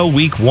that we know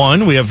week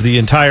 1, we have the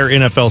entire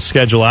NFL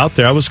schedule out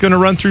there. I was going to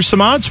run through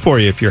some odds for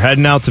you. If you're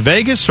heading out to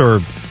Vegas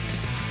or,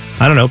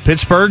 I don't know,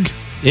 Pittsburgh,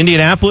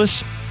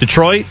 Indianapolis,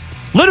 Detroit,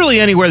 literally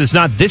anywhere that's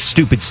not this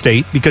stupid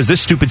state, because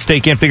this stupid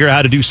state can't figure out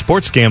how to do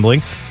sports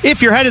gambling.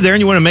 If you're headed there and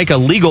you want to make a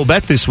legal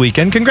bet this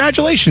weekend,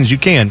 congratulations, you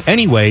can.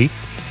 Anyway,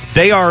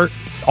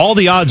 all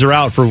the odds are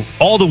out for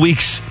all the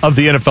weeks of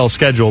the NFL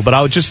schedule, but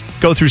I would just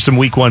go through some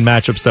week 1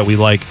 matchups that we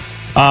like.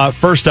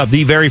 First up,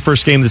 the very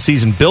first game of the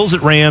season, Bills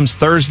at Rams,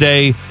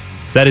 Thursday.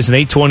 That is an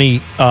 8:20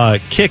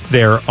 kick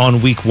there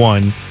on week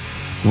 1.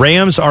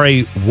 Rams are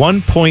a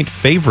 1-point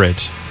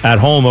favorite at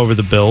home over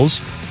the Bills.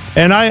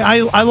 And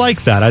I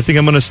like that. I think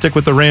I'm going to stick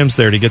with the Rams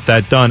there to get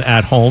that done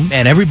at home.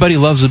 And everybody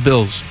loves the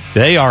Bills.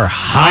 They are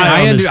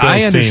high on this Bills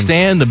I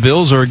understand team. The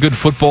Bills are a good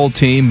football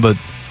team, but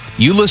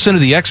you listen to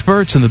the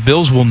experts, and the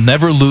Bills will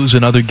never lose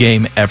another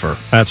game ever.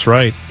 That's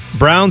right.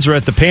 Browns are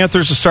at the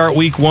Panthers to start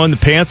week 1. The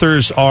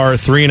Panthers are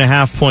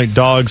 3.5-point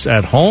dogs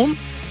at home.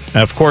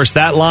 And of course,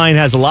 that line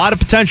has a lot of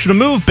potential to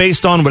move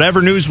based on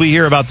whatever news we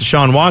hear about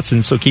Deshaun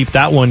Watson. So keep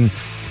that one.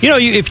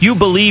 If you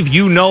believe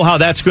you know how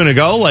that's going to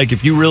go, like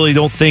if you really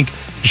don't think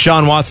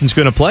Deshaun Watson's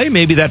going to play,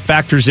 maybe that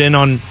factors in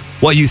on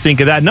what you think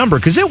of that number,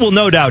 because it will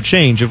no doubt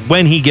change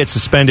when he gets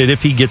suspended.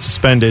 If he gets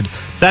suspended,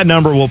 that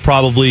number will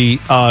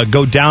probably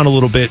go down a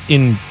little bit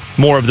in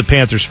more of the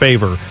Panthers'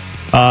 favor.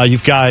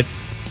 You've got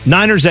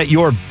Niners at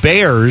your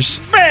Bears.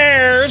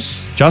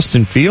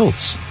 Justin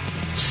Fields,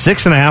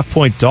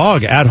 6.5-point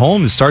dog at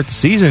home to start the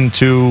season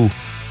to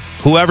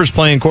whoever's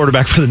playing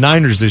quarterback for the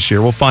Niners this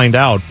year. We'll find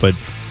out. But,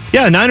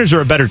 yeah, the Niners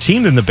are a better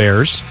team than the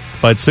Bears.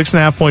 But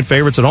 6.5-point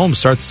favorites at home to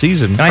start the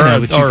season. I know,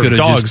 but you could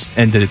have just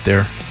ended it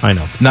there. I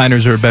know.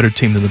 Niners are a better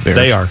team than the Bears.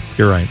 They are.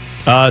 You're right.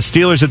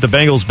 Steelers at the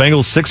Bengals.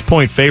 Bengals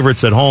 6-point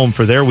favorites at home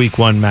for their week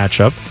 1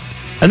 matchup.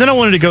 And then I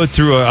wanted to go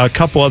through a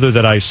couple other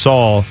that I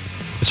saw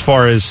as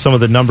far as some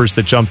of the numbers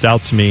that jumped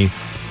out to me.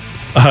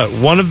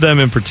 One of them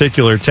in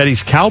particular,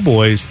 Teddy's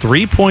Cowboys,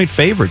 3-point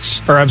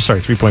favorites.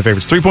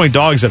 3-point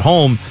dogs at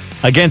home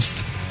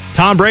against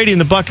Tom Brady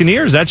and the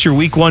Buccaneers. That's your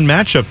week 1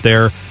 matchup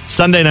there.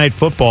 Sunday Night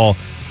Football.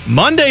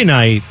 Monday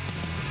night,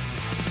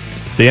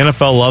 the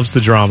NFL loves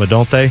the drama,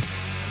 don't they?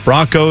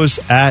 Broncos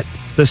at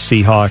the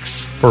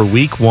Seahawks for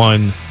week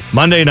 1.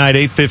 Monday night,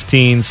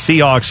 8:15.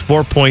 Seahawks,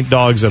 4-point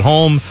dogs at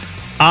home.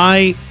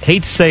 I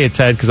hate to say it,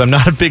 Ted, because I'm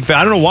not a big fan.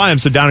 I don't know why I'm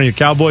so down on your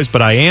Cowboys,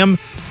 but I am.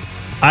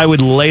 I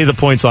would lay the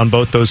points on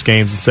both those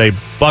games and say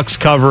Bucks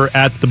cover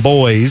at the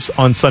boys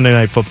on Sunday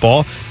Night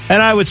Football.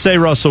 And I would say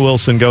Russell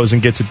Wilson goes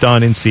and gets it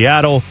done in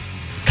Seattle.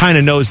 Kind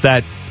of knows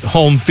that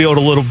home field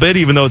a little bit,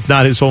 even though it's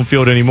not his home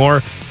field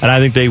anymore. And I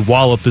think they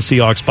wallop the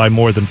Seahawks by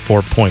more than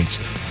 4 points.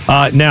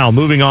 Now,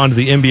 moving on to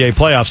the NBA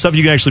playoffs. Stuff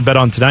you can actually bet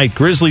on tonight.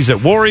 Grizzlies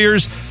at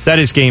Warriors. That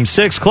is Game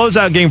 6.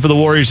 Closeout game for the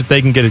Warriors if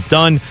they can get it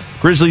done.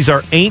 Grizzlies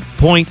are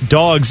 8-point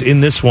dogs in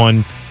this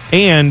one.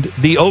 And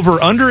the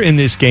over-under in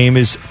this game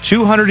is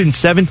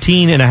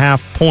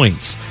 217.5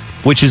 points,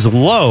 which is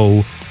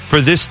low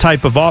for this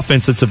type of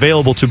offense that's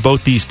available to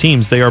both these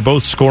teams. They are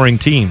both scoring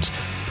teams.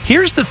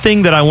 Here's the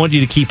thing that I want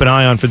you to keep an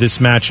eye on for this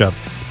matchup.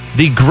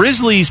 The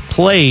Grizzlies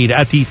played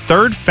at the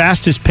 3rd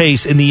fastest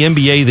pace in the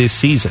NBA this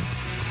season.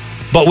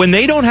 But when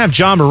they don't have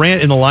Ja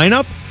Morant in the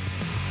lineup,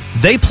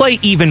 they play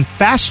even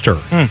faster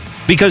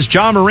because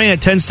Ja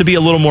Morant tends to be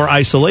a little more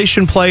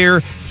isolation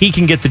player. He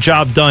can get the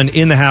job done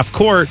in the half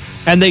court,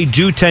 and they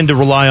do tend to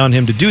rely on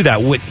him to do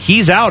that.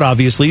 He's out,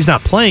 obviously. He's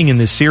not playing in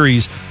this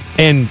series,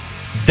 and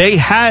they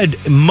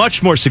had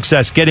much more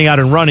success getting out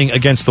and running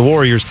against the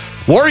Warriors.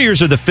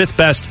 Warriors are the 5th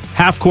best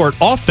half-court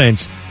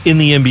offense in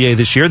the NBA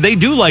this year. They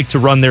do like to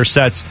run their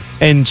sets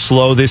and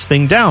slow this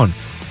thing down.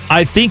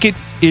 I think it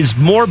is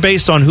more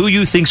based on who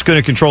you think is going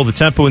to control the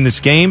tempo in this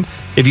game.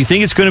 If you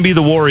think it's going to be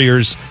the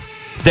Warriors,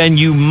 then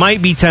you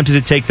might be tempted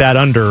to take that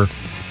under.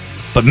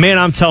 But, man,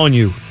 I'm telling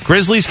you,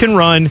 Grizzlies can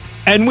run,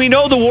 and we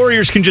know the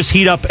Warriors can just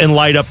heat up and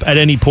light up at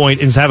any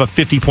point and have a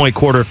 50-point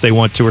quarter if they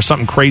want to or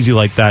something crazy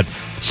like that.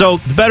 So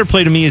the better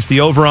play to me is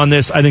the over on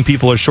this. I think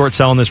people are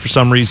short-selling this for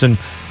some reason.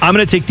 I'm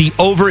going to take the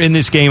over in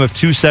this game of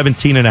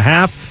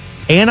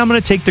 217.5, and I'm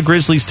going to take the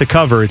Grizzlies to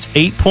cover. It's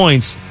 8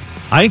 points.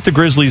 I think the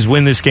Grizzlies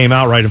win this game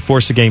outright and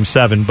force a Game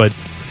 7, but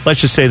let's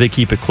just say they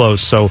keep it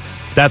close. So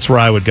that's where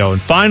I would go.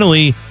 And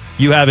finally,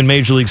 you have in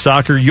Major League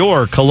Soccer.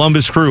 Your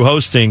Columbus Crew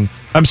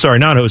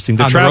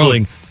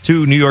traveling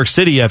to New York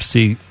City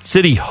FC.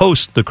 City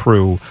host the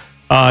Crew.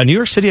 New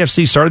York City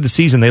FC started the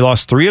season. They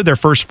lost 3 of their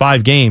first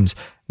 5 games.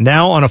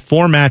 Now on a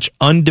 4-match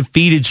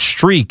undefeated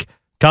streak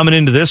coming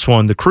into this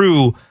one. The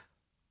Crew,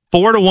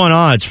 4-1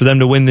 odds for them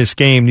to win this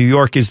game. New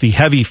York is the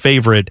heavy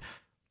favorite.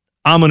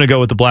 I'm going to go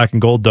with the black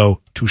and gold,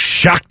 though, to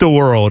shock the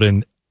world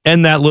and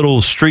end that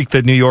little streak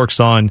that New York's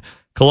on.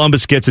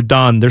 Columbus gets it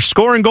done. They're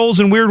scoring goals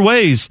in weird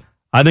ways.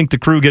 I think the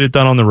Crew get it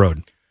done on the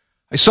road.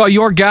 I saw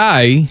your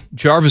guy,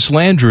 Jarvis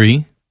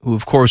Landry, who,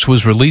 of course,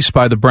 was released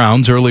by the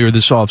Browns earlier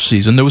this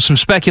offseason. There was some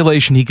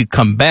speculation he could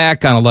come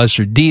back on a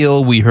lesser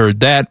deal. We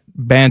heard that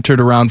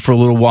bantered around for a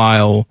little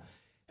while.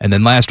 And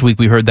then last week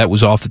we heard that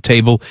was off the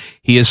table.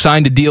 He has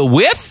signed a deal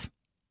with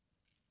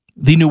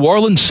the New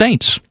Orleans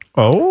Saints.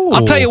 Oh.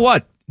 I'll tell you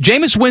what,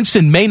 Jameis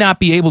Winston may not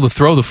be able to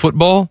throw the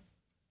football,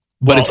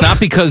 but it's not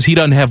because he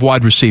doesn't have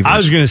wide receivers. I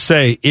was going to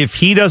say, if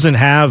he doesn't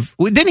have...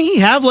 Didn't he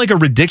have like a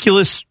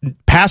ridiculous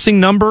passing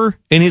number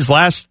in his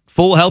last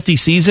full healthy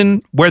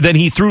season where then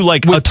he threw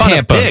like with a ton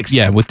Tampa. of picks?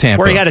 Yeah, with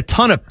Tampa. Where he had a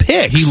ton of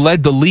picks. He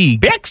led the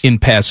league in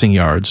passing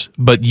yards,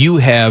 but you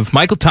have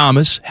Michael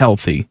Thomas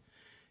healthy.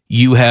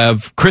 You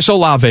have Chris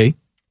Olave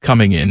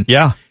coming in.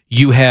 Yeah.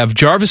 You have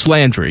Jarvis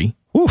Landry.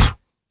 Oof.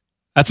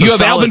 You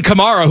have Alvin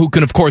Kamara, who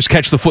can, of course,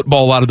 catch the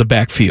football out of the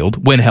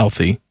backfield when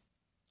healthy.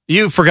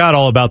 You forgot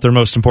all about their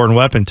most important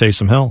weapon,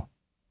 Taysom Hill.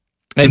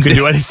 Who can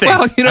do anything.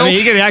 Well, I mean,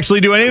 he can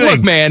actually do anything.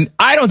 Look, man,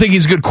 I don't think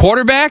he's a good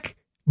quarterback,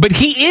 but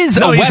he is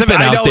a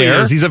weapon out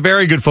there. He's a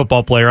very good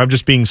football player. I'm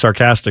just being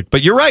sarcastic.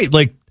 But you're right.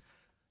 Like,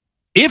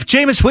 if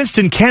Jameis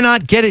Winston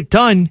cannot get it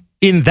done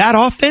in that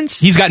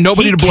offense, he's got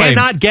nobody to blame. He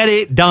cannot get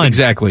it done.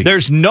 Exactly.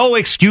 There's no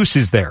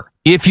excuses there.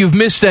 If you've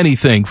missed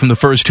anything from the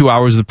first 2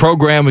 hours of the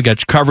program, we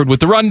got you covered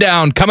with the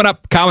rundown. Coming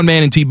up, Common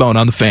Man and T-Bone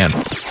on the Fan.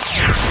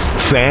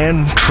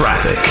 Fan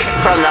traffic.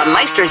 From the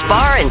Meister's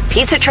Bar and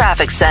Pizza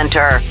Traffic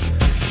Center.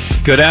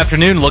 Good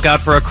afternoon. Look out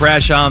for a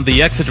crash on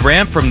the exit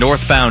ramp from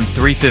northbound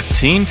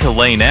 315 to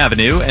Lane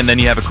Avenue, and then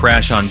you have a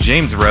crash on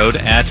James Road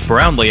at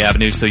Brownlee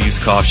Avenue, so use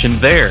caution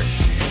there.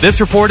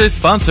 This report is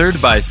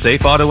sponsored by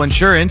Safe Auto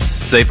Insurance.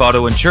 Safe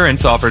Auto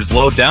Insurance offers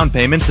low down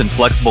payments and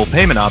flexible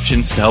payment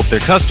options to help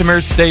their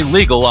customers stay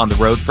legal on the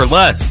road for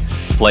less.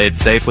 Play it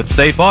safe with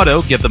Safe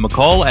Auto. Give them a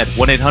call at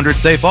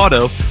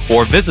 1-800-SAFE-AUTO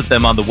or visit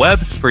them on the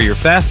web for your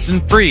fast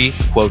and free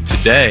quote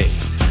today.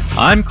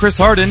 I'm Chris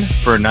Harden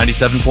for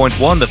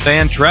 97.1 The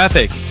Fan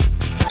Traffic.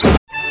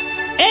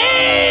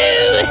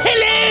 Oh,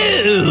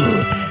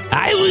 hello!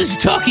 I was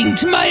talking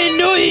to my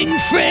annoying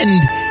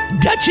friend,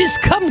 Duchess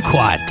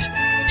Kumquat.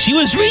 She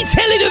was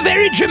retelling a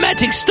very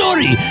dramatic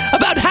story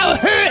about how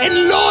her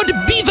and Lord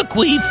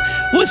Beaverqueef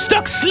were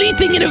stuck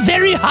sleeping in a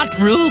very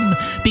hot room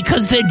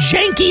because their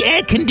janky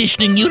air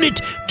conditioning unit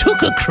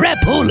took a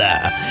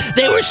crapola.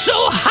 They were so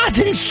hot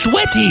and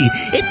sweaty,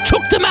 it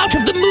took them out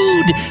of the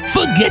mood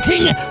for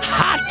getting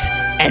hot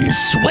and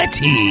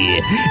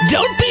sweaty.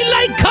 Don't be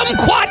like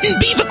Kumquat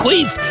and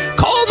Beaverqueef.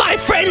 Call my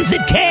friends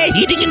at Care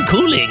Heating and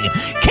Cooling.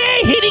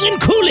 Care Heating and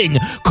Cooling.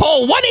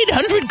 Call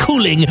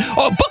 1-800-COOLING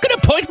or book an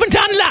appointment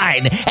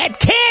online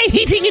at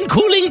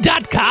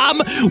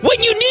careheatingandcooling.com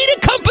when you need a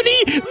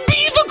company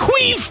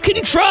Beaverqueef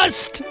can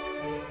trust.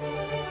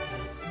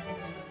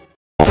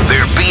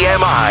 Their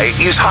BMI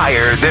is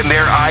higher than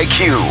their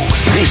IQ.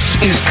 This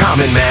is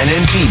Common Man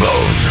and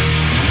T-Bone.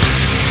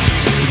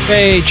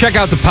 Hey, check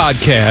out the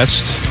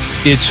podcast.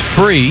 It's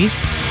free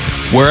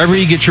wherever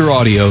you get your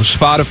audio.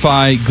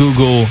 Spotify,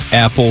 Google,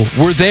 Apple.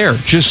 We're there.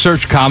 Just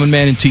search Common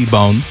Man and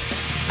T-Bone.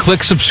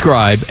 Click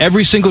subscribe.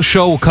 Every single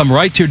show will come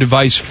right to your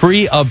device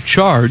free of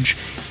charge,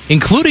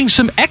 including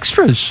some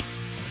extras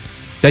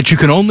that you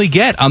can only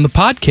get on the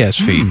podcast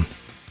feed.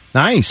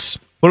 Nice.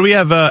 What do we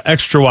have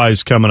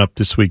extra-wise coming up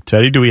this week,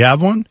 Teddy? Do we have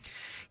one?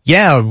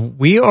 Yeah,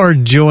 we are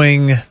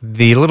doing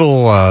the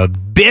little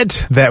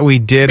bit that we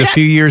did a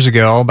few years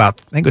ago, I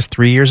think it was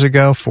 4 years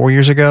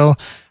ago,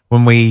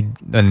 when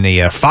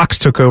the Fox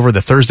took over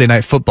the Thursday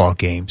night football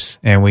games,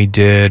 and we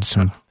did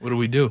some What do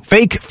we do?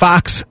 fake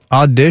Fox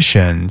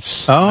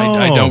auditions. Oh,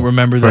 I don't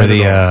remember for that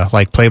the at all.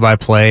 like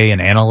play-by-play and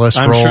analyst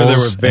I'm roles. sure they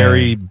were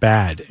very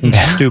bad and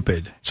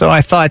stupid. So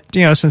I thought,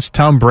 since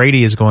Tom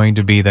Brady is going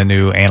to be the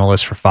new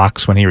analyst for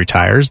Fox when he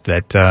retires,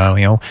 that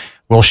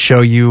we'll show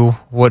you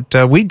what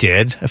we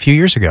did a few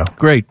years ago.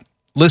 Great.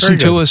 Listen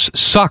to us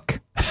suck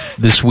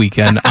this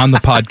weekend on the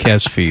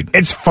podcast feed.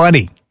 It's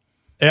funny.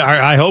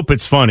 I hope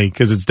it's funny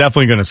because it's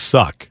definitely going to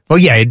suck. Well,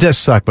 yeah, it does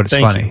suck, but it's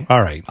Thank funny. you.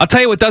 All right. I'll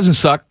tell you what doesn't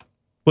suck.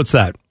 What's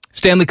that?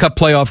 Stanley Cup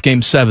playoff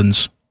Game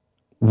 7s.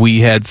 We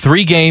had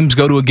 3 games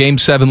go to a Game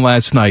 7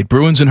 last night.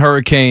 Bruins and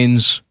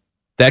Hurricanes,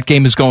 that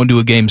game is going to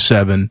a Game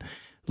 7.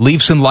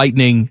 Leafs and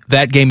Lightning,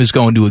 that game is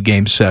going to a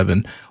Game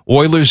 7.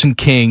 Oilers and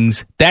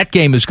Kings, that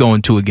game is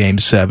going to a Game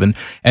 7.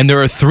 And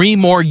there are 3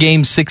 more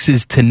Game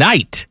 6s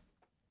tonight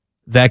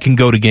that can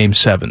go to Game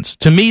 7s.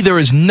 To me, there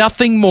is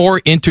nothing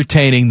more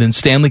entertaining than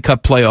Stanley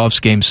Cup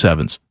playoffs Game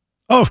 7s.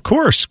 Oh, of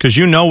course, because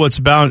you know what's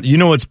bound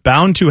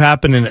to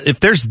happen. And if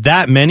there's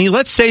that many,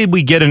 let's say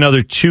we get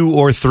another 2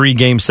 or 3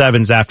 Game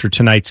 7s after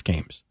tonight's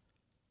games.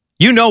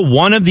 You know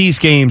one of these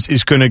games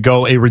is going to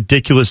go a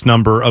ridiculous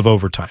number of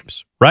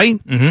overtimes, right?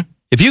 Mm-hmm.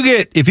 If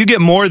you get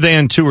more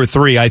than 2 or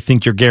 3, I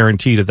think you're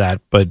guaranteed of that.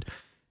 But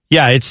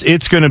yeah,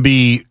 it's going to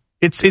be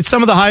it's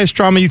some of the highest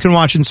drama you can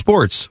watch in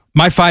sports.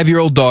 My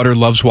 5-year-old daughter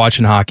loves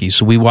watching hockey,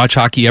 so we watch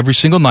hockey every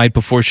single night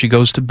before she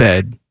goes to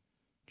bed.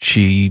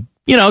 She,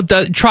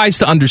 tries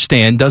to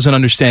understand, doesn't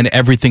understand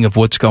everything of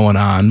what's going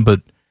on,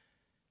 but,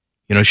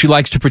 she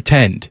likes to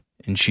pretend.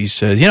 And she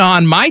says,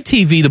 on my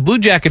TV, the Blue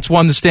Jackets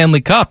won the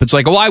Stanley Cup. It's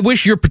like, well, I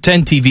wish your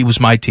pretend TV was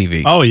my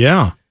TV. Oh,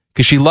 yeah.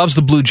 Because she loves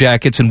the Blue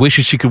Jackets and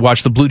wishes she could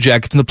watch the Blue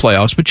Jackets in the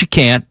playoffs, but she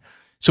can't.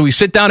 So we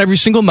sit down every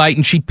single night,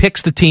 and she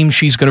picks the team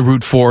she's going to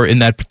root for in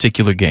that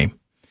particular game.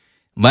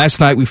 Last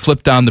night, we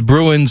flipped on the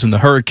Bruins and the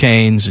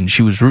Hurricanes, and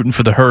she was rooting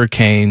for the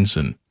Hurricanes,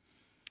 and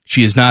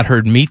she has not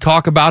heard me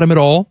talk about him at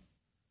all.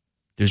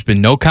 There's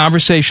been no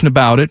conversation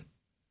about it.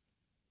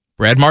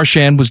 Brad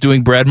Marchand was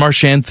doing Brad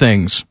Marchand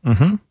things.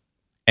 Mm-hmm.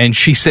 And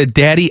she said,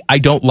 Daddy, I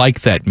don't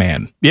like that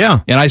man. Yeah.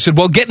 And I said,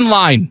 well, get in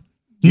line.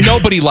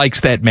 Nobody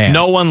likes that man.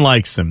 No one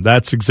likes him.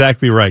 That's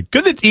exactly right.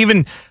 Good that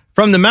even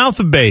from the mouth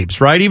of babes,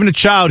 right? Even a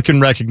child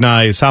can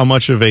recognize how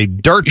much of a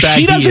dirtbag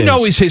She doesn't he is.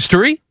 know his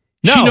history.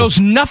 No. She knows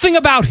nothing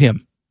about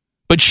him.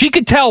 But she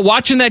could tell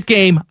watching that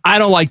game, I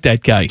don't like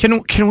that guy.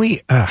 Can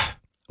we...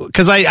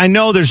 Because I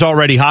know there's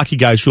already hockey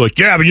guys who are like,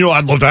 yeah, but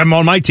I'd love to have him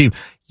on my team.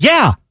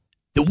 Yeah,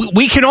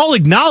 we can all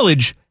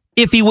acknowledge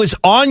if he was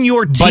on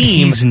your team, but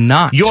he's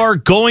not. You're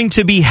going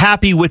to be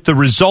happy with the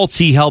results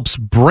he helps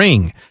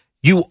bring.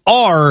 You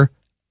are,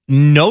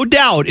 no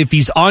doubt, if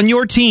he's on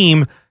your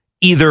team,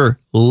 either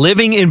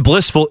living in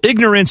blissful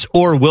ignorance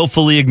or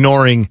willfully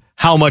ignoring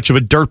how much of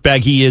a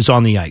dirtbag he is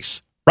on the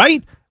ice,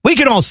 right? We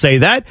can all say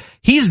that.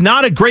 He's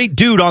not a great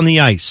dude on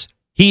the ice.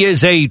 He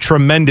is a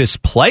tremendous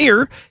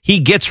player. He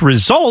gets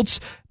results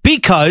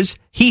because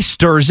he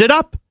stirs it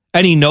up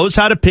and he knows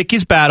how to pick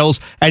his battles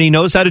and he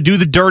knows how to do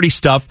the dirty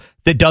stuff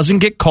that doesn't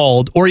get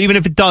called, or even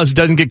if it does, it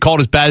doesn't get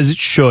called as bad as it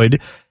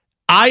should.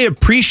 I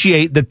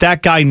appreciate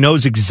that guy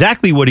knows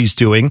exactly what he's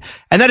doing,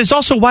 and that is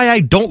also why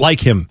I don't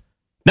like him.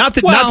 Not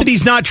that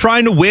he's not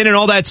trying to win and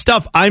all that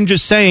stuff. I'm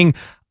just saying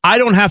I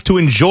don't have to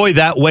enjoy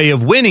that way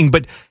of winning,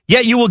 but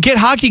yet you will get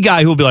hockey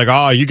guy who will be like,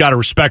 oh, you got to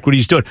respect what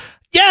he's doing.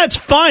 Yeah, it's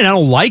fine. I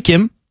don't like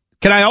him.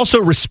 Can I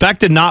also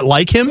respect and not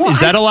like him?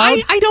 Is that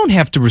allowed? I don't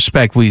have to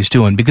respect what he's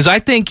doing because I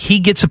think he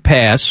gets a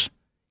pass.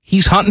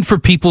 He's hunting for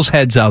people's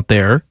heads out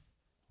there.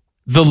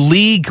 The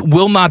league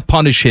will not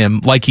punish him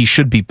like he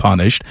should be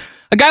punished.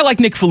 A guy like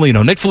Nick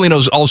Foligno. Nick Foligno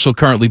is also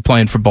currently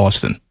playing for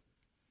Boston.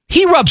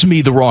 He rubs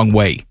me the wrong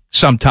way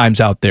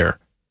sometimes out there.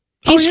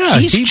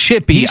 He's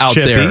chippy out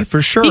there.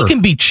 For sure. He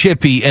can be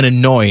chippy and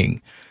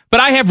annoying.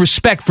 But I have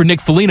respect for Nick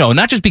Foligno,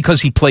 not just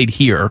because he played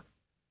here,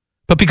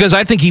 but because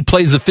I think he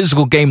plays the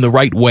physical game the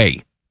right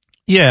way.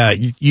 Yeah,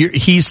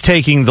 he's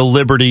taking the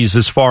liberties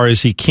as far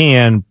as he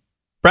can.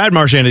 Brad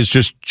Marchand is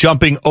just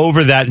jumping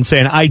over that and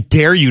saying, I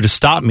dare you to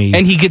stop me.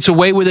 And he gets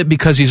away with it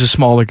because he's a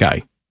smaller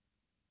guy.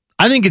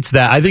 I think it's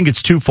that. I think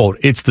it's twofold.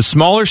 It's the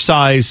smaller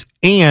size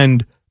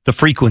and the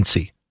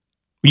frequency.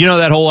 You know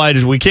that whole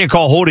idea, we can't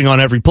call holding on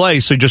every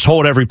play, so just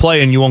hold every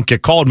play and you won't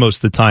get called most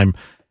of the time.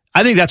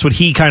 I think that's what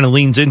he kind of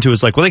leans into,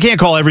 is like, well, they can't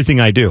call everything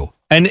I do.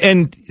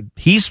 And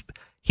he's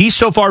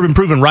so far been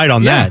proven right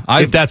on that,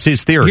 if that's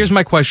his theory. Here's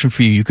my question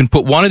for you. You can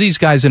put one of these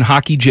guys in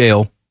hockey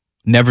jail,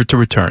 never to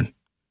return.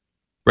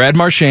 Brad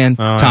Marchand,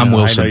 Tom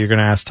Wilson. I know you're going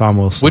to ask Tom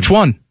Wilson. Which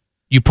one?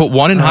 You put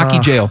one in hockey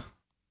jail.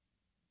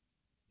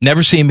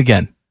 Never see him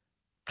again.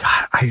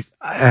 God,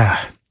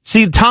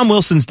 see, Tom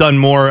Wilson's done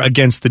more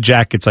against the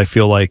Jackets, I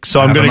feel like.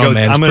 So I'm going to go.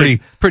 Man.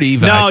 It's pretty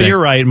even. No, you're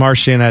right.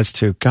 Marchand has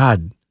too.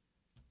 God,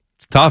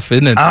 it's tough,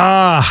 isn't it?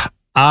 I'm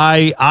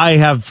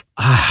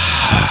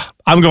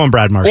going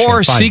Brad Marchand.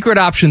 Or Fine. secret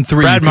option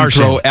 3, Brad you can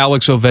Marchand. throw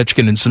Alex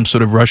Ovechkin in some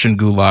sort of Russian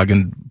gulag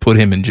and put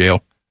him in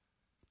jail.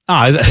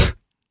 I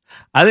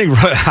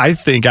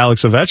think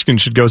Alex Ovechkin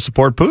should go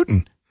support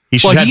Putin. He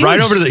should head right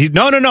over to the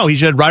He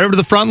should head right over to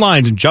the front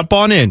lines and jump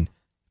on in.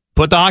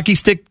 Put the hockey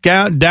stick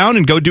down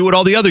and go do what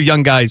all the other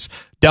young guys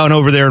down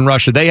over there in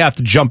Russia. They have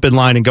to jump in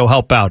line and go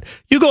help out.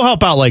 You go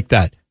help out like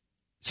that.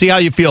 See how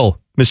you feel,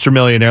 Mr.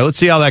 Millionaire. Let's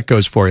see how that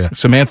goes for you.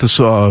 Samantha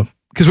saw,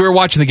 because we were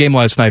watching the game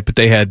last night, but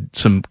they had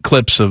some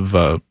clips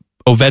of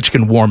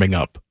Ovechkin warming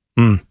up.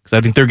 Because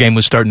I think their game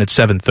was starting at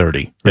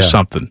 7:30 or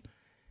something.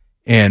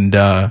 And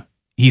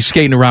he's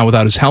skating around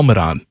without his helmet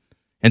on.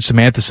 And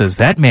Samantha says,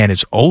 that man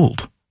is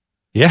old.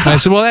 Yeah. And I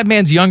said, well, that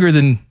man's younger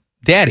than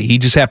Daddy. He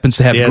just happens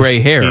to have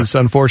gray hair. He's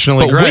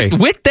unfortunately gray.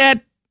 With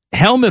that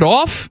helmet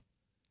off,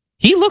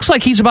 he looks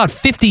like he's about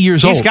 50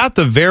 years old. He's got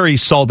the very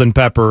salt and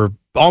pepper,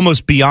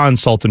 almost beyond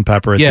salt and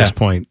pepper at this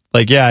point.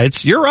 Like,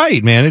 you're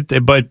right, man.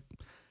 But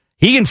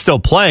he can still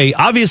play.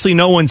 Obviously,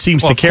 no one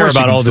seems to care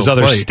about all of his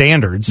other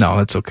standards. No,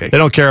 that's okay. They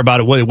don't care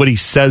about what he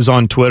says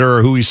on Twitter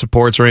or who he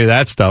supports or any of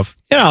that stuff.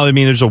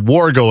 There's a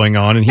war going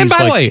on, and he's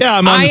by the way,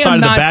 I'm on the side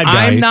of the bad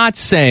guy. I'm not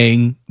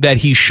saying that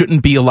he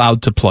shouldn't be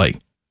allowed to play.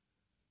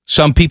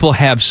 Some people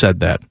have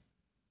said that.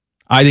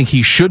 I think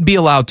he should be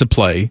allowed to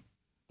play,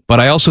 but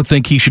I also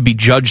think he should be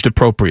judged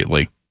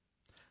appropriately,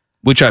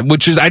 which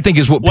I think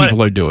is what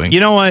people are doing. You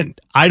know what?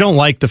 I don't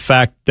like the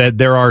fact that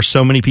there are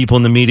so many people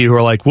in the media who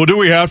are like, well, do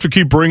we have to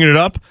keep bringing it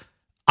up?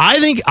 I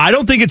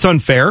don't think it's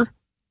unfair.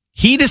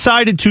 He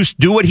decided to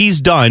do what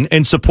he's done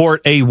and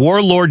support a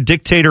warlord,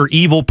 dictator,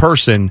 evil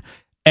person,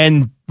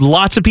 and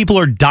lots of people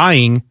are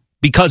dying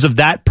because of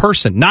that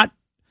person. Not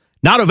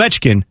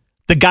Ovechkin,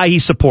 the guy he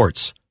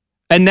supports.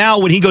 And now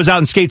when he goes out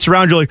and skates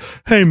around, you're like,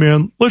 hey,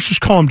 man, let's just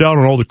calm down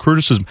on all the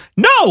criticism.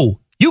 No!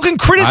 You can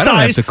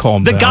criticize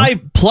the guy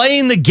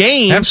playing the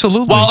game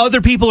while other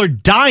people are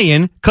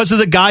dying because of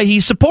the guy he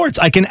supports.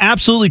 I can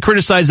absolutely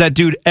criticize that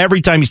dude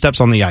every time he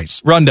steps on the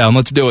ice. Rundown,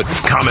 let's do it.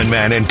 Common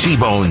Man and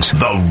T-Bone's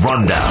The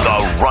Rundown.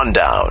 The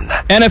Rundown.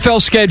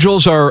 NFL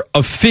schedules are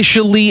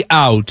officially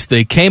out.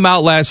 They came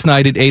out last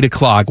night at 8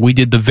 o'clock. We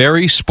did the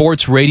very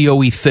sports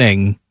radio-y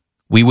thing.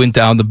 We went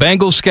down the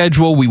Bengals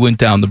schedule. We went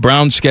down the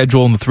Browns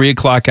schedule in the 3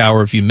 o'clock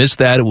hour. If you missed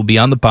that, it will be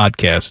on the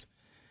podcast.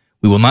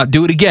 We will not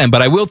do it again,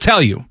 but I will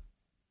tell you.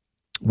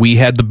 We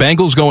had the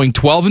Bengals going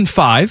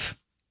 12-5.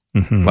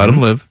 Mm-hmm. Let them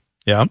live.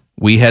 Yeah.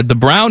 We had the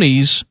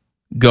Brownies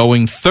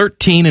going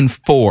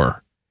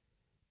 13-4.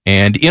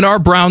 And in our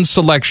Browns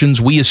selections,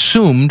 we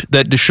assumed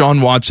that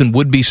Deshaun Watson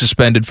would be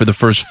suspended for the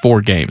first 4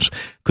 games.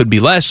 Could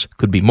be less,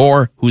 could be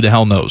more. Who the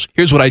hell knows?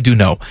 Here's what I do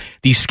know.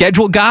 The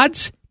schedule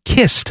gods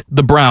kissed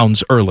the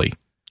Browns early.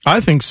 I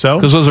think so.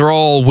 Because those are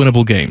all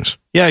winnable games.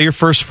 Yeah, your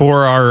first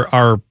 4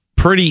 are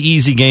pretty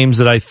easy games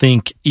that I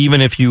think,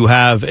 even if you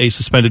have a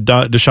suspended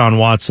Deshaun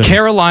Watson.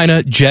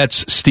 Carolina,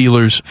 Jets,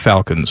 Steelers,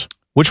 Falcons.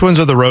 Which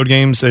ones are the road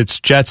games? It's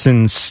Jets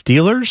and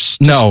Steelers?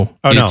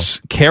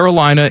 It's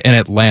Carolina and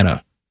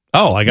Atlanta.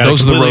 Oh, I got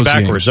those it completely are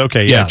the backwards. Games.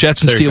 Okay, yeah.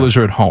 Jets and Steelers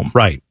are at home.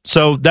 Right.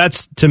 So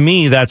to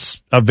me,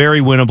 that's a very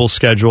winnable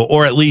schedule,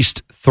 or at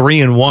least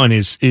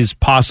 3-1 is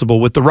possible.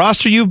 With the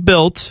roster you've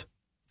built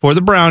for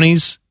the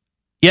Brownies,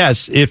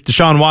 yes, if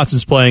Deshaun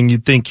Watson's playing,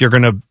 you'd think you're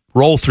going to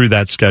roll through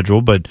that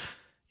schedule, but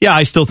yeah,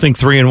 I still think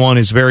 3-1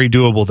 is very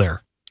doable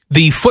there.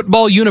 The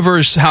football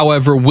universe,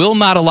 however, will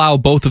not allow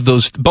both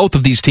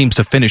of these teams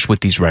to finish with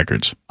these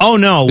records. Oh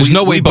no, there's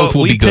no way both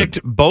will be good. We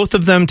picked both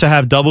of them to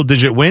have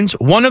double-digit wins.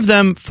 One of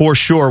them, for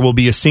sure, will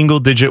be a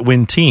single-digit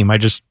win team.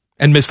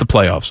 And miss the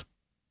playoffs.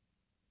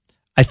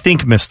 I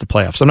think miss the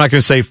playoffs. I'm not going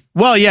to say.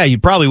 Well, yeah, you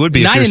probably would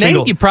be.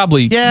 9-8, you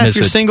probably miss if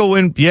you're it. Single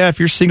win. Yeah, if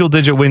you're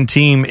single-digit win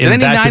team in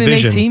that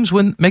division. Did any 9-8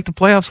 teams make the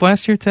playoffs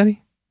last year,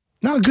 Teddy?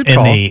 No, good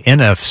call. In the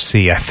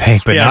NFC, I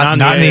think, but not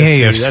in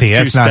the AFC.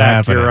 That's not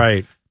happening. You're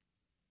right.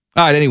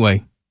 All right,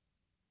 anyway.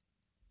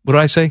 What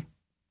did I say?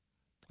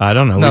 I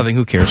don't know. Nothing.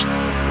 Who cares?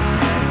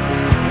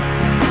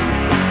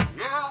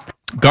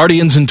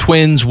 Guardians and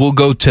Twins will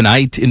go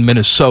tonight in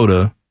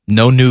Minnesota.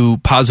 No new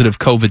positive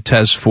COVID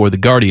tests for the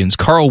Guardians.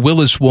 Carl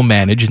Willis will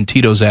manage in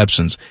Tito's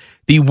absence.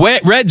 The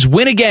Reds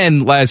win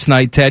again last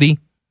night, Teddy.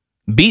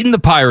 Beating the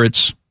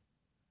Pirates.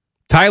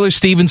 Tyler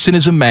Stevenson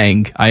is a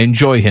mang. I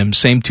enjoy him.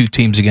 Same 2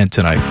 teams again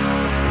tonight.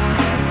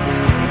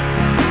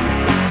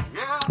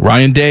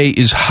 Ryan Day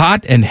is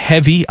hot and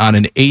heavy on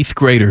an 8th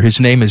grader.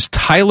 His name is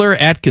Tyler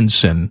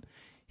Atkinson.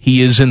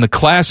 He is in the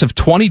class of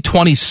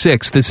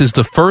 2026. This is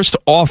the first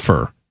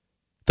offer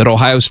that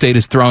Ohio State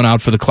has thrown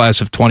out for the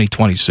class of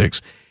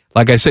 2026.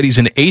 Like I said, he's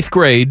in 8th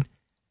grade,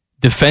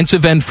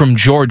 defensive end from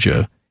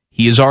Georgia.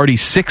 He is already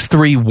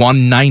 6'3",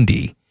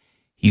 190.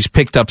 He's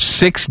picked up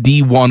 6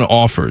 D1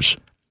 offers,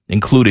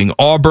 including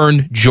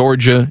Auburn,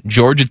 Georgia,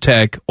 Georgia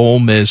Tech, Ole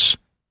Miss,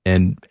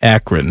 and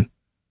Akron.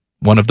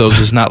 One of those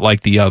is not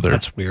like the other.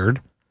 That's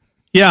weird.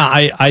 Yeah,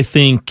 I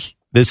think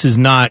this is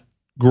not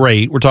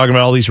great. We're talking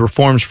about all these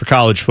reforms for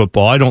college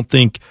football. I don't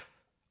think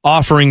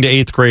offering to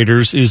 8th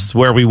graders is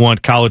where we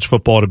want college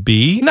football to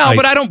be. No,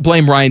 but I don't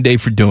blame Ryan Day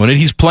for doing it.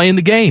 He's playing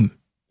the game.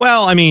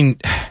 Well, I mean,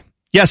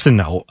 yes and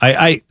no.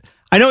 I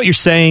know what you're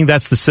saying.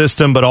 That's the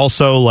system, but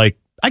also, like,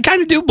 I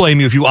kind of do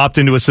blame you if you opt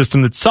into a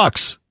system that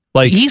sucks.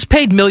 Like, he's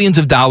paid millions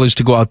of dollars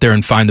to go out there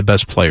and find the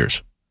best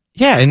players.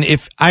 Yeah, and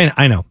if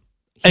I know.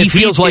 He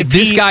feels like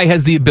this guy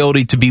has the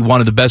ability to be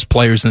one of the best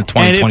players in the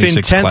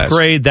 2026 class. And if in 10th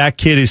grade that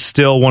kid is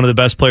still one of the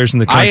best players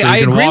in the country, I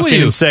you can agree walk with in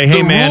you. and say,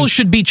 hey, man. The rules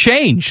should be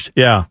changed.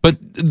 Yeah. But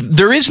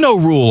there is no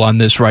rule on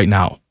this right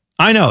now.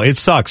 I know. It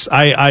sucks.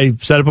 I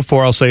said it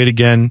before. I'll say it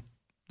again.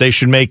 They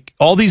should make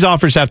all these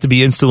offers have to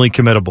be instantly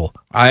committable.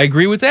 I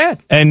agree with that.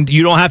 And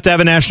you don't have to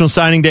have a national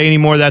signing day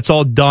anymore. That's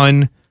all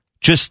done.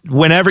 Just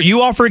whenever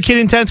you offer a kid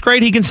in 10th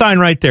grade, he can sign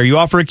right there. You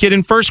offer a kid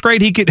in 1st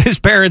grade, his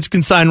parents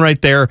can sign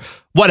right there.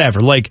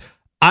 Whatever. Like,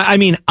 I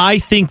mean, I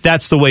think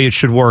that's the way it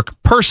should work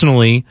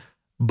personally,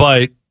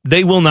 but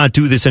they will not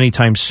do this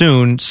anytime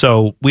soon,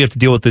 so we have to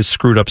deal with this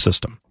screwed up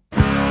system.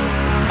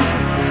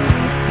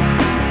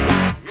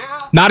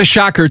 Not a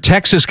shocker,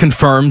 Texas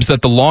confirms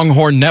that the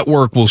Longhorn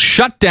Network will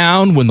shut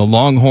down when the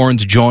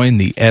Longhorns join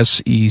the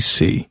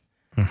SEC.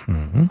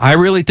 Mm-hmm. I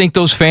really think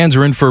those fans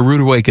are in for a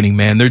rude awakening,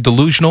 man. They're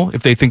delusional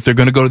if they think they're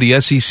going to go to the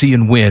SEC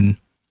and win,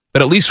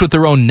 but at least with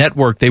their own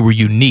network, they were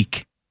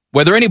unique.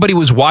 Whether anybody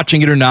was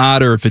watching it or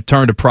not, or if it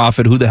turned a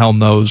profit, who the hell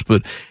knows?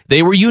 But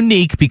they were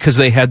unique because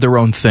they had their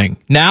own thing.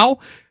 Now,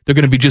 they're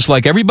going to be just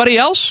like everybody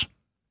else,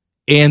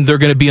 and they're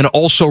going to be an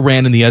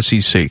also-ran in the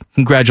SEC.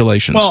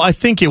 Congratulations. Well, I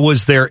think it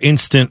was their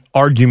instant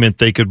argument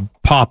they could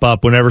pop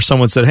up whenever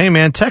someone said, hey,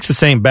 man,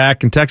 Texas ain't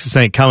back and Texas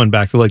ain't coming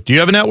back. They're like, do you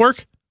have a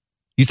network?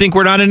 You think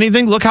we're not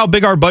anything? Look how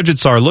big our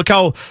budgets are. Look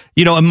how,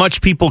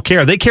 much people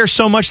care. They care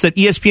so much that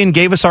ESPN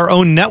gave us our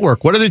own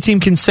network. What other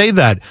team can say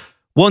that?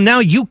 Well, now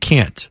you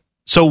can't.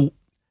 So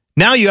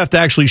now you have to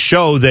actually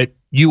show that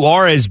you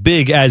are as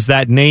big as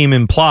that name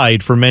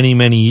implied for many,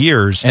 many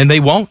years. And they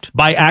won't.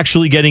 By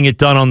actually getting it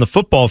done on the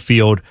football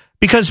field.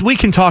 Because we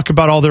can talk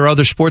about all their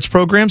other sports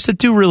programs that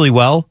do really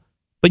well.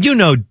 But you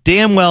know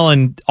damn well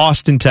in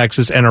Austin,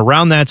 Texas, and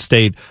around that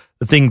state,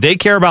 the thing they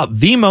care about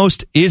the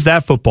most is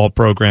that football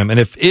program. And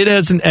if it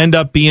doesn't end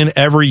up being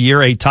every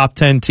year a top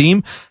 10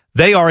 team,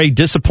 they are a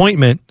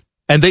disappointment.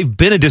 And they've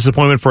been a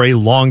disappointment for a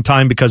long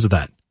time because of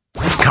that.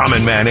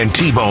 Common Man and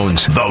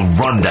T-Bone's The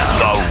Rundown.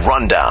 The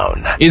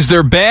Rundown. Is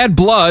there bad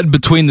blood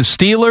between the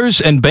Steelers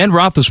and Ben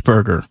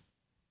Roethlisberger?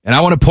 And I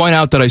want to point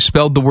out that I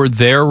spelled the word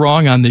there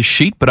wrong on this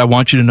sheet, but I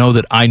want you to know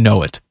that I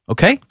know it.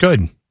 Okay?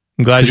 Good. I'm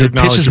glad you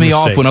acknowledged it pisses me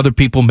off when other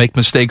people make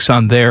mistakes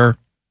on there,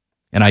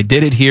 and I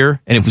did it here,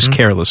 and it was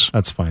careless.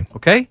 That's fine.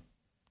 Okay?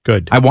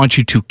 Good. I want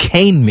you to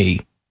cane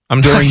me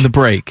during the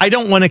break. I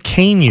don't want to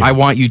cane you. I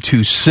want you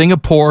to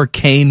Singapore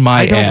cane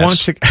my ass. I don't want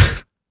to.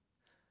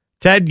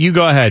 Ted, you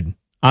go ahead.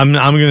 I'm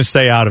going to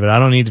stay out of it. I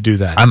don't need to do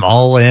that. I'm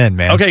all in,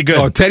 man. Okay, good.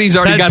 Oh, Teddy's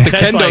already got the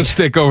kendo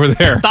stick over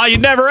there. I thought you'd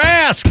never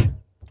ask.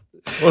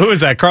 Well, who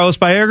is that? Carlos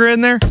Baerga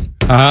in there?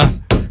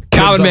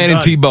 Common Man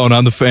and T-Bone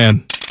on the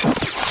Fan.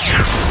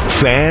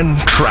 Fan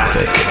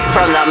traffic.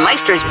 From the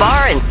Meister's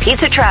Bar and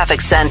Pizza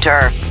Traffic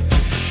Center.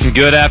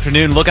 Good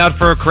afternoon. Look out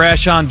for a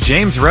crash on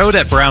James Road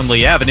at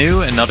Brownlee Avenue,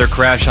 another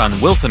crash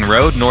on Wilson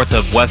Road north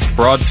of West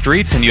Broad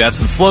Street, and you have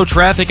some slow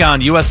traffic on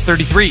US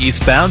 33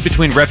 eastbound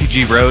between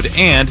Refugee Road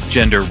and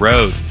Gender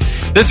Road.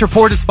 This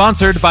report is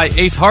sponsored by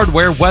Ace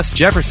Hardware West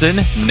Jefferson,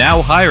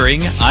 now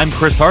hiring. I'm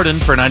Chris Harden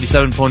for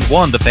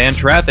 97.1 The Fan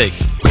Traffic.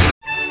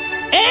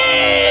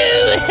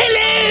 Oh,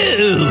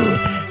 hello!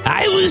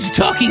 I was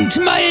talking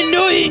to my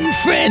annoying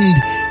friend,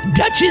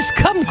 Duchess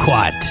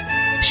Kumquat.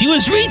 She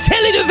was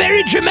retelling a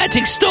very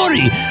dramatic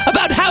story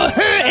about how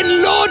her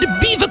and Lord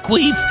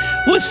Beaverqueef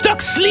were stuck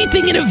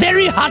sleeping in a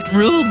very hot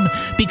room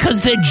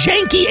because their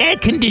janky air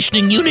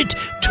conditioning unit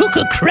took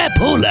a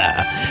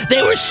crapola.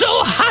 They were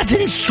so hot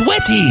and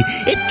sweaty,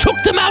 it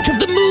took them out of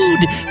the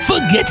mood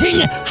for getting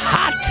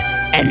hot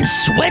and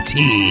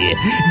sweaty.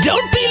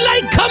 Don't be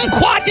like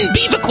Kumquat and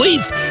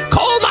Beaverqueef.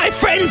 Call my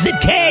friends at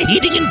Care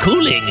Heating and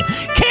Cooling.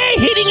 Care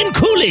Heating and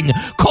Cooling.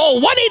 Call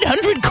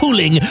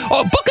 1-800-COOLING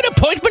or book an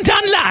appointment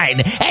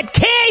online at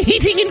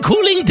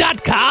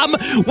careheatingandcooling.com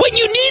when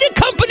you need a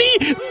company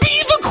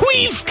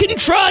Beaverqueef can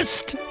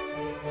trust.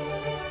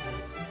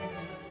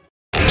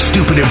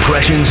 Stupid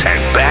impressions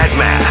and bad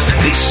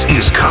math. This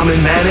is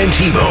Common Man and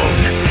T-Bone.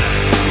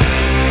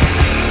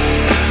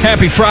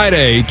 Happy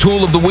Friday.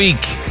 Tool of the Week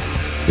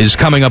is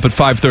coming up at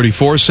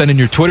 5:34. Send in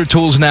your Twitter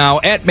tools now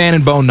at Man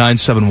and Bone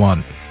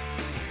 971.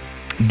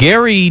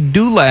 Gary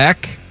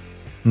Dulac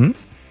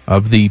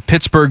of the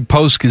Pittsburgh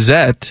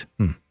Post-Gazette,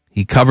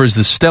 he covers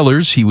the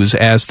Steelers. He was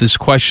asked this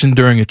question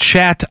during a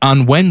chat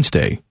on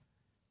Wednesday.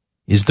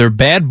 Is there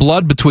bad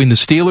blood between the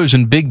Steelers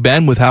and Big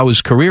Ben with how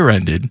his career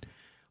ended?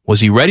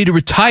 Was he ready to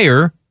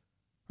retire,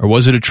 or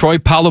was it a Troy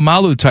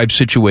Polamalu type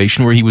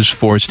situation where he was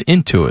forced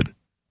into it?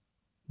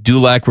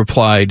 Dulac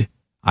replied,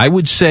 I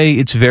would say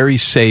it's very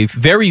safe,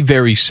 very,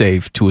 very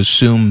safe to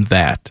assume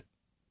that.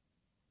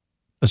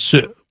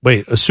 Assume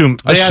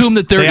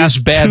that there is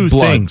bad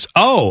blood. Things.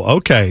 Oh,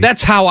 okay.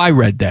 That's how I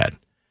read that.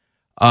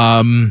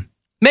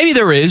 Maybe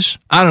there is.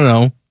 I don't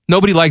know.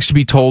 Nobody likes to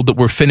be told that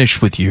we're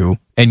finished with you,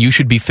 and you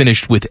should be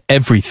finished with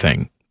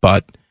everything.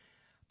 But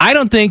I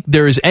don't think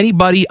there is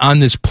anybody on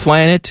this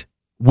planet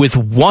with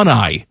one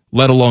eye,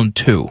 let alone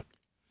two,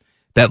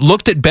 that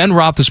looked at Ben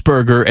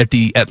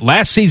Roethlisberger at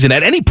last season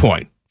at any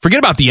point. Forget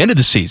about the end of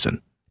the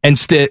season, and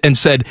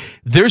said,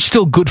 there's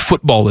still good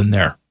football in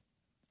there.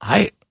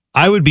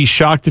 I would be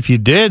shocked if you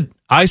did.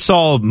 I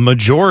saw a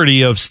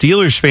majority of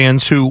Steelers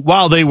fans who,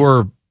 while they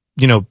were,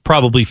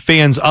 probably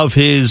fans of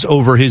his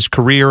over his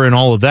career and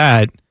all of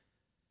that,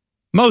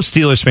 most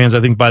Steelers fans,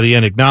 I think, by the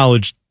end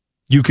acknowledged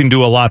you can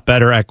do a lot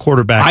better at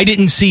quarterback. I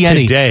didn't see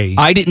any. Today.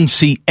 I didn't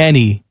see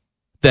any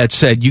that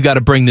said, you got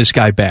to bring this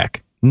guy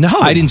back. No.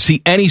 I didn't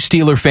see any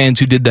Steeler fans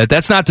who did that.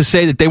 That's not to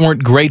say that they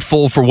weren't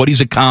grateful for what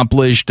he's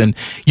accomplished, and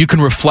you can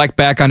reflect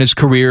back on his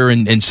career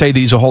and say that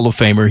he's a Hall of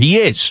Famer. He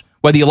is,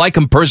 whether you like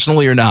him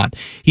personally or not.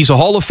 He's a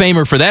Hall of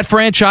Famer for that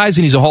franchise,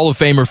 and he's a Hall of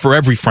Famer for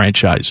every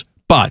franchise.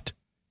 But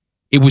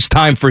it was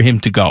time for him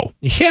to go.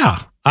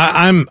 Yeah.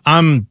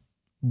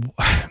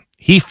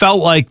 He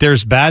felt like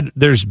there's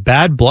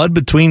bad blood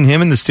between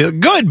him and the Steelers.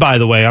 Good, by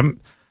the way.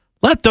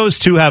 Let those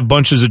two have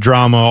bunches of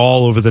drama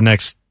all over the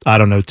next,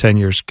 10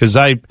 years. Because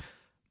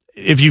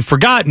if you've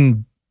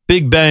forgotten,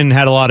 Big Ben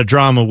had a lot of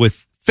drama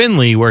with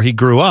Finley where he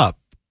grew up,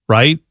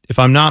 right? if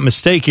I'm not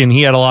mistaken,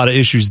 he had a lot of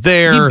issues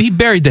there. He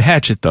buried the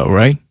hatchet, though,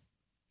 right?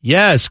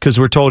 Yes, because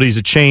we're told he's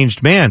a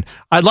changed man.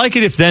 I'd like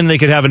it if then they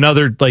could have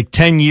another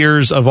 10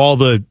 years of all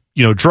the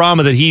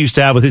drama that he used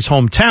to have with his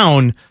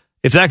hometown.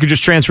 If that could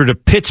just transfer to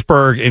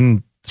Pittsburgh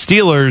and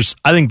Steelers,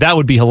 I think that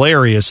would be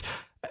hilarious.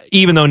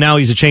 Even though now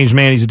he's a changed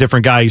man, he's a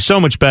different guy. He's so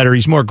much better.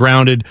 He's more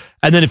grounded.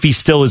 And then if he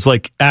still is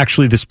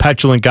actually this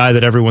petulant guy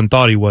that everyone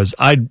thought he was,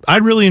 I'd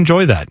really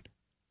enjoy that.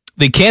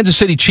 The Kansas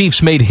City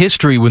Chiefs made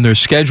history when their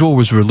schedule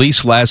was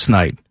released last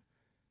night.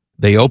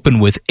 They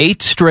opened with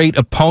 8 straight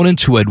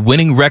opponents who had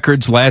winning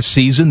records last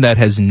season. That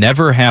has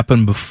never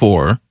happened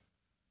before.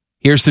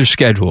 Here's their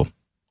schedule.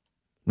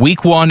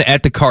 Week 1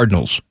 at the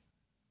Cardinals.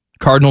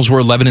 Cardinals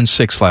were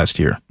 11-6 last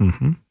year.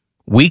 Mm-hmm.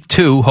 Week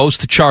 2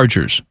 host the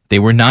Chargers. They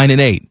were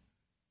 9-8.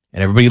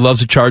 And everybody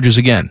loves the Chargers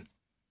again.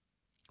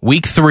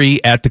 Week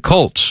 3 at the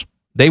Colts.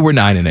 They were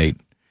 9-8.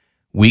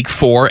 Week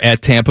 4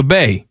 at Tampa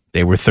Bay.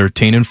 They were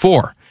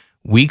 13-4.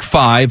 Week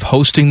 5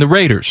 hosting the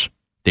Raiders.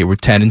 They were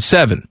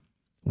 10-7.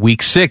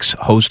 Week 6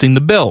 hosting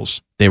the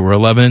Bills. They were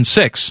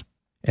 11-6.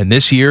 And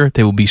this year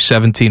they will be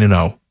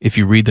 17-0 if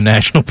you read the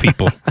National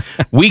People.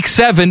 Week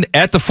 7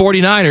 at the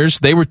 49ers.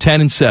 They were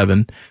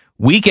 10-7.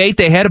 Week 8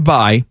 they had a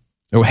bye,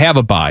 or have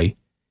a bye.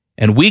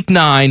 And week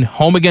 9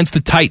 home against the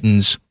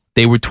Titans.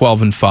 They were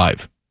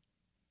 12-5.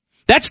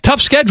 That's a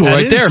tough schedule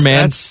there,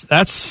 man.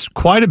 That's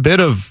quite a bit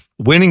of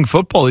winning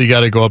football you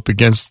got to go up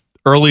against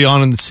early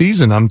on in the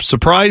season. I'm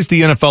surprised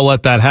the NFL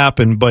let that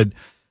happen, but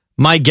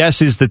my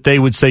guess is that they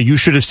would say you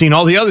should have seen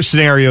all the other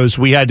scenarios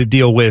we had to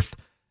deal with,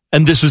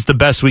 and this was the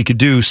best we could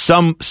do.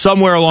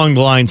 Somewhere along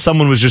the line,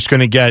 someone was just going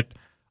to get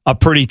a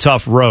pretty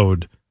tough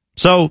road.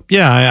 So,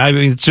 yeah, I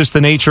mean, it's just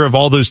the nature of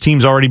all those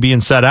teams already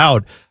being set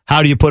out.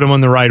 How do you put them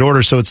in the right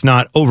order so it's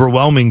not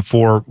overwhelming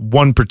for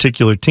one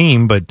particular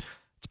team? But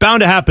it's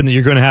bound to happen that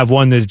you're going to have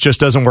one that just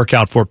doesn't work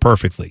out for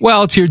perfectly.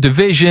 Well, it's your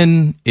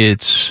division.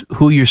 It's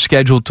who you're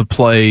scheduled to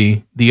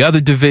play the other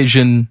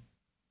division,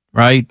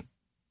 right?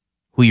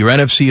 Who your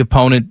NFC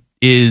opponent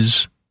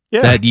is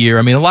that year.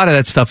 I mean, a lot of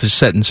that stuff is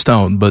set in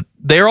stone, but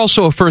they're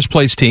also a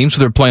first-place team, so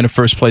they're playing a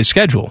first-place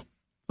schedule.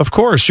 Of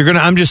course.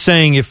 I'm just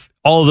saying if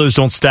all of those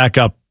don't stack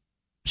up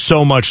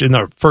so much in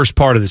the first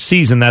part of the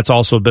season, that's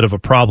also a bit of a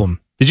problem.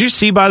 Did you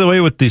see, by the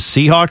way, what the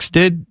Seahawks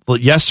did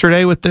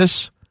yesterday with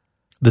this?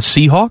 The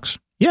Seahawks?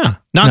 Yeah.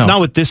 Not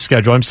with this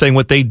schedule. I'm saying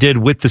what they did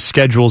with the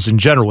schedules in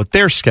general, with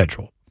their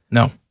schedule.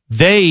 No.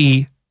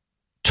 They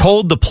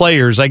told the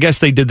players, I guess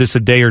they did this a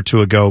day or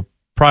two ago,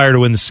 prior to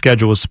when the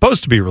schedule was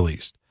supposed to be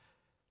released.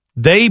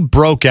 They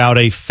broke out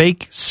a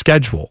fake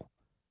schedule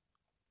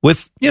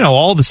with,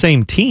 all the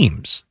same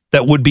teams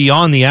that would be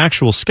on the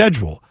actual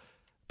schedule.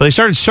 But they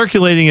started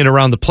circulating it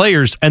around the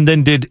players and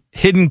then did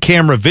hidden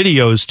camera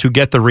videos to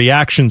get the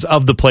reactions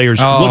of the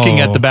players looking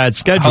at the bad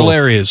schedule.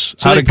 Hilarious.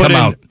 So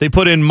they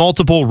put in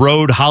multiple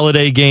road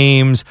holiday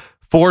games,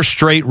 4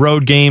 straight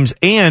road games,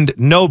 and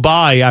no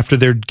bye after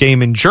their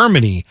game in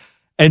Germany.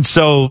 And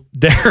so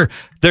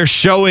they're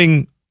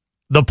showing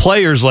the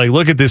players,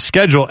 look at this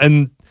schedule.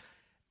 And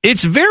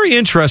it's very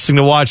interesting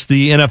to watch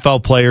the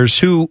NFL players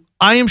who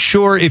I am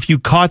sure if you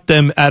caught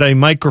them at a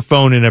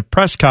microphone in a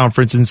press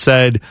conference and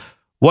said,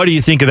 what do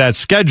you think of that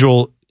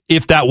schedule?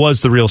 If that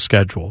was the real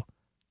schedule,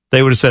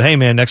 they would have said, hey,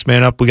 man, next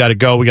man up. We got to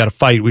go. We got to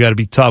fight. We got to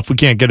be tough. We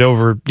can't get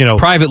over,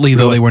 Privately,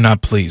 though, they were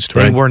not pleased,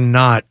 right? They were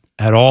not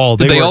at all.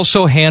 Did they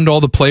also hand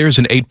all the players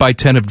an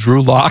 8x10 of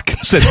Drew Lock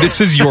and said,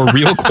 this is your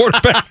real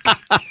quarterback?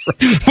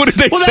 What did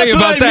they say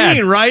about that?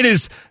 Mean, right?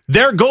 Is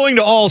they're going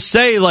to all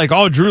say,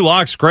 oh, Drew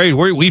Lock's great.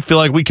 We feel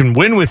like we can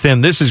win with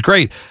him. This is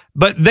great.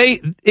 But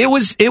it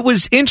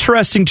was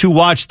interesting to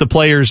watch the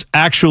players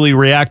actually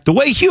react the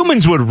way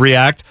humans would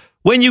react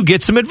when you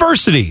get some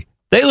adversity.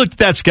 They looked at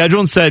that schedule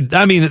and said,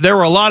 there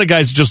were a lot of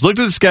guys who just looked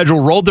at the schedule,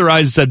 rolled their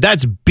eyes and said,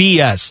 that's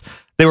BS.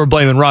 They were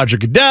blaming Roger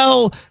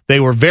Goodell. They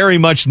were very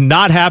much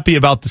not happy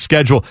about the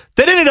schedule.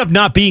 That ended up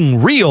not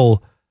being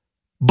real,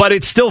 but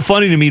it's still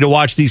funny to me to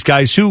watch these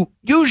guys who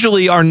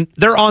usually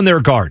they're on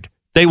their guard.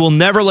 They will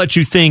never let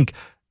you think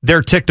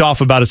they're ticked off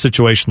about a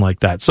situation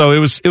like that. So it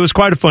was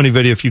quite a funny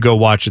video if you go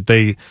watch it.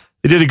 They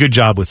did a good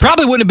job with it.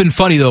 Probably wouldn't have been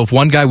funny, though, if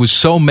one guy was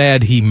so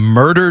mad he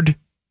murdered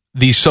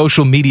the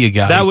social media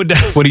guy. That would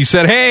when he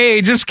said, hey,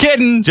 just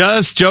kidding.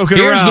 Just joking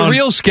Here's around. Here's the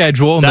real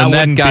schedule. And then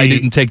that guy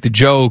didn't take the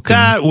joke.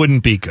 That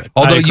wouldn't be good.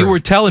 Although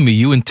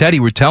you and Teddy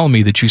were telling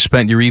me that you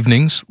spent your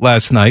evenings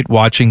last night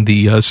watching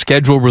the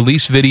schedule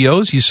release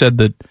videos. You said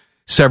that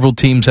several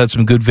teams had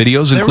some good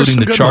videos,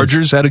 including the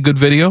Chargers had a good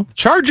video.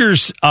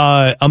 Chargers,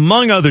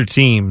 among other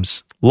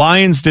teams,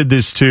 Lions did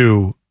this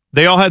too.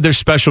 They all had their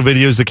special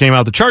videos that came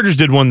out. The Chargers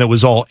did one that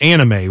was all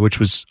anime, which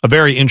was a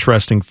very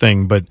interesting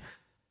thing, but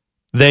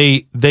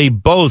They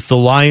both, the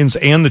Lions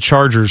and the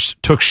Chargers,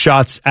 took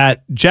shots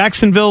at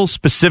Jacksonville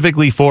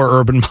specifically for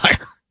Urban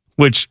Meyer,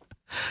 which,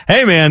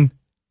 hey man,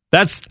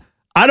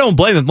 I don't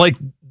blame them.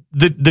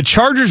 The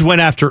Chargers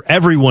went after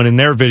everyone in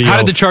their video. How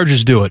did the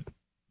Chargers do it?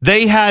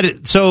 They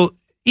had, so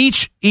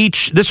each,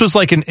 this was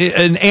like an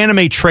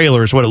anime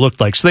trailer is what it looked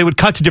like. So they would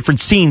cut to different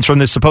scenes from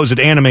this supposed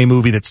anime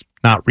movie that's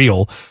not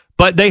real,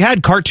 but they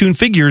had cartoon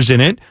figures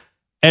in it.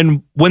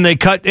 And when they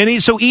cut,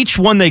 so each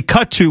one they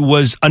cut to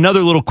was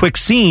another little quick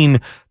scene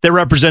that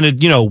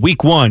represented,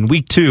 week 1,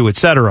 week 2,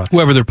 etc.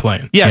 Whoever they're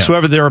playing. Yes,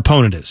 whoever their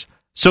opponent is.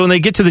 So when they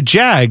get to the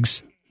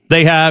Jags,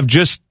 they have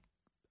just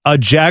a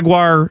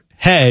Jaguar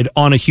head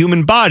on a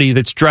human body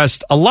that's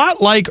dressed a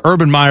lot like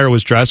Urban Meyer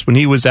was dressed when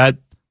he was at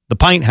the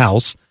Pint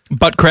House.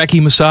 Butt cracky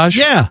massage?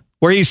 Yeah.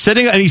 Where he's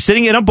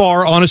sitting in a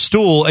bar on a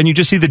stool, and you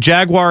just see the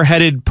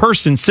Jaguar-headed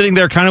person sitting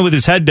there kind of with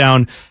his head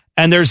down,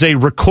 and there's a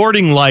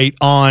recording light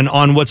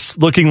on what's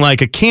looking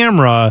like a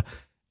camera,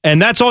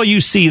 and that's all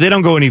you see. They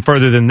don't go any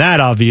further than that,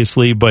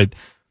 obviously, but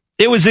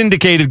it was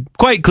indicated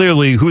quite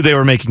clearly who they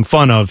were making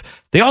fun of.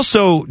 They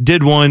also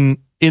did one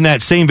in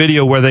that same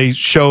video where they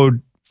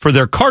showed, for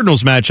their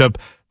Cardinals matchup,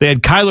 they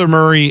had Kyler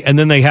Murray, and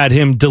then they had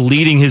him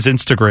deleting his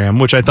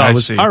Instagram, which I thought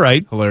was all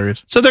right.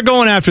 Hilarious. So they're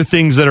going after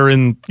things that are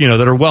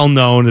that are well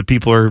known, that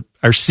people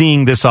are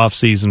seeing this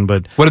offseason.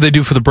 But what did they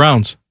do for the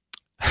Browns?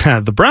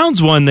 The Browns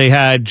one, they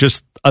had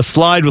just a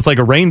slide with like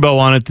a rainbow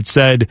on it that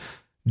said,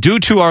 "Due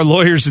to our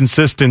lawyer's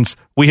insistence,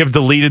 we have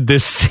deleted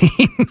this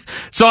scene."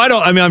 So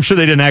I'm sure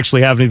they didn't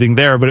actually have anything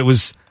there, but it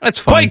was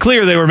quite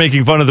clear they were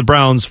making fun of the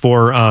Browns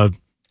for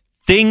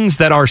things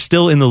that are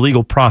still in the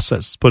legal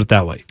process, put it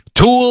that way.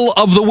 Tool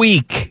of the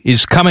Week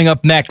is coming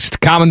up next.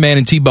 Common Man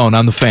and T-Bone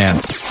on the Fan.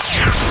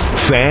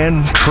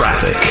 Fan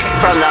Traffic.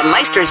 From the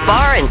Meister's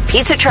Bar and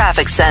Pizza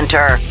Traffic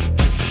Center.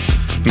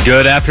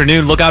 Good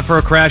afternoon. Look out for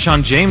a crash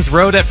on James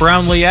Road at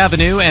Brownlee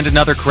Avenue and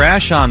another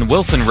crash on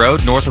Wilson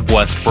Road north of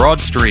West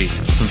Broad Street.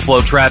 Some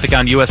slow traffic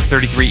on US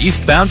 33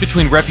 eastbound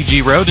between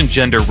Refugee Road and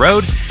Gender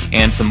Road,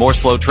 and some more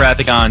slow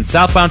traffic on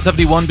southbound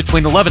 71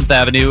 between 11th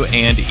Avenue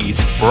and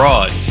East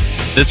Broad.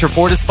 This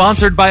report is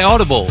sponsored by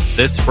Audible.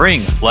 This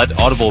spring, let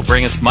Audible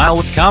bring a smile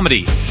with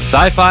comedy,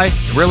 sci-fi,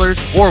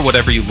 thrillers, or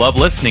whatever you love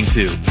listening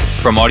to.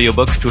 From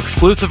audiobooks to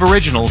exclusive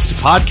originals to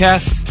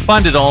podcasts,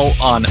 find it all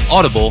on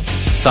Audible.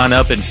 Sign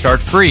up and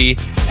start free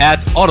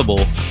at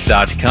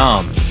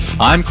audible.com.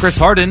 I'm Chris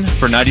Harden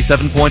for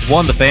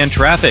 97.1 The Fan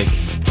Traffic.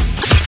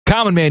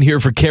 Common Man here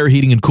for Care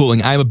Heating and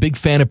Cooling. I'm a big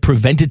fan of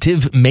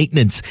preventative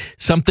maintenance.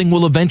 Something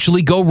will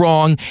eventually go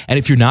wrong, and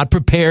if you're not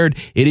prepared,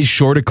 it is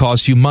sure to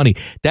cost you money.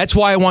 That's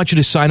why I want you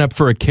to sign up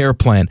for a Care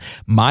plan.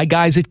 My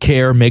guys at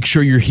Care make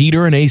sure your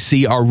heater and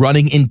AC are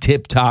running in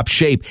tip-top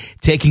shape,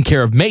 taking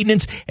care of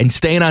maintenance and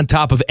staying on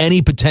top of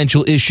any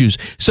potential issues.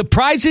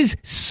 Surprises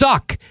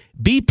suck.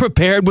 Be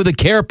prepared with a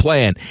Care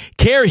plan.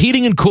 Care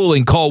Heating and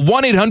Cooling. Call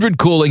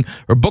 1-800-COOLING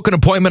or book an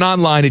appointment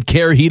online at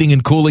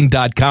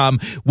careheatingandcooling.com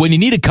when you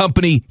need a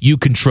company you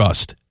can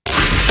trust.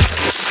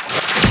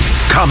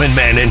 Common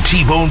Man and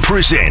T-Bone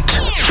present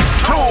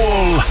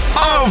Tool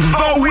of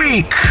the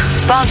Week.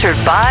 Sponsored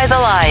by the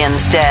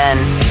Lion's Den.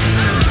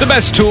 The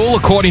best tool,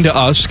 according to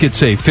us,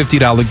 gets a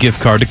 $50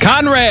 gift card to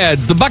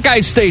Conrad's, the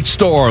Buckeye State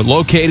store,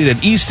 located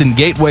at Easton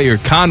Gateway or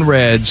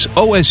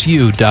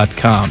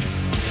Conrad'sOSU.com.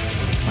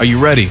 Are you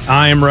ready?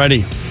 I am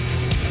ready.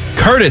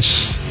 Curtis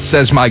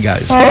says, my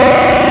guys.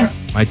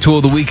 My tool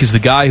of the week is the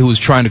guy who was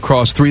trying to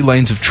cross 3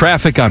 lanes of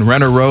traffic on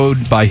Renner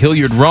Road by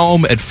Hilliard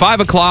Rome at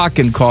 5 o'clock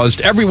and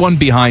caused everyone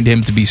behind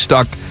him to be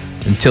stuck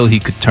until he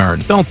could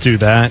turn. Don't do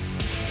that.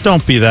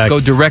 Don't be that. Go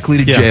directly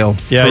to jail.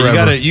 Yeah,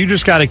 forever. you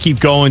just got to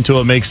keep going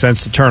till it makes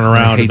sense to turn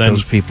around and then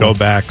go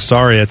back.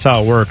 Sorry, that's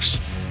how it works.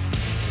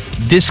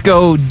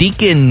 Disco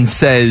Deacon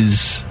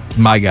says,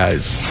 my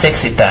guys.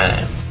 Sexy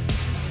time.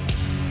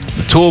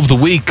 The tool of the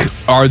week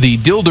are the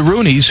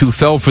Dildaroonies who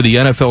fell for the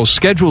NFL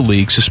schedule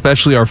leaks,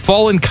 especially our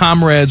fallen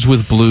comrades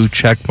with blue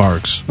check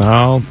marks.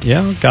 Oh,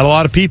 yeah. Got a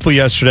lot of people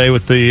yesterday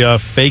with the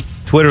fake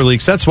Twitter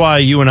leaks. That's why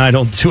you and I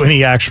don't do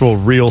any actual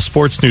real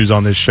sports news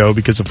on this show,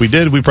 because if we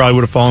did, we probably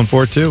would have fallen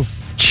for it too.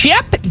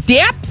 Chip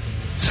Dip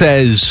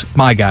says,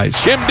 my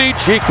guys. Chimney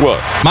Cheekwa.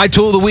 My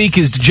tool of the week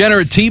is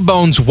Degenerate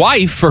T-Bone's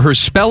wife for her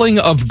spelling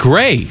of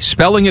gray.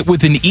 Spelling it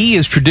with an E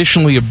is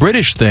traditionally a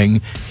British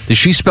thing. Does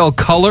she spell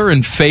color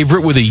and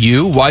favorite with a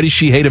U? Why does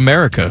she hate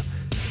America?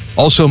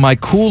 Also, my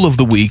cool of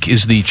the week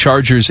is the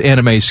Chargers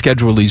anime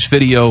schedule release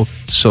video.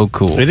 So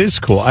cool. It is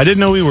cool. I didn't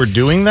know we were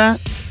doing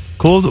that.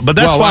 Cool, but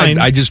that's fine.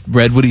 I just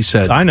read what he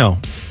said. I know.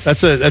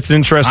 That's an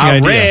interesting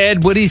idea. I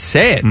read what he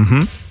said.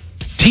 Mm-hmm.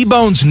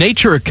 T-Bone's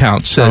nature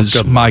account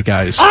says, my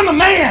guys. I'm a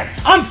man.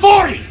 I'm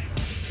 40.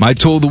 My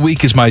tool of the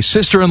week is my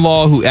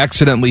sister-in-law who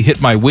accidentally hit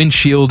my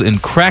windshield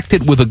and cracked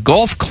it with a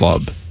golf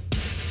club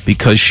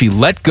because she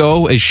let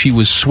go as she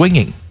was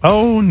swinging.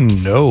 Oh,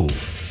 no.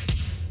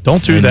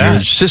 Don't do that.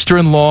 Your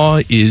sister-in-law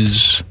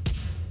is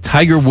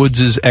Tiger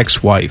Woods'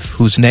 ex-wife,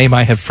 whose name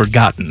I have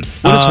forgotten.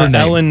 What is her name?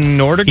 Ellen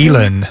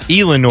Nordigan?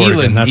 Elin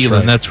Nordigan, that's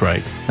right. That's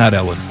right. Not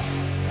Ellen.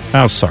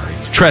 Oh, sorry.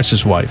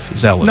 Tress's wife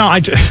is Ellen. No,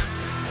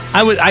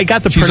 I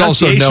got the She's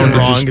also pronunciation known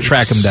wrong. to just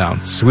track him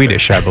down.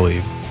 Swedish, I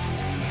believe.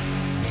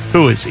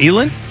 Who is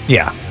Elin?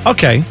 Yeah.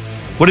 Okay.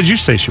 What did you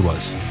say she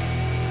was?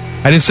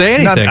 I didn't say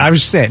anything. I was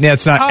just saying,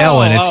 it's not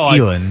Ellen, it's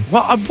Elin.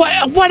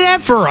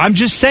 Whatever. I'm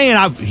just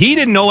saying, he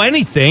didn't know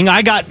anything.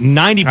 I got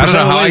 90% I don't know of the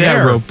how way I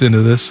there. got roped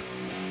into this.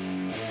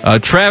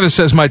 Travis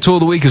says, my tool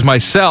of the week is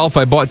myself.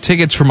 I bought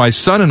tickets for my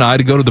son and I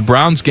to go to the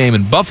Browns game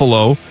in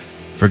Buffalo.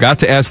 Forgot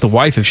to ask the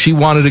wife if she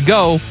wanted to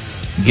go.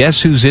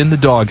 Guess who's in the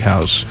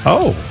doghouse?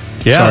 Oh,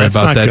 yeah. Sorry that's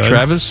about not that, good.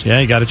 Travis. Yeah,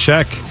 you got to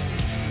check.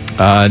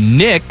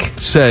 Nick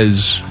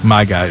says,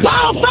 my guys.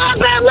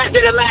 Listen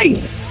to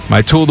me.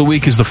 My tool of the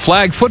week is the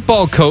flag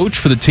football coach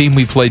for the team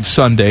we played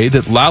Sunday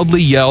that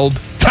loudly yelled,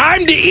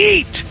 "Time to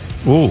eat!"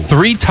 Ooh.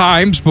 3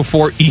 times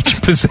before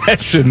each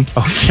possession.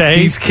 Okay.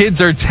 These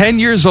kids are 10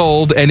 years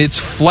old, and it's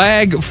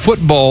flag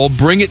football.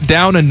 Bring it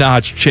down a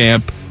notch,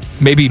 champ.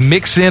 Maybe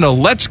mix in a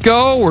let's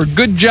go or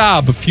good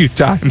job a few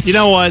times. You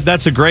know what?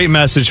 That's a great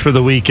message for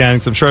the weekend,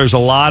 because I'm sure there's a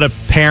lot of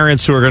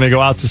parents who are going to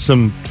go out to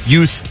some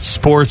youth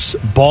sports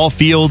ball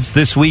fields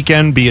this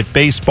weekend, be it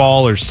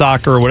baseball or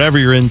soccer or whatever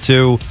you're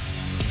into.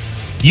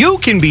 You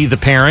can be the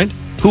parent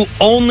who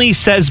only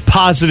says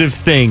positive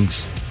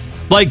things.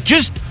 Like,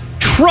 just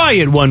try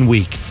it one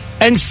week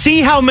and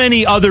see how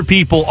many other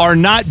people are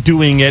not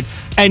doing it,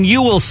 and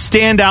you will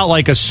stand out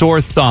like a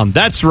sore thumb.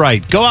 That's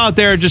right. Go out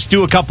there and just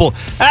do a couple.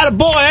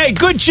 Attaboy, hey,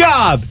 good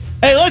job.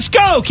 Hey, let's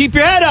go. Keep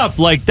your head up.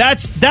 Like,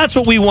 that's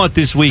what we want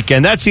this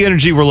weekend. That's the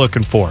energy we're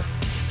looking for.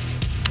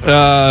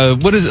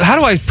 What is? How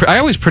do I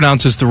always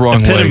pronounce this the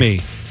wrong Epitome. way.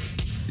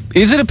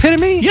 Is it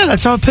epitome? Yeah,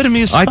 that's how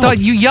epitome is spelled. I thought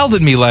you yelled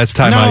at me last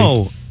time.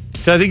 No.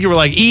 I think you were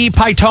like,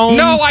 E-Python.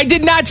 No, I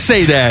did not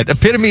say that.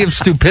 Epitome of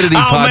Stupidity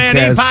podcast.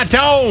 Man,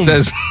 E-Python.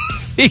 Says,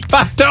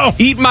 E-Python.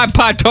 Eat my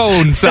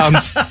patone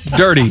sounds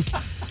dirty.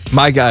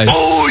 My guys.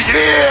 Oh,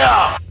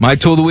 yeah! My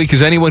tool of the week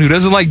is anyone who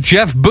doesn't like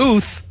Jeff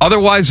Booth,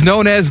 otherwise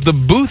known as the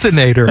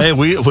Boothinator. Hey,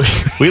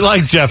 we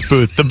like Jeff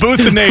Booth, the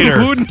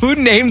Boothinator. Who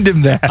named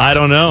him that? I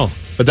don't know,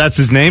 but that's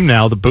his name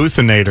now, the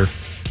Boothinator.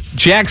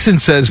 Jackson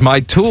says,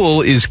 my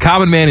tool is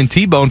Common Man and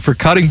T-Bone for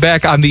cutting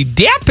back on the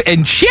dip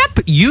and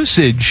chip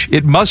usage.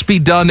 It must be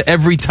done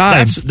every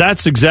time.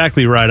 That's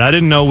exactly right. I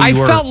didn't know we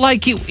were... I felt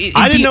like it'd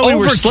I didn't be know we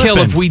were overkill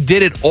slipping. if we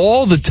did it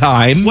all the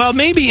time. Well,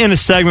 maybe in a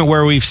segment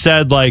where we've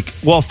said, like,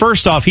 well,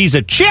 first off, he's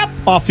a chip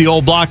off the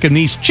old block, and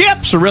these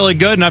chips are really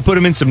good, and I put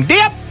him in some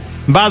dip.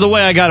 And by the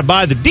way, I got to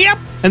buy the dip.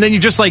 And then you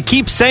just, like,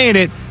 keep saying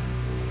it,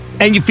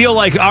 and you feel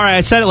like, all right,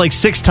 I said it like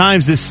 6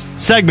 times this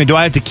segment. Do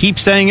I have to keep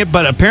saying it?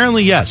 But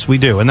apparently, yes, we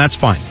do, and that's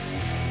fine.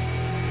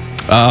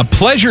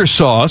 Pleasure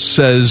Sauce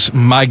says,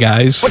 my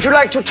guys. Would you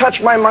like to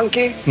touch my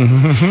monkey?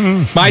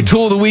 My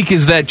tool of the week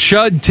is that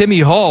Chud Timmy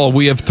Hall.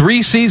 We have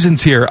 3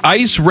 seasons here: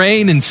 ice,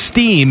 rain, and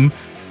steam.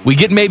 We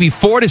get maybe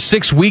 4 to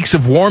 6 weeks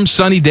of warm,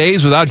 sunny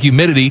days without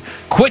humidity.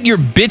 Quit your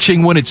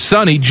bitching when it's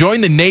sunny.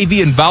 Join the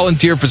Navy and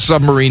volunteer for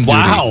submarine duty.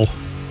 Wow.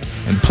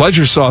 And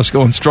Pleasure Sauce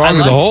going strong in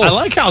the hole. I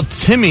like how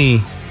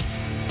Timmy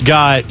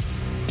got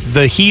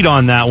the heat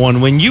on that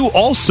one when you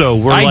also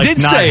were not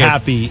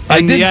happy.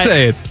 I did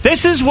say it.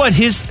 This is what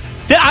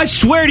I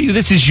swear to you,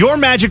 this is your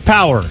magic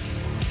power,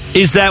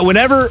 is that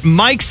whenever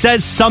Mike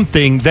says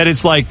something that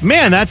it's like,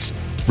 man, that's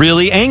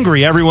really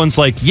angry, everyone's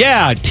like,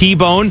 yeah,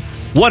 T-Bone,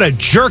 what a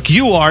jerk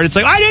you are. And it's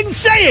like, I didn't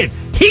say it.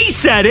 He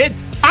said it.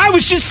 I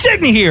was just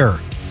sitting here.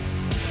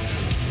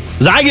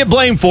 Because I get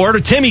blamed for it, or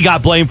Timmy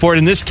got blamed for it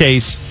in this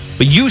case,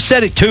 but you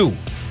said it too.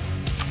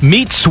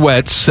 Meat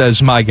Sweats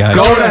says, my guy.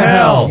 Go to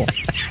hell.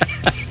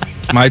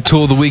 My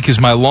tool of the week is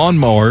my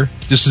lawnmower.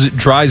 Just as it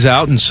dries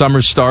out and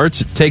summer starts,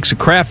 it takes a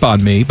crap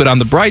on me. But on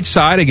the bright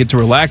side, I get to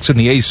relax in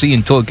the AC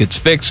until it gets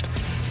fixed.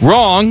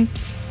 Wrong.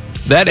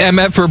 That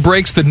MFer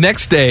breaks the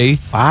next day.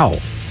 Wow.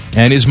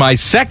 And is my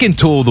second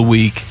tool of the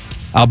week.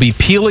 I'll be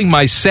peeling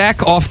my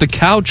sack off the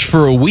couch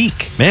for a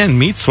week. Man,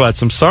 Meat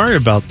Sweats, I'm sorry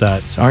about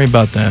that. Sorry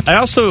about that.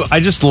 I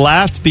just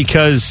laughed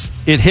because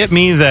it hit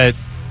me that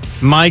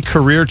my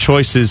career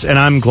choices, and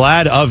I'm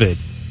glad of it,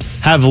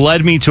 have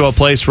led me to a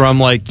place where I'm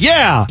like,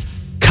 yeah,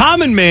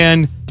 Common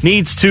Man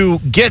needs to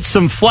get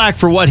some flack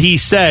for what he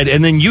said,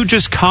 and then you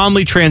just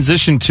calmly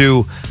transition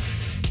to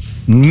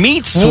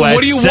Meat Sweats. Well,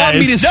 what do you want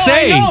me to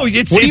say? No, what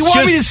do you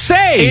want me to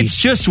say? It's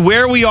just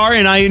where we are,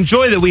 and I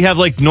enjoy that we have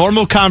like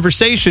normal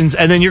conversations,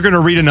 and then you're going to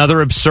read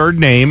another absurd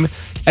name,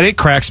 and it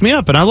cracks me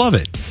up, and I love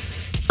it.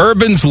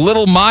 Urban's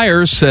Little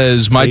Meyer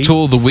says, my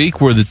tool of the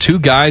week were the 2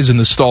 guys in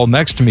the stall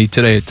next to me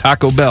today at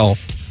Taco Bell.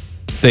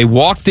 They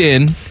walked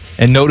in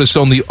and noticed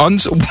only one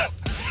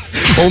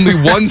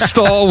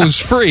stall was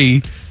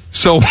free.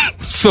 So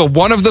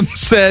one of them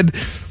said,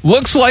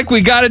 looks like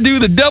we got to do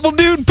the double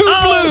dude poop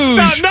luge.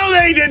 Stop. No,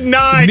 they did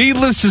not.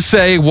 Needless to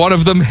say, one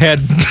of them had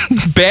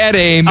bad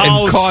aim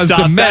and caused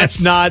a mess.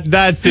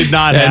 That did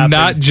not happen. And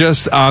not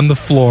just on the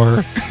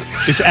floor.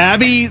 Is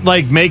Abby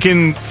like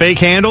making fake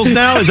handles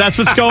now? Is that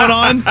what's going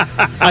on?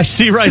 I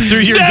see right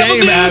through your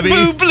game, Abby.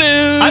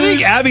 I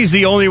think Abby's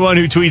the only one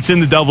who tweets in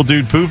the double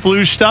dude poop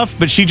luge stuff,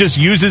 but she just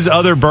uses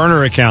other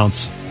burner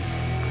accounts.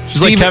 She's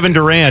like Kevin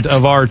Durant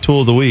of our tool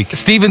of the week.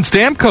 Steven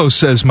Stamkos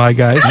says, my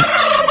guys.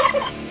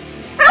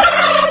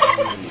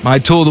 My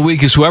tool of the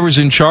week is whoever's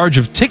in charge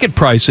of ticket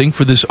pricing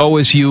for this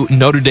OSU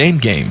Notre Dame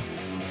game.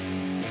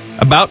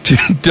 About to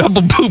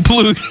double poop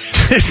luge.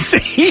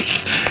 See?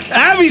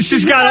 Abby's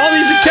just got all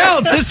these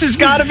accounts. This has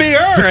got to be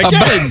her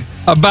again.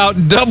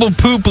 About double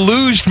poop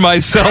luged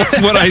myself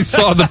when I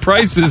saw the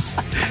prices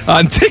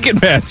on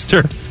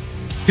Ticketmaster.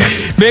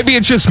 Maybe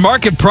it's just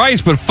market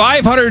price, but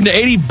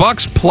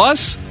 $580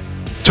 plus?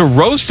 to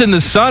roast in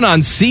the sun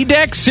on Sea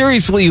Deck?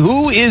 Seriously,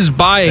 who is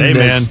buying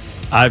this?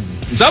 Man,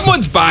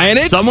 someone's buying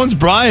it. Someone's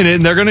buying it,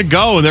 and they're going to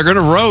go, and they're going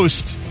to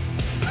roast.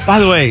 By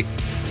the way,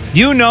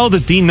 you know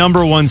that the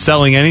number one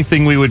selling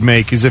anything we would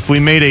make is if we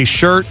made a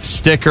shirt,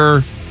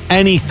 sticker,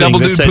 anything Double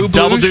that dude said poop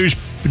luge?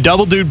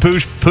 double dude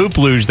poop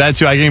luge. That's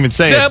who I can't even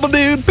say Double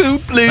dude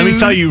poop luge. Let me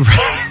tell you,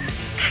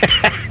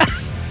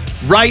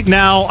 right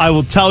now, I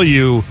will tell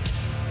you,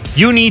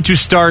 you need to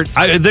start.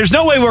 There's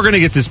no way we're going to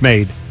get this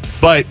made,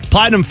 but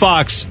Platinum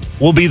Fox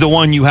will be the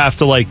one you have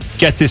to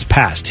get this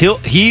passed.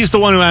 He's the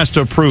one who has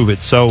to approve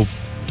it. So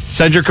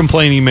send your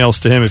complaint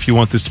emails to him if you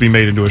want this to be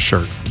made into a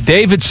shirt.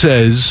 David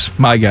says,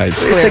 my guys.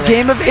 It's a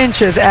game of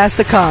inches. Ask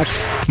the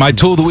Cox. My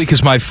tool of the week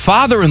is my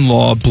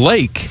father-in-law,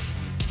 Blake.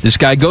 This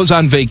guy goes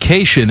on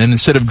vacation, and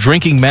instead of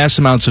drinking mass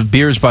amounts of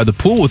beers by the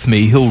pool with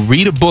me, he'll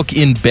read a book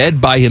in bed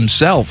by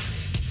himself.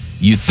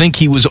 You'd think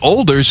he was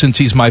older since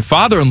he's my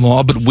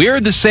father-in-law, but we're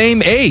the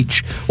same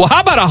age. Well, how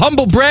about a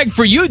humble brag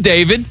for you,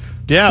 David?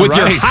 Yeah, with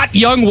right. your hot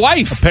young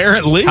wife.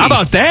 Apparently. How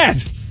about that?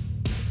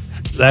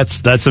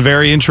 That's a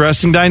very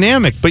interesting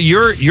dynamic. But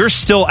you're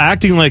still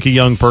acting like a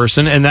young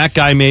person, and that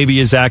guy maybe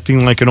is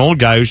acting like an old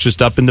guy who's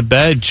just up in the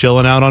bed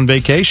chilling out on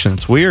vacation.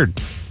 It's weird.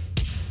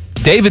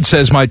 David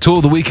says my tool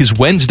of the week is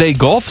Wednesday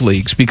golf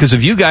leagues. Because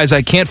of you guys,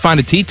 I can't find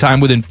a tee time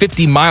within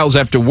 50 miles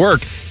after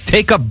work.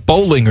 Take up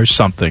bowling or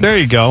something. There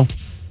you go.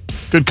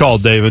 Good call,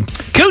 David.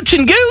 Cooch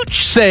and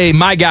Gooch say,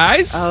 my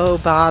guys. Oh,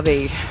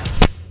 Bobby.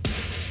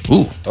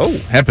 Ooh,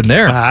 happened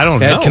there. I don't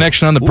Bad know.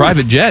 connection on the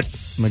private jet.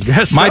 I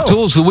guess My so.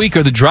 tools of the week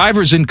are the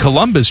drivers in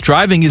Columbus.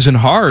 Driving isn't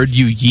hard.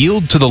 You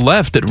yield to the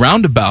left at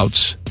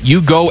roundabouts.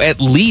 You go at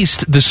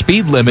least the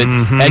speed limit,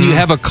 and you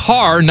have a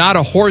car, not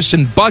a horse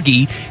and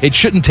buggy. It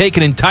shouldn't take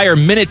an entire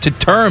minute to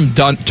turn,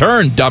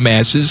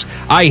 dumbasses.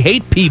 I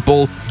hate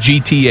people,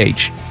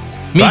 GTH.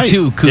 Me Right.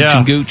 too, Cooch Yeah.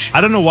 and Gooch.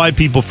 I don't know why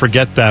people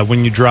forget that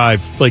when you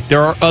drive.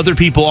 There are other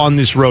people on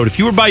this road. If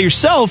you were by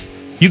yourself,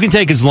 you can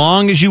take as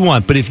long as you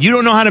want. But if you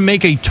don't know how to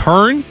make a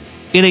turn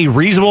in a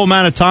reasonable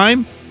amount of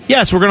time,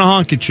 yes, we're going to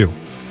honk at you.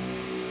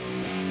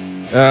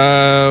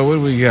 What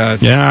do we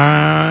got?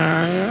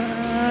 Yeah.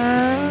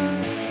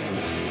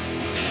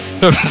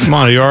 Come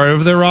on, are you all right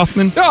over there,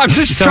 Rothman? No, I'm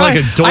just You sound trying.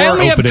 like a door I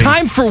only opening. have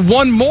time for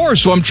one more,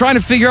 so I'm trying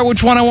to figure out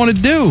which one I want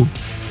to do.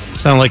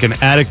 Sound like an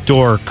attic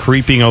door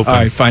creeping open. All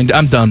right, fine.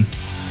 I'm done.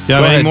 You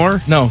have Go any ahead.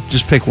 more? No,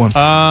 just pick one.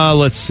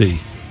 Let's see.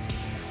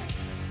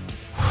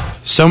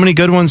 So many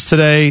good ones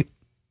today.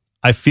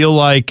 I feel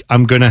like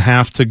I'm going to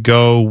have to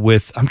go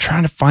with, I'm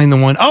trying to find the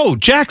one. Oh,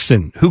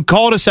 Jackson, who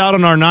called us out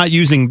on our not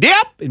using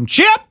dip and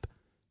chip.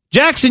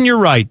 Jackson, you're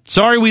right.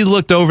 Sorry we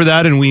looked over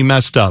that and we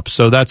messed up.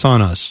 So that's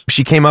on us.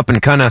 She came up and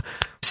kind of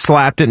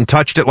slapped it and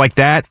touched it like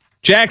that.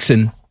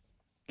 Jackson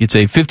gets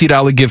a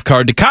 $50 gift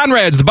card to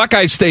Conrad's, the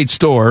Buckeye State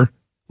store,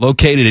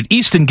 located at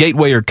Easton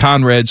Gateway or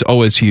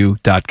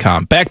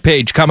Conrad'sOSU.com. Back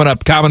page coming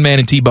up. Common Man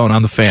and T-Bone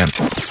on the Fan.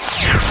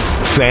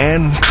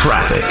 Fan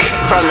traffic.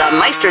 From the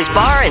Meister's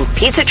Bar and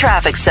Pizza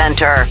Traffic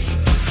Center.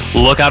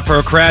 Look out for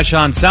a crash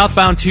on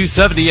southbound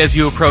 270 as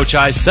you approach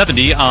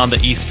I-70 on the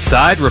east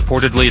side.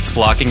 Reportedly, it's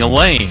blocking a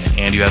lane.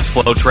 And you have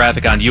slow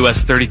traffic on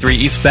US 33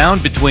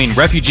 eastbound between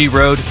Refugee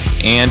Road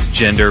and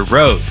Gender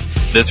Road.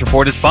 This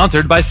report is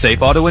sponsored by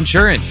Safe Auto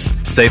Insurance.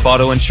 Safe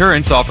Auto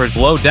Insurance offers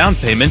low down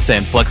payments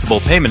and flexible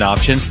payment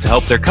options to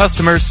help their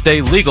customers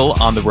stay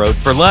legal on the road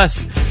for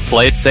less.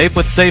 Play it safe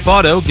with Safe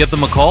Auto. Give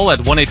them a call at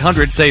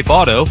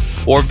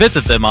 1-800-SAFE-AUTO or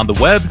visit them on the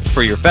web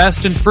for your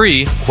fast and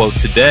free quote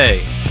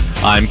today.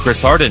 I'm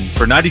Chris Harden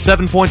for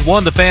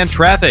 97.1 The Fan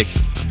Traffic.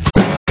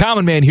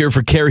 Common Man here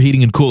for Care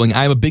Heating and Cooling.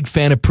 I'm a big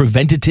fan of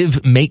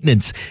preventative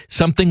maintenance.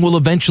 Something will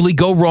eventually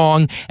go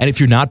wrong, and if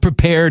you're not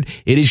prepared,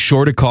 it is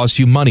sure to cost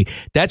you money.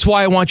 That's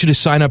why I want you to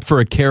sign up for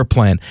a Care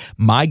plan.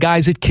 My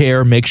guys at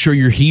Care make sure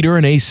your heater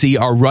and AC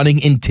are running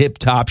in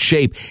tip-top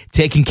shape,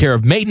 taking care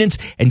of maintenance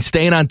and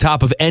staying on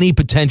top of any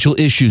potential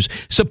issues.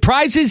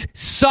 Surprises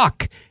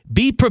suck.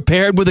 Be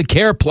prepared with a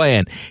Care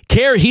plan.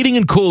 Care Heating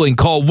and Cooling.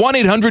 Call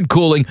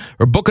 1-800-COOLING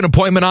or book an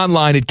appointment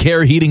online at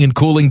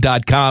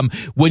careheatingandcooling.com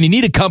when you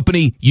need a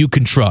company you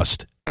can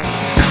trust.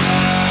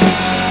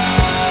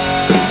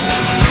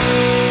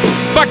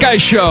 Buckeye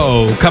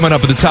Show coming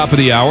up at the top of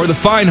the hour. The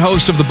fine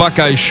host of the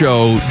Buckeye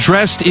Show,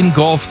 dressed in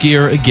golf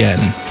gear again.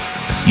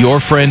 Your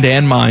friend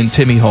and mine,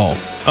 Timmy Hall.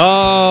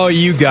 Oh,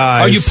 you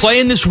guys. Are you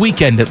playing this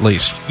weekend at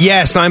least?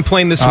 Yes, I'm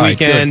playing this All right,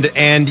 weekend, good.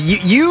 and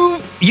you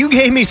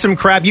gave me some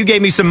crap. You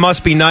gave me some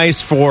must be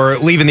nice for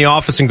leaving the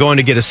office and going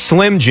to get a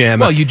Slim Jim.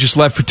 Well, you just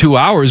left for 2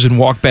 hours and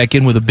walked back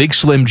in with a big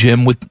Slim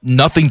Jim with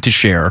nothing to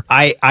share.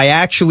 I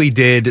actually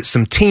did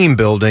some team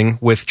building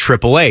with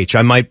Triple H.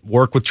 I might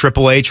work with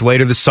Triple H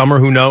later this summer.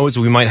 Who knows?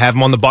 We might have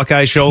him on the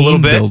Buckeye Show a little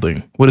bit.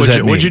 Building. What does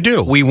that mean? What'd you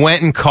do? We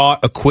went and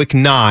caught a quick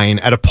 9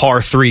 at a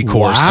par 3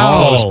 course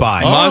close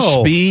by.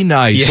 Must be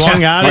nice. Yeah.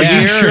 Swung out of Are you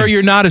here. sure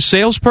you're not a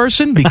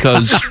salesperson?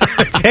 Because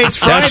It's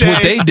Friday. that's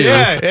what they do.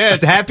 Yeah,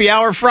 it's Happy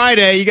Hour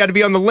Friday. You got to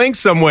be on the link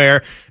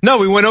somewhere. No,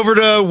 we went over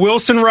to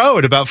Wilson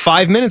Road, about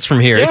 5 minutes from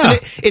here. Yeah.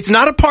 It's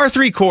not a par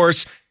 3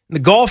 course. In the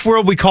golf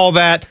world, we call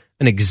that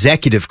an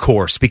executive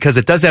course because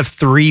it does have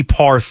 3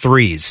 par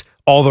 3s.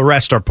 All the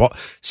rest are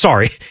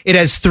it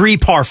has 3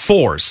 par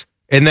 4s.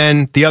 And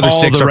then the other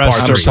 6 are par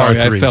 3s. I'm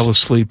sorry, I fell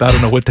asleep. I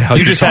don't know what the hell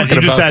you're talking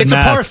about. It's a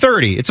par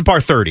 30. It's a par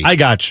 30. I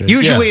got you.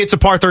 Usually it's a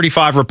par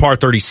 35 or par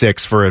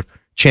 36 for a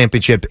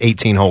championship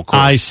 18-hole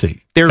course. I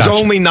see. There's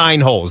only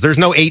 9 holes. There's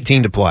no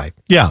 18 to play.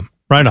 Yeah,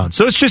 right on.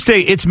 So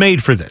it's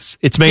made for this.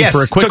 It's made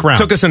for a quick round.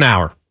 Took us an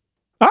hour.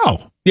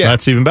 Oh, yeah.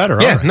 That's even better.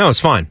 Yeah, All right. no,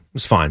 it's fine. It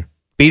was fine.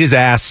 Beat his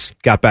ass.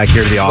 Got back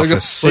here to the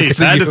office. I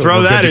had to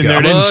throw that in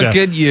there, didn't you? Look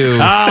at you.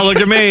 Ah, look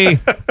at me.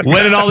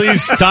 Winning all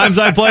these times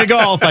I play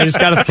golf. I just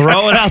got to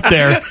throw it out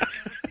there.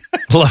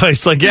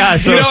 It's like, yeah.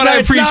 So you know what I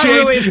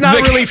appreciate? It's not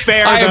really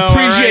fair, I though,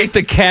 appreciate right?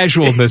 the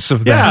casualness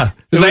of that.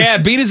 Yeah.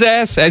 Beat his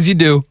ass, as you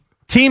do.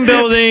 Team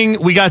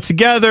building, we got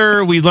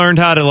together, we learned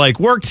how to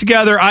work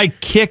together. I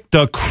kicked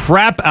the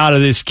crap out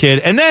of this kid.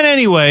 And then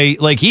anyway,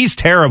 he's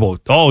terrible.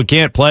 Oh, he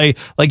can't play.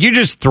 You're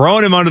just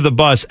throwing him under the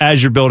bus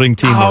as you're building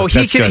teamwork. Oh,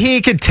 he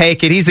could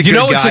take it. He's a good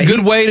guy. It's a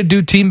good way to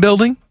do team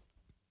building?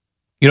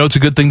 You know it's a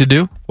good thing to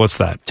do? What's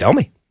that? Tell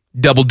me.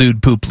 Double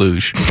dude poop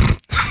luge.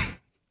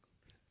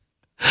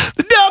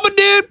 The double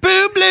dude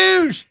poop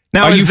luge.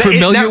 Now, are you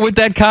familiar with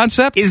that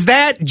concept? Is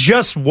that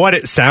just what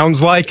it sounds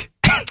like?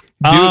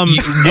 One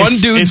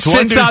dude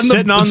sits on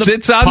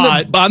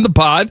the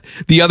pod.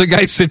 The other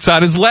guy sits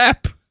on his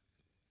lap.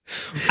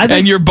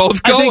 And you're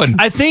both going.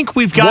 I think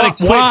we've got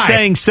to quit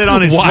saying sit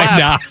on his lap. Why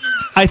not?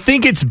 I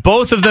think it's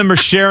both of them are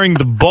sharing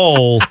the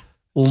bowl.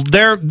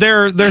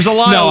 There's a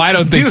lot. No, I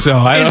don't think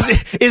so.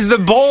 Is the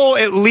bowl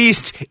at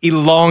least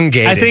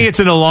elongated? I think it's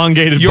an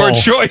elongated bowl. Your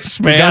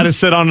choice, man. You got to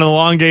sit on an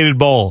elongated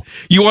bowl.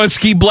 You want to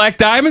ski black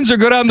diamonds or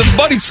go down the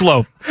bunny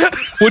slope?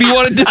 What do you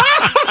want to do?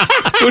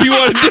 What do you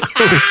want to do?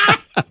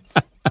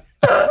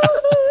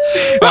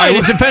 Right,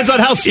 it depends on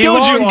how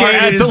skilled you are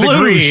at the luge.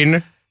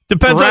 Green.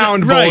 Depends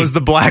round on bowl is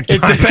the black.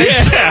 It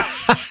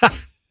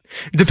depends.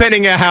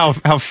 Depending on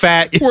how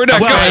fat. We're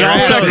not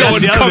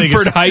going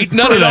comfort height.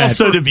 None of that.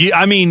 Also,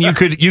 you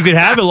could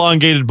have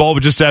elongated bowl,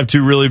 but just have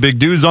 2 really big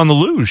dudes on the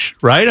luge,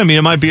 right? I mean,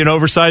 it might be an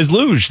oversized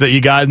luge that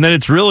you got, and then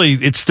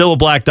it's still a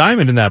black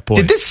diamond in that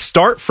point. Did this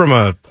start from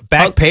a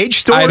back page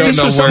story? I don't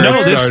know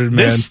where it started, man.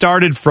 This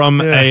started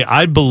from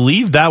I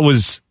believe that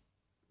was.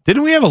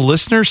 Didn't we have a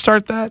listener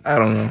start that? I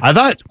don't know. I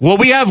thought,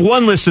 we have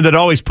one listener that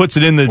always puts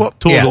it in the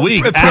tool of the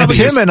week.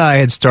 Tim and I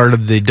had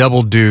started the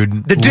double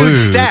dude dude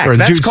stack. Or the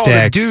That's dude called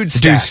stack. a dude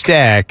stack. Dude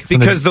stack.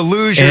 Because the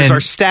lugers are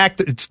stacked.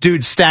 It's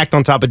dudes stacked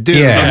on top of dudes.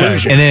 Yeah.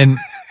 And then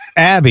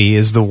Abby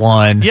is the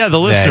one. Yeah, the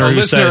listener.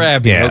 Listener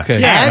Abby. Yeah.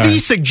 Okay. Yeah. Abby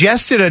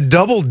suggested a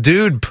double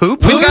dude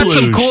poop. We got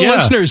some cool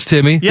listeners,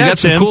 Timmy. Yeah, we got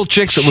some cool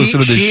chicks that listen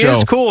to this show. She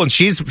is cool, and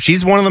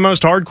she's one of the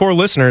most hardcore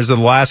listeners of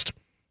the last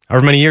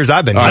however many years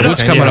I've been here. All right,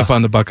 what's coming up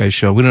on the Buckeye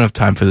Show? We don't have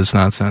time for this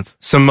nonsense.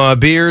 Some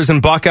beers and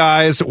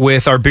Buckeyes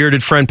with our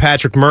bearded friend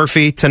Patrick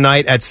Murphy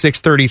tonight at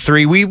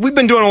 6:33. We've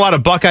been doing a lot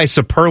of Buckeye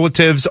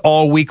superlatives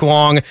all week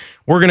long.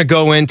 We're going to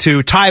go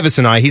into, Tyvis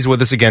and I, he's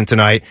with us again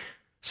tonight,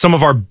 some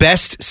of our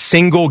best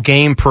single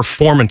game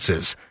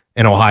performances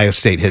in Ohio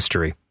State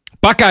history.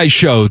 Buckeye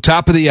Show,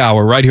 top of the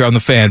hour, right here on the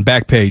Fan,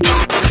 back page.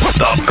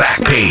 The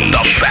Back Page.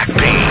 The Back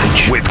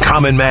Page with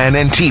Common Man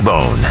and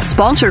T-Bone.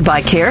 Sponsored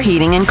by Care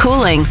Heating and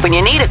Cooling. When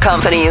you need a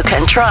company you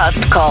can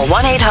trust, call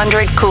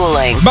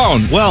 1-800-COOLING.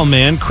 Bone. Well,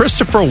 man,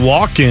 Christopher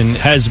Walken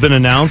has been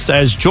announced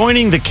as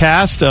joining the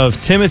cast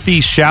of Timothy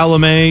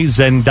Chalamet.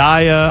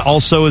 Zendaya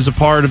also is a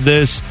part of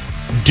this.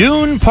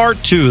 Dune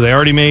Part 2. They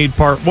already made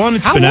Part 1.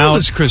 It's been out. How old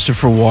is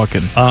Christopher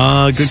Walken?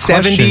 Good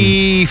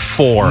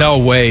 74. question. No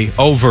way.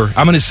 Over.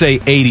 I'm going to say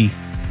 80.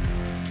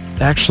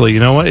 Actually, you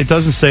know what? It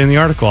doesn't say in the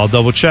article. I'll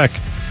double check.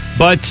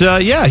 But,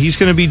 yeah, he's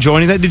going to be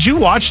joining that. Did you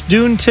watch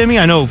Dune, Timmy?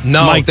 I know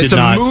Mike did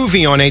not. It's a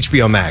movie on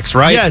HBO Max,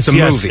 right? Yes, it's a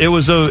movie. It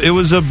was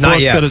a book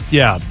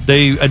that,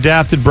 they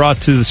adapted,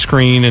 brought to the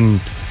screen.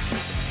 And,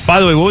 by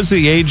the way, what was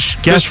the age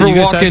guess?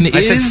 Christopher Walken I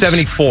said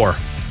 74.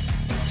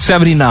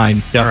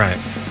 79. Yeah. All right.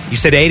 You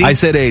said 80? I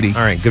said 80.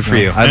 All right, good for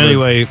you.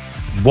 Anyway,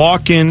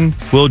 Walken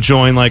will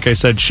join, like I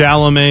said,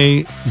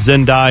 Chalamet,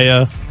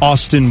 Zendaya,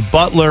 Austin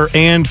Butler,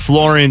 and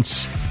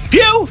Florence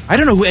Pugh. I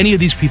don't know who any of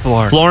these people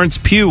are. Florence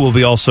Pugh will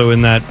be also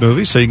in that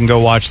movie, so you can go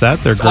watch that.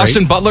 They're great.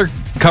 Austin Butler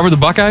cover the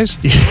Buckeyes?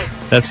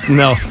 That's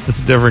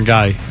a different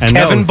guy. And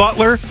Kevin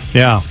Butler?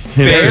 Yeah.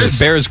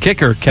 Bears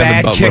kicker, Kevin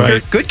Bad Butler. kicker.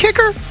 Right? Good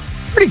kicker?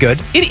 Pretty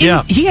good.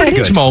 He had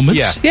his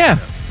moments. Yeah.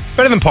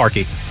 Better than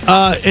Parkey.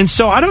 And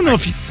so I don't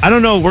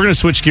know. We're going to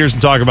switch gears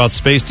and talk about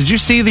space. Did you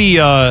see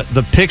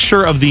the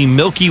picture of the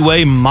Milky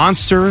Way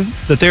monster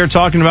that they were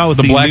talking about with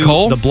the black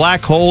hole? The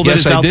black hole that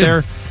is out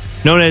there,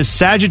 known as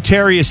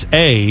Sagittarius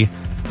A.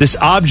 This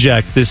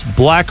object, this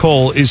black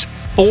hole, is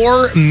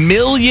 4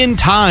 million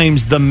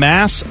times the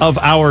mass of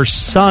our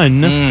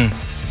sun.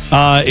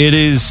 It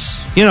is,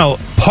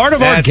 part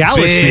of our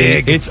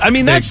galaxy. Big.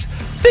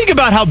 Think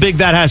about how big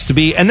that has to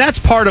be, and that's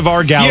part of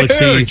our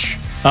galaxy. Huge.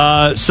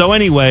 So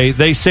anyway,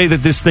 they say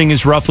that this thing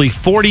is roughly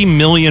 40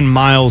 million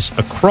miles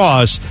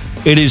across.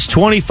 It is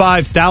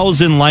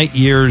 25,000 light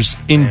years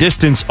in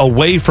distance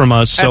away from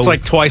us. That's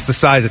like twice the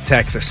size of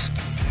Texas.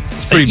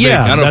 pretty big.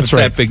 Yeah, I don't know if that's it's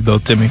right. that big, though,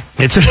 Timmy.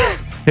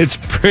 It's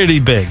pretty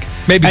big.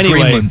 Maybe Anyway,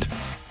 Greenland.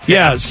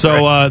 Yeah,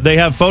 so they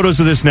have photos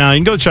of this now. You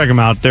can go check them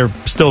out. They're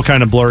still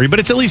kind of blurry, but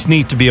it's at least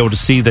neat to be able to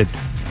see that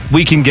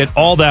we can get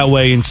all that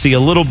way and see a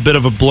little bit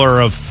of a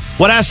blur of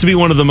what has to be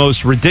one of the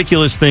most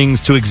ridiculous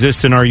things to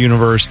exist in our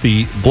universe,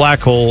 the black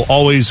hole.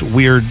 Always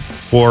weird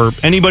for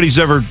anybody who's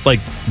ever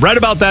read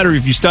about that, or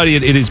if you study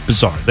it, it is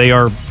bizarre. They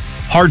are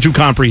hard to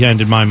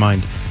comprehend in my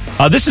mind.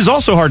 This is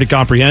also hard to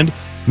comprehend.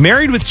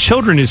 Married with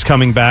Children is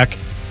coming back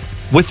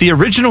with the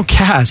original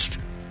cast,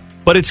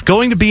 but it's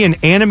going to be an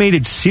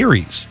animated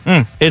series.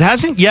 It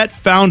hasn't yet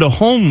found a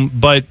home,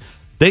 but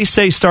they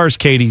say stars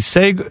Katie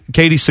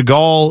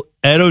Sagal,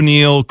 Ed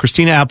O'Neill,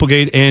 Christina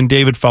Applegate, and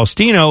David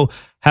Faustino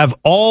have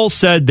all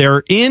said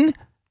they're in.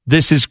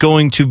 This is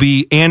going to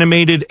be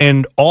animated,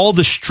 and all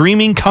the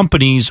streaming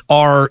companies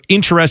are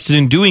interested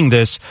in doing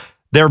this.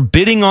 They're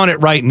bidding on it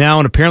right now,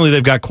 and apparently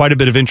they've got quite a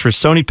bit of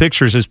interest. Sony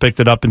Pictures has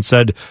picked it up and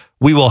said,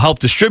 we will help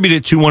distribute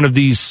it to one of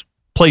these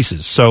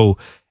places. So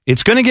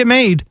it's going to get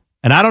made,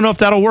 and I don't know if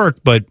that'll work,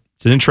 but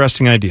it's an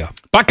interesting idea.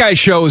 Buckeye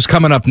Show is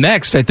coming up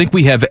next. I think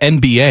we have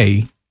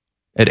NBA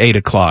at 8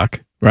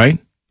 o'clock, right?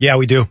 Yeah,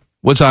 we do.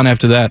 What's on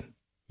after that?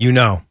 You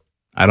know.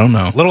 I don't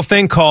know. Little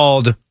thing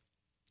called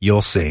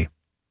You'll See.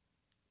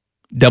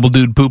 Double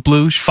Dude Poop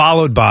Luge?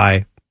 Followed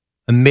by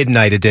a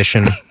midnight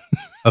edition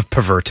of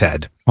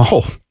Perverted.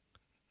 Oh,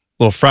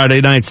 little Friday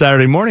night,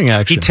 Saturday morning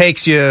action. He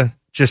takes you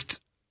just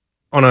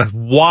on a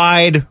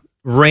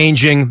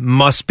wide-ranging,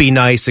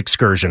 must-be-nice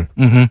excursion.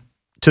 Mm-hmm.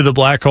 To the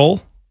black hole?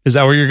 Is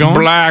that where you're going?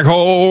 Black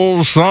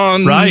hole,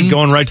 son. Right,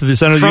 going right to the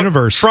center of the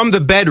universe. From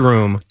the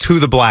bedroom to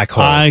the black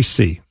hole. I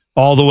see.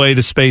 All the way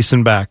to space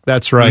and back.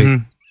 That's right.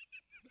 Mm-hmm.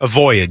 A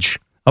voyage.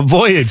 A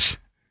voyage.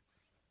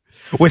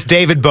 With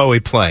David Bowie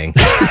playing.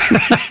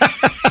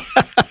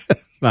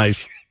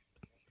 Nice.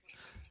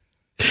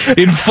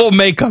 In full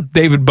makeup,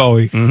 David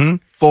Bowie. Mm-hmm.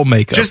 Full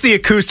makeup. Just the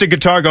acoustic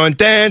guitar going,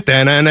 dan,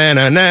 dan, dan, dan,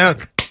 dan, dan.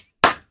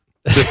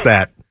 Just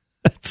that.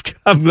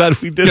 I'm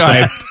glad we did All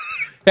that. right.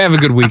 Have a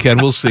good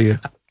weekend. We'll see you.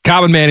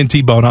 Common Man and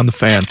T-Bone on the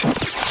Fan.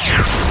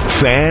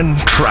 Fan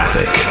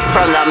traffic.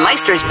 From the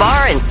Meister's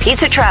Bar and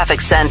Pizza Traffic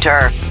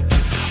Center.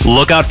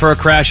 Look out for a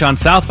crash on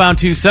southbound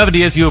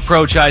 270 as you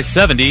approach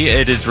I-70.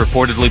 It is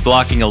reportedly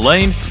blocking a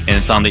lane, and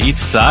it's on the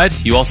east side.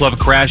 You also have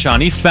a crash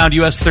on eastbound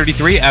US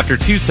 33 after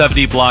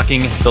 270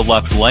 blocking the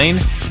left lane.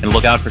 And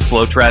look out for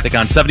slow traffic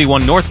on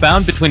 71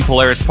 northbound between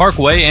Polaris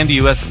Parkway and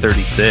US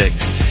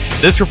 36.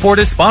 This report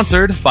is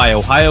sponsored by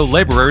Ohio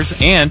Laborers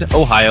and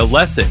Ohio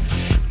Lesset.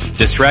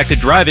 Distracted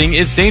driving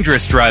is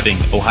dangerous driving.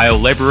 Ohio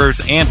Laborers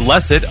and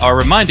Lesset are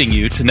reminding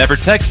you to never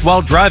text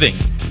while driving.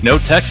 No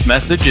text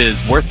message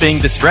is worth being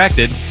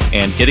distracted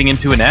and getting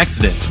into an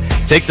accident.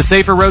 Take the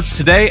safer roads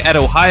today at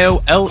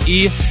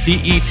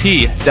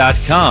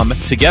OhioLECET.com.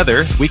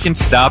 Together, we can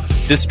stop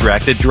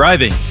distracted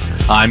driving.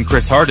 I'm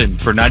Chris Harden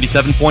for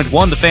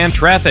 97.1 The Fan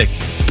Traffic.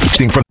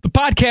 The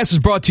podcast is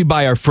brought to you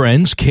by our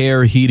friends,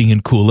 Care Heating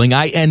and Cooling.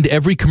 I end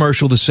every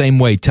commercial the same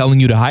way,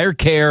 telling you to hire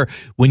Care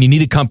when you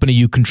need a company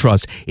you can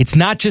trust. It's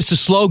not just a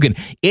slogan.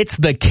 It's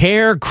the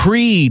Care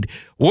creed.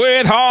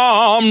 With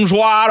arms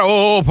wide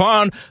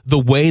open, the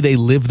way they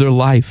live their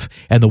life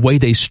and the way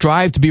they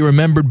strive to be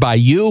remembered by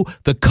you,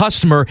 the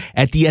customer,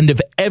 at the end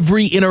of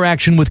every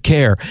interaction with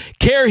Care.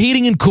 Care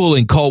Heating and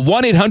Cooling. Call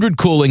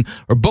 1-800-COOLING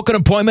or book an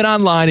appointment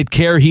online at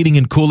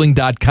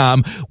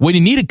careheatingandcooling.com when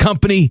you need a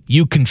company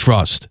you can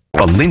trust.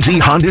 The Lindsay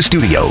Honda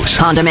Studios.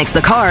 Honda makes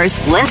the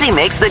cars. Lindsay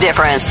makes the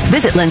difference.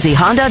 Visit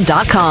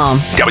lindsayhonda.com.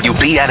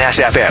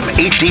 WBNS-FM,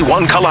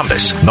 HD1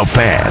 Columbus, The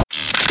Fan.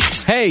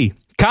 Hey,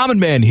 Common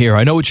Man here.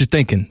 I know what you're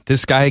thinking.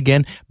 This guy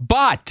again.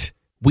 But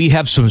we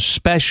have some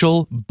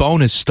special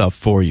bonus stuff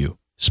for you.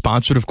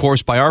 Sponsored, of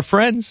course, by our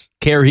friends,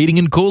 Care Heating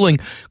and Cooling.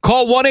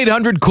 Call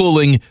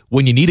 1-800-COOLING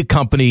when you need a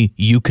company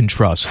you can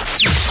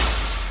trust.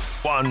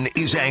 One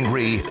is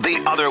angry,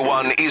 the other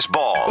one is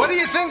bald. What do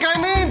you think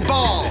I mean,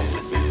 bald?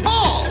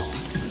 Bald!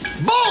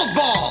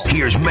 Bald!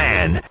 Here's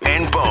Man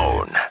and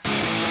Bone.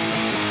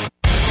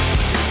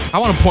 I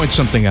want to point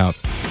something out.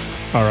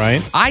 All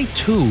right. I,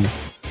 too,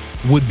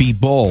 would be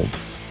bald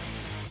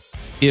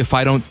if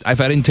I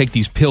didn't take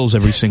these pills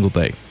every single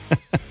day.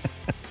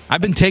 I've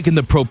been taking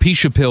the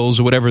Propecia pills,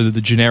 or whatever the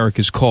generic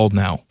is called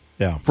now,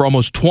 for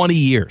almost 20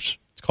 years.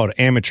 It's called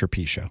amateur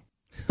Pisha.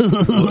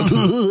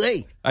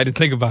 I didn't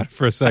think about it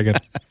for a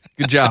second.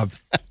 Good job.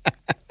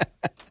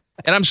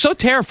 And I'm so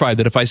terrified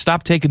that if I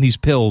stop taking these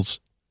pills,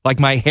 like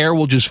my hair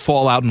will just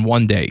fall out in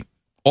one day.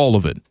 All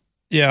of it.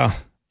 Yeah.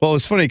 Well,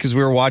 it's funny because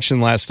we were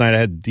watching last night. I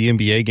had the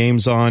NBA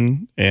games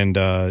on and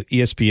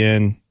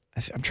ESPN.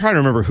 I'm trying to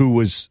remember who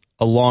was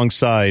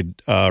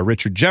alongside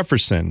Richard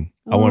Jefferson.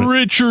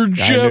 Richard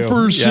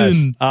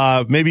Jefferson.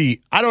 Yes.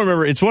 Maybe, I don't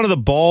remember. It's one of the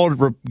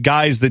bald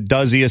guys that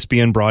does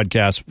ESPN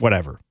broadcasts,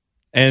 whatever.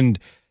 And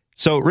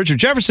so Richard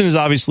Jefferson is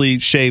obviously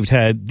shaved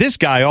head. This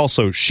guy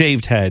also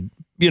shaved head,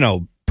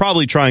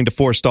 probably trying to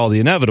forestall the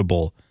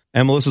inevitable.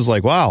 And Melissa's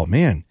like, wow,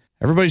 man,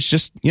 everybody's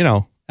just,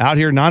 out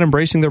here not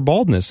embracing their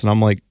baldness. And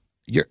I'm like,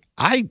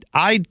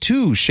 I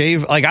too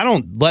shave. Like, I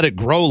don't let it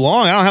grow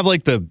long. I don't have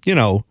like the,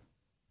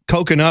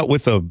 coconut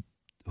with a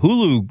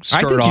Hulu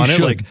skirt on it.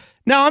 Should. Like,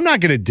 no, I'm not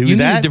going to do you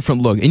that. Need a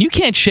different look, and you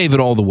can't shave it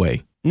all the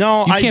way.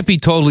 No, you can't be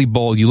totally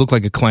bald. You look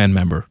like a Klan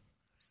member.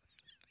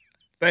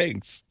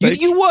 Thanks.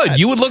 You would.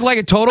 You would look like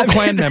a total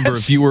Klan member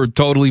if you were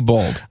totally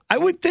bald. I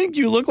would think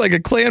you look like a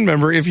Klan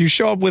member if you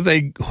show up with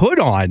a hood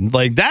on.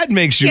 Like, that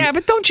makes you... Yeah,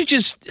 but don't you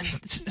just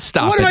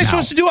stop What am I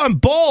supposed to do? I'm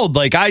bald.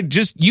 Like,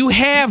 You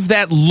have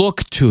that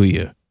look to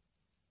you.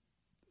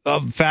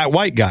 A fat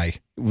white guy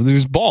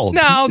who's bald.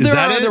 No, there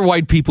are other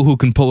white people who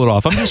can pull it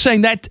off. I'm just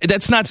saying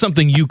that's not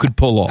something you could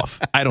pull off,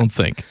 I don't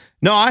think.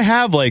 No, I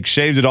have, like,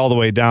 shaved it all the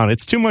way down.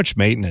 It's too much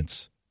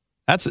maintenance.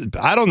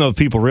 I don't know if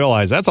people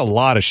realize that's a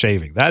lot of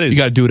shaving. That is, you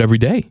got to do it every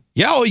day.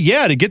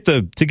 Yeah, to get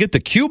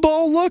the cue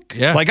ball look.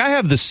 Yeah, like I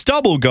have the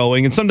stubble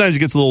going, and sometimes it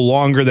gets a little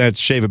longer. Then I have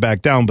to shave it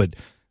back down. But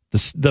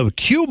the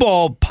cue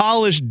ball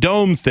polished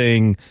dome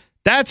thing,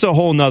 that's a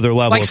whole nother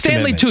level. Like of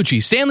Stanley commitment.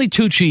 Tucci. Stanley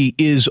Tucci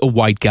is a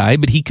white guy,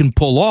 but he can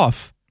pull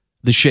off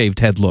the shaved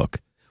head look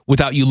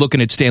without you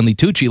looking at Stanley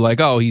Tucci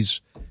like, oh, he's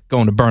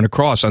going to burn a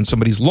cross on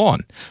somebody's lawn.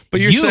 But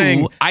you're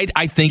saying,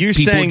 I think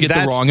people would get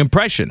the wrong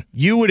impression.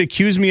 You would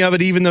accuse me of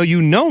it even though you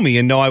know me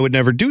and know I would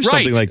never do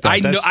something like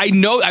that. I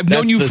know. I've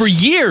known you for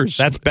years.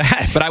 That's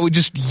bad. But I would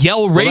just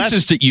yell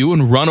racist at you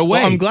and run away.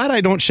 Well, I'm glad I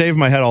don't shave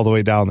my head all the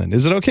way down then.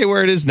 Is it okay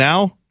where it is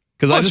now?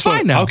 Because it's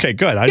fine now. Okay,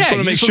 good. I just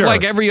want to make sure. Look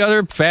like every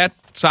other fat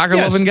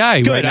soccer-loving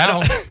guy good. right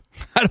now.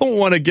 I don't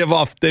want to give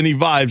off any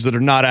vibes that are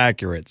not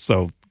accurate.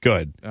 So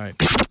good. All right.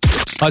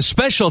 A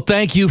special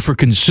thank you for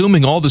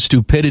consuming all the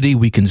stupidity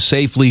we can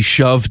safely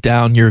shove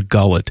down your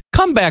gullet.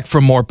 Come back for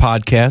more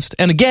podcast.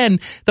 And again,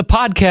 the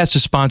podcast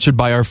is sponsored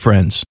by our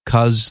friends,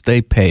 because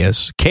they pay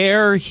us.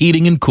 Care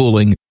Heating and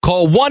Cooling.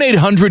 Call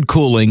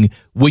 1-800-COOLING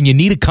when you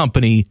need a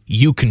company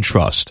you can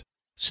trust.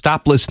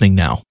 Stop listening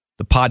now.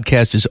 The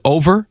podcast is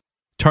over.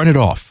 Turn it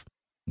off.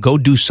 Go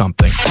do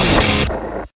something.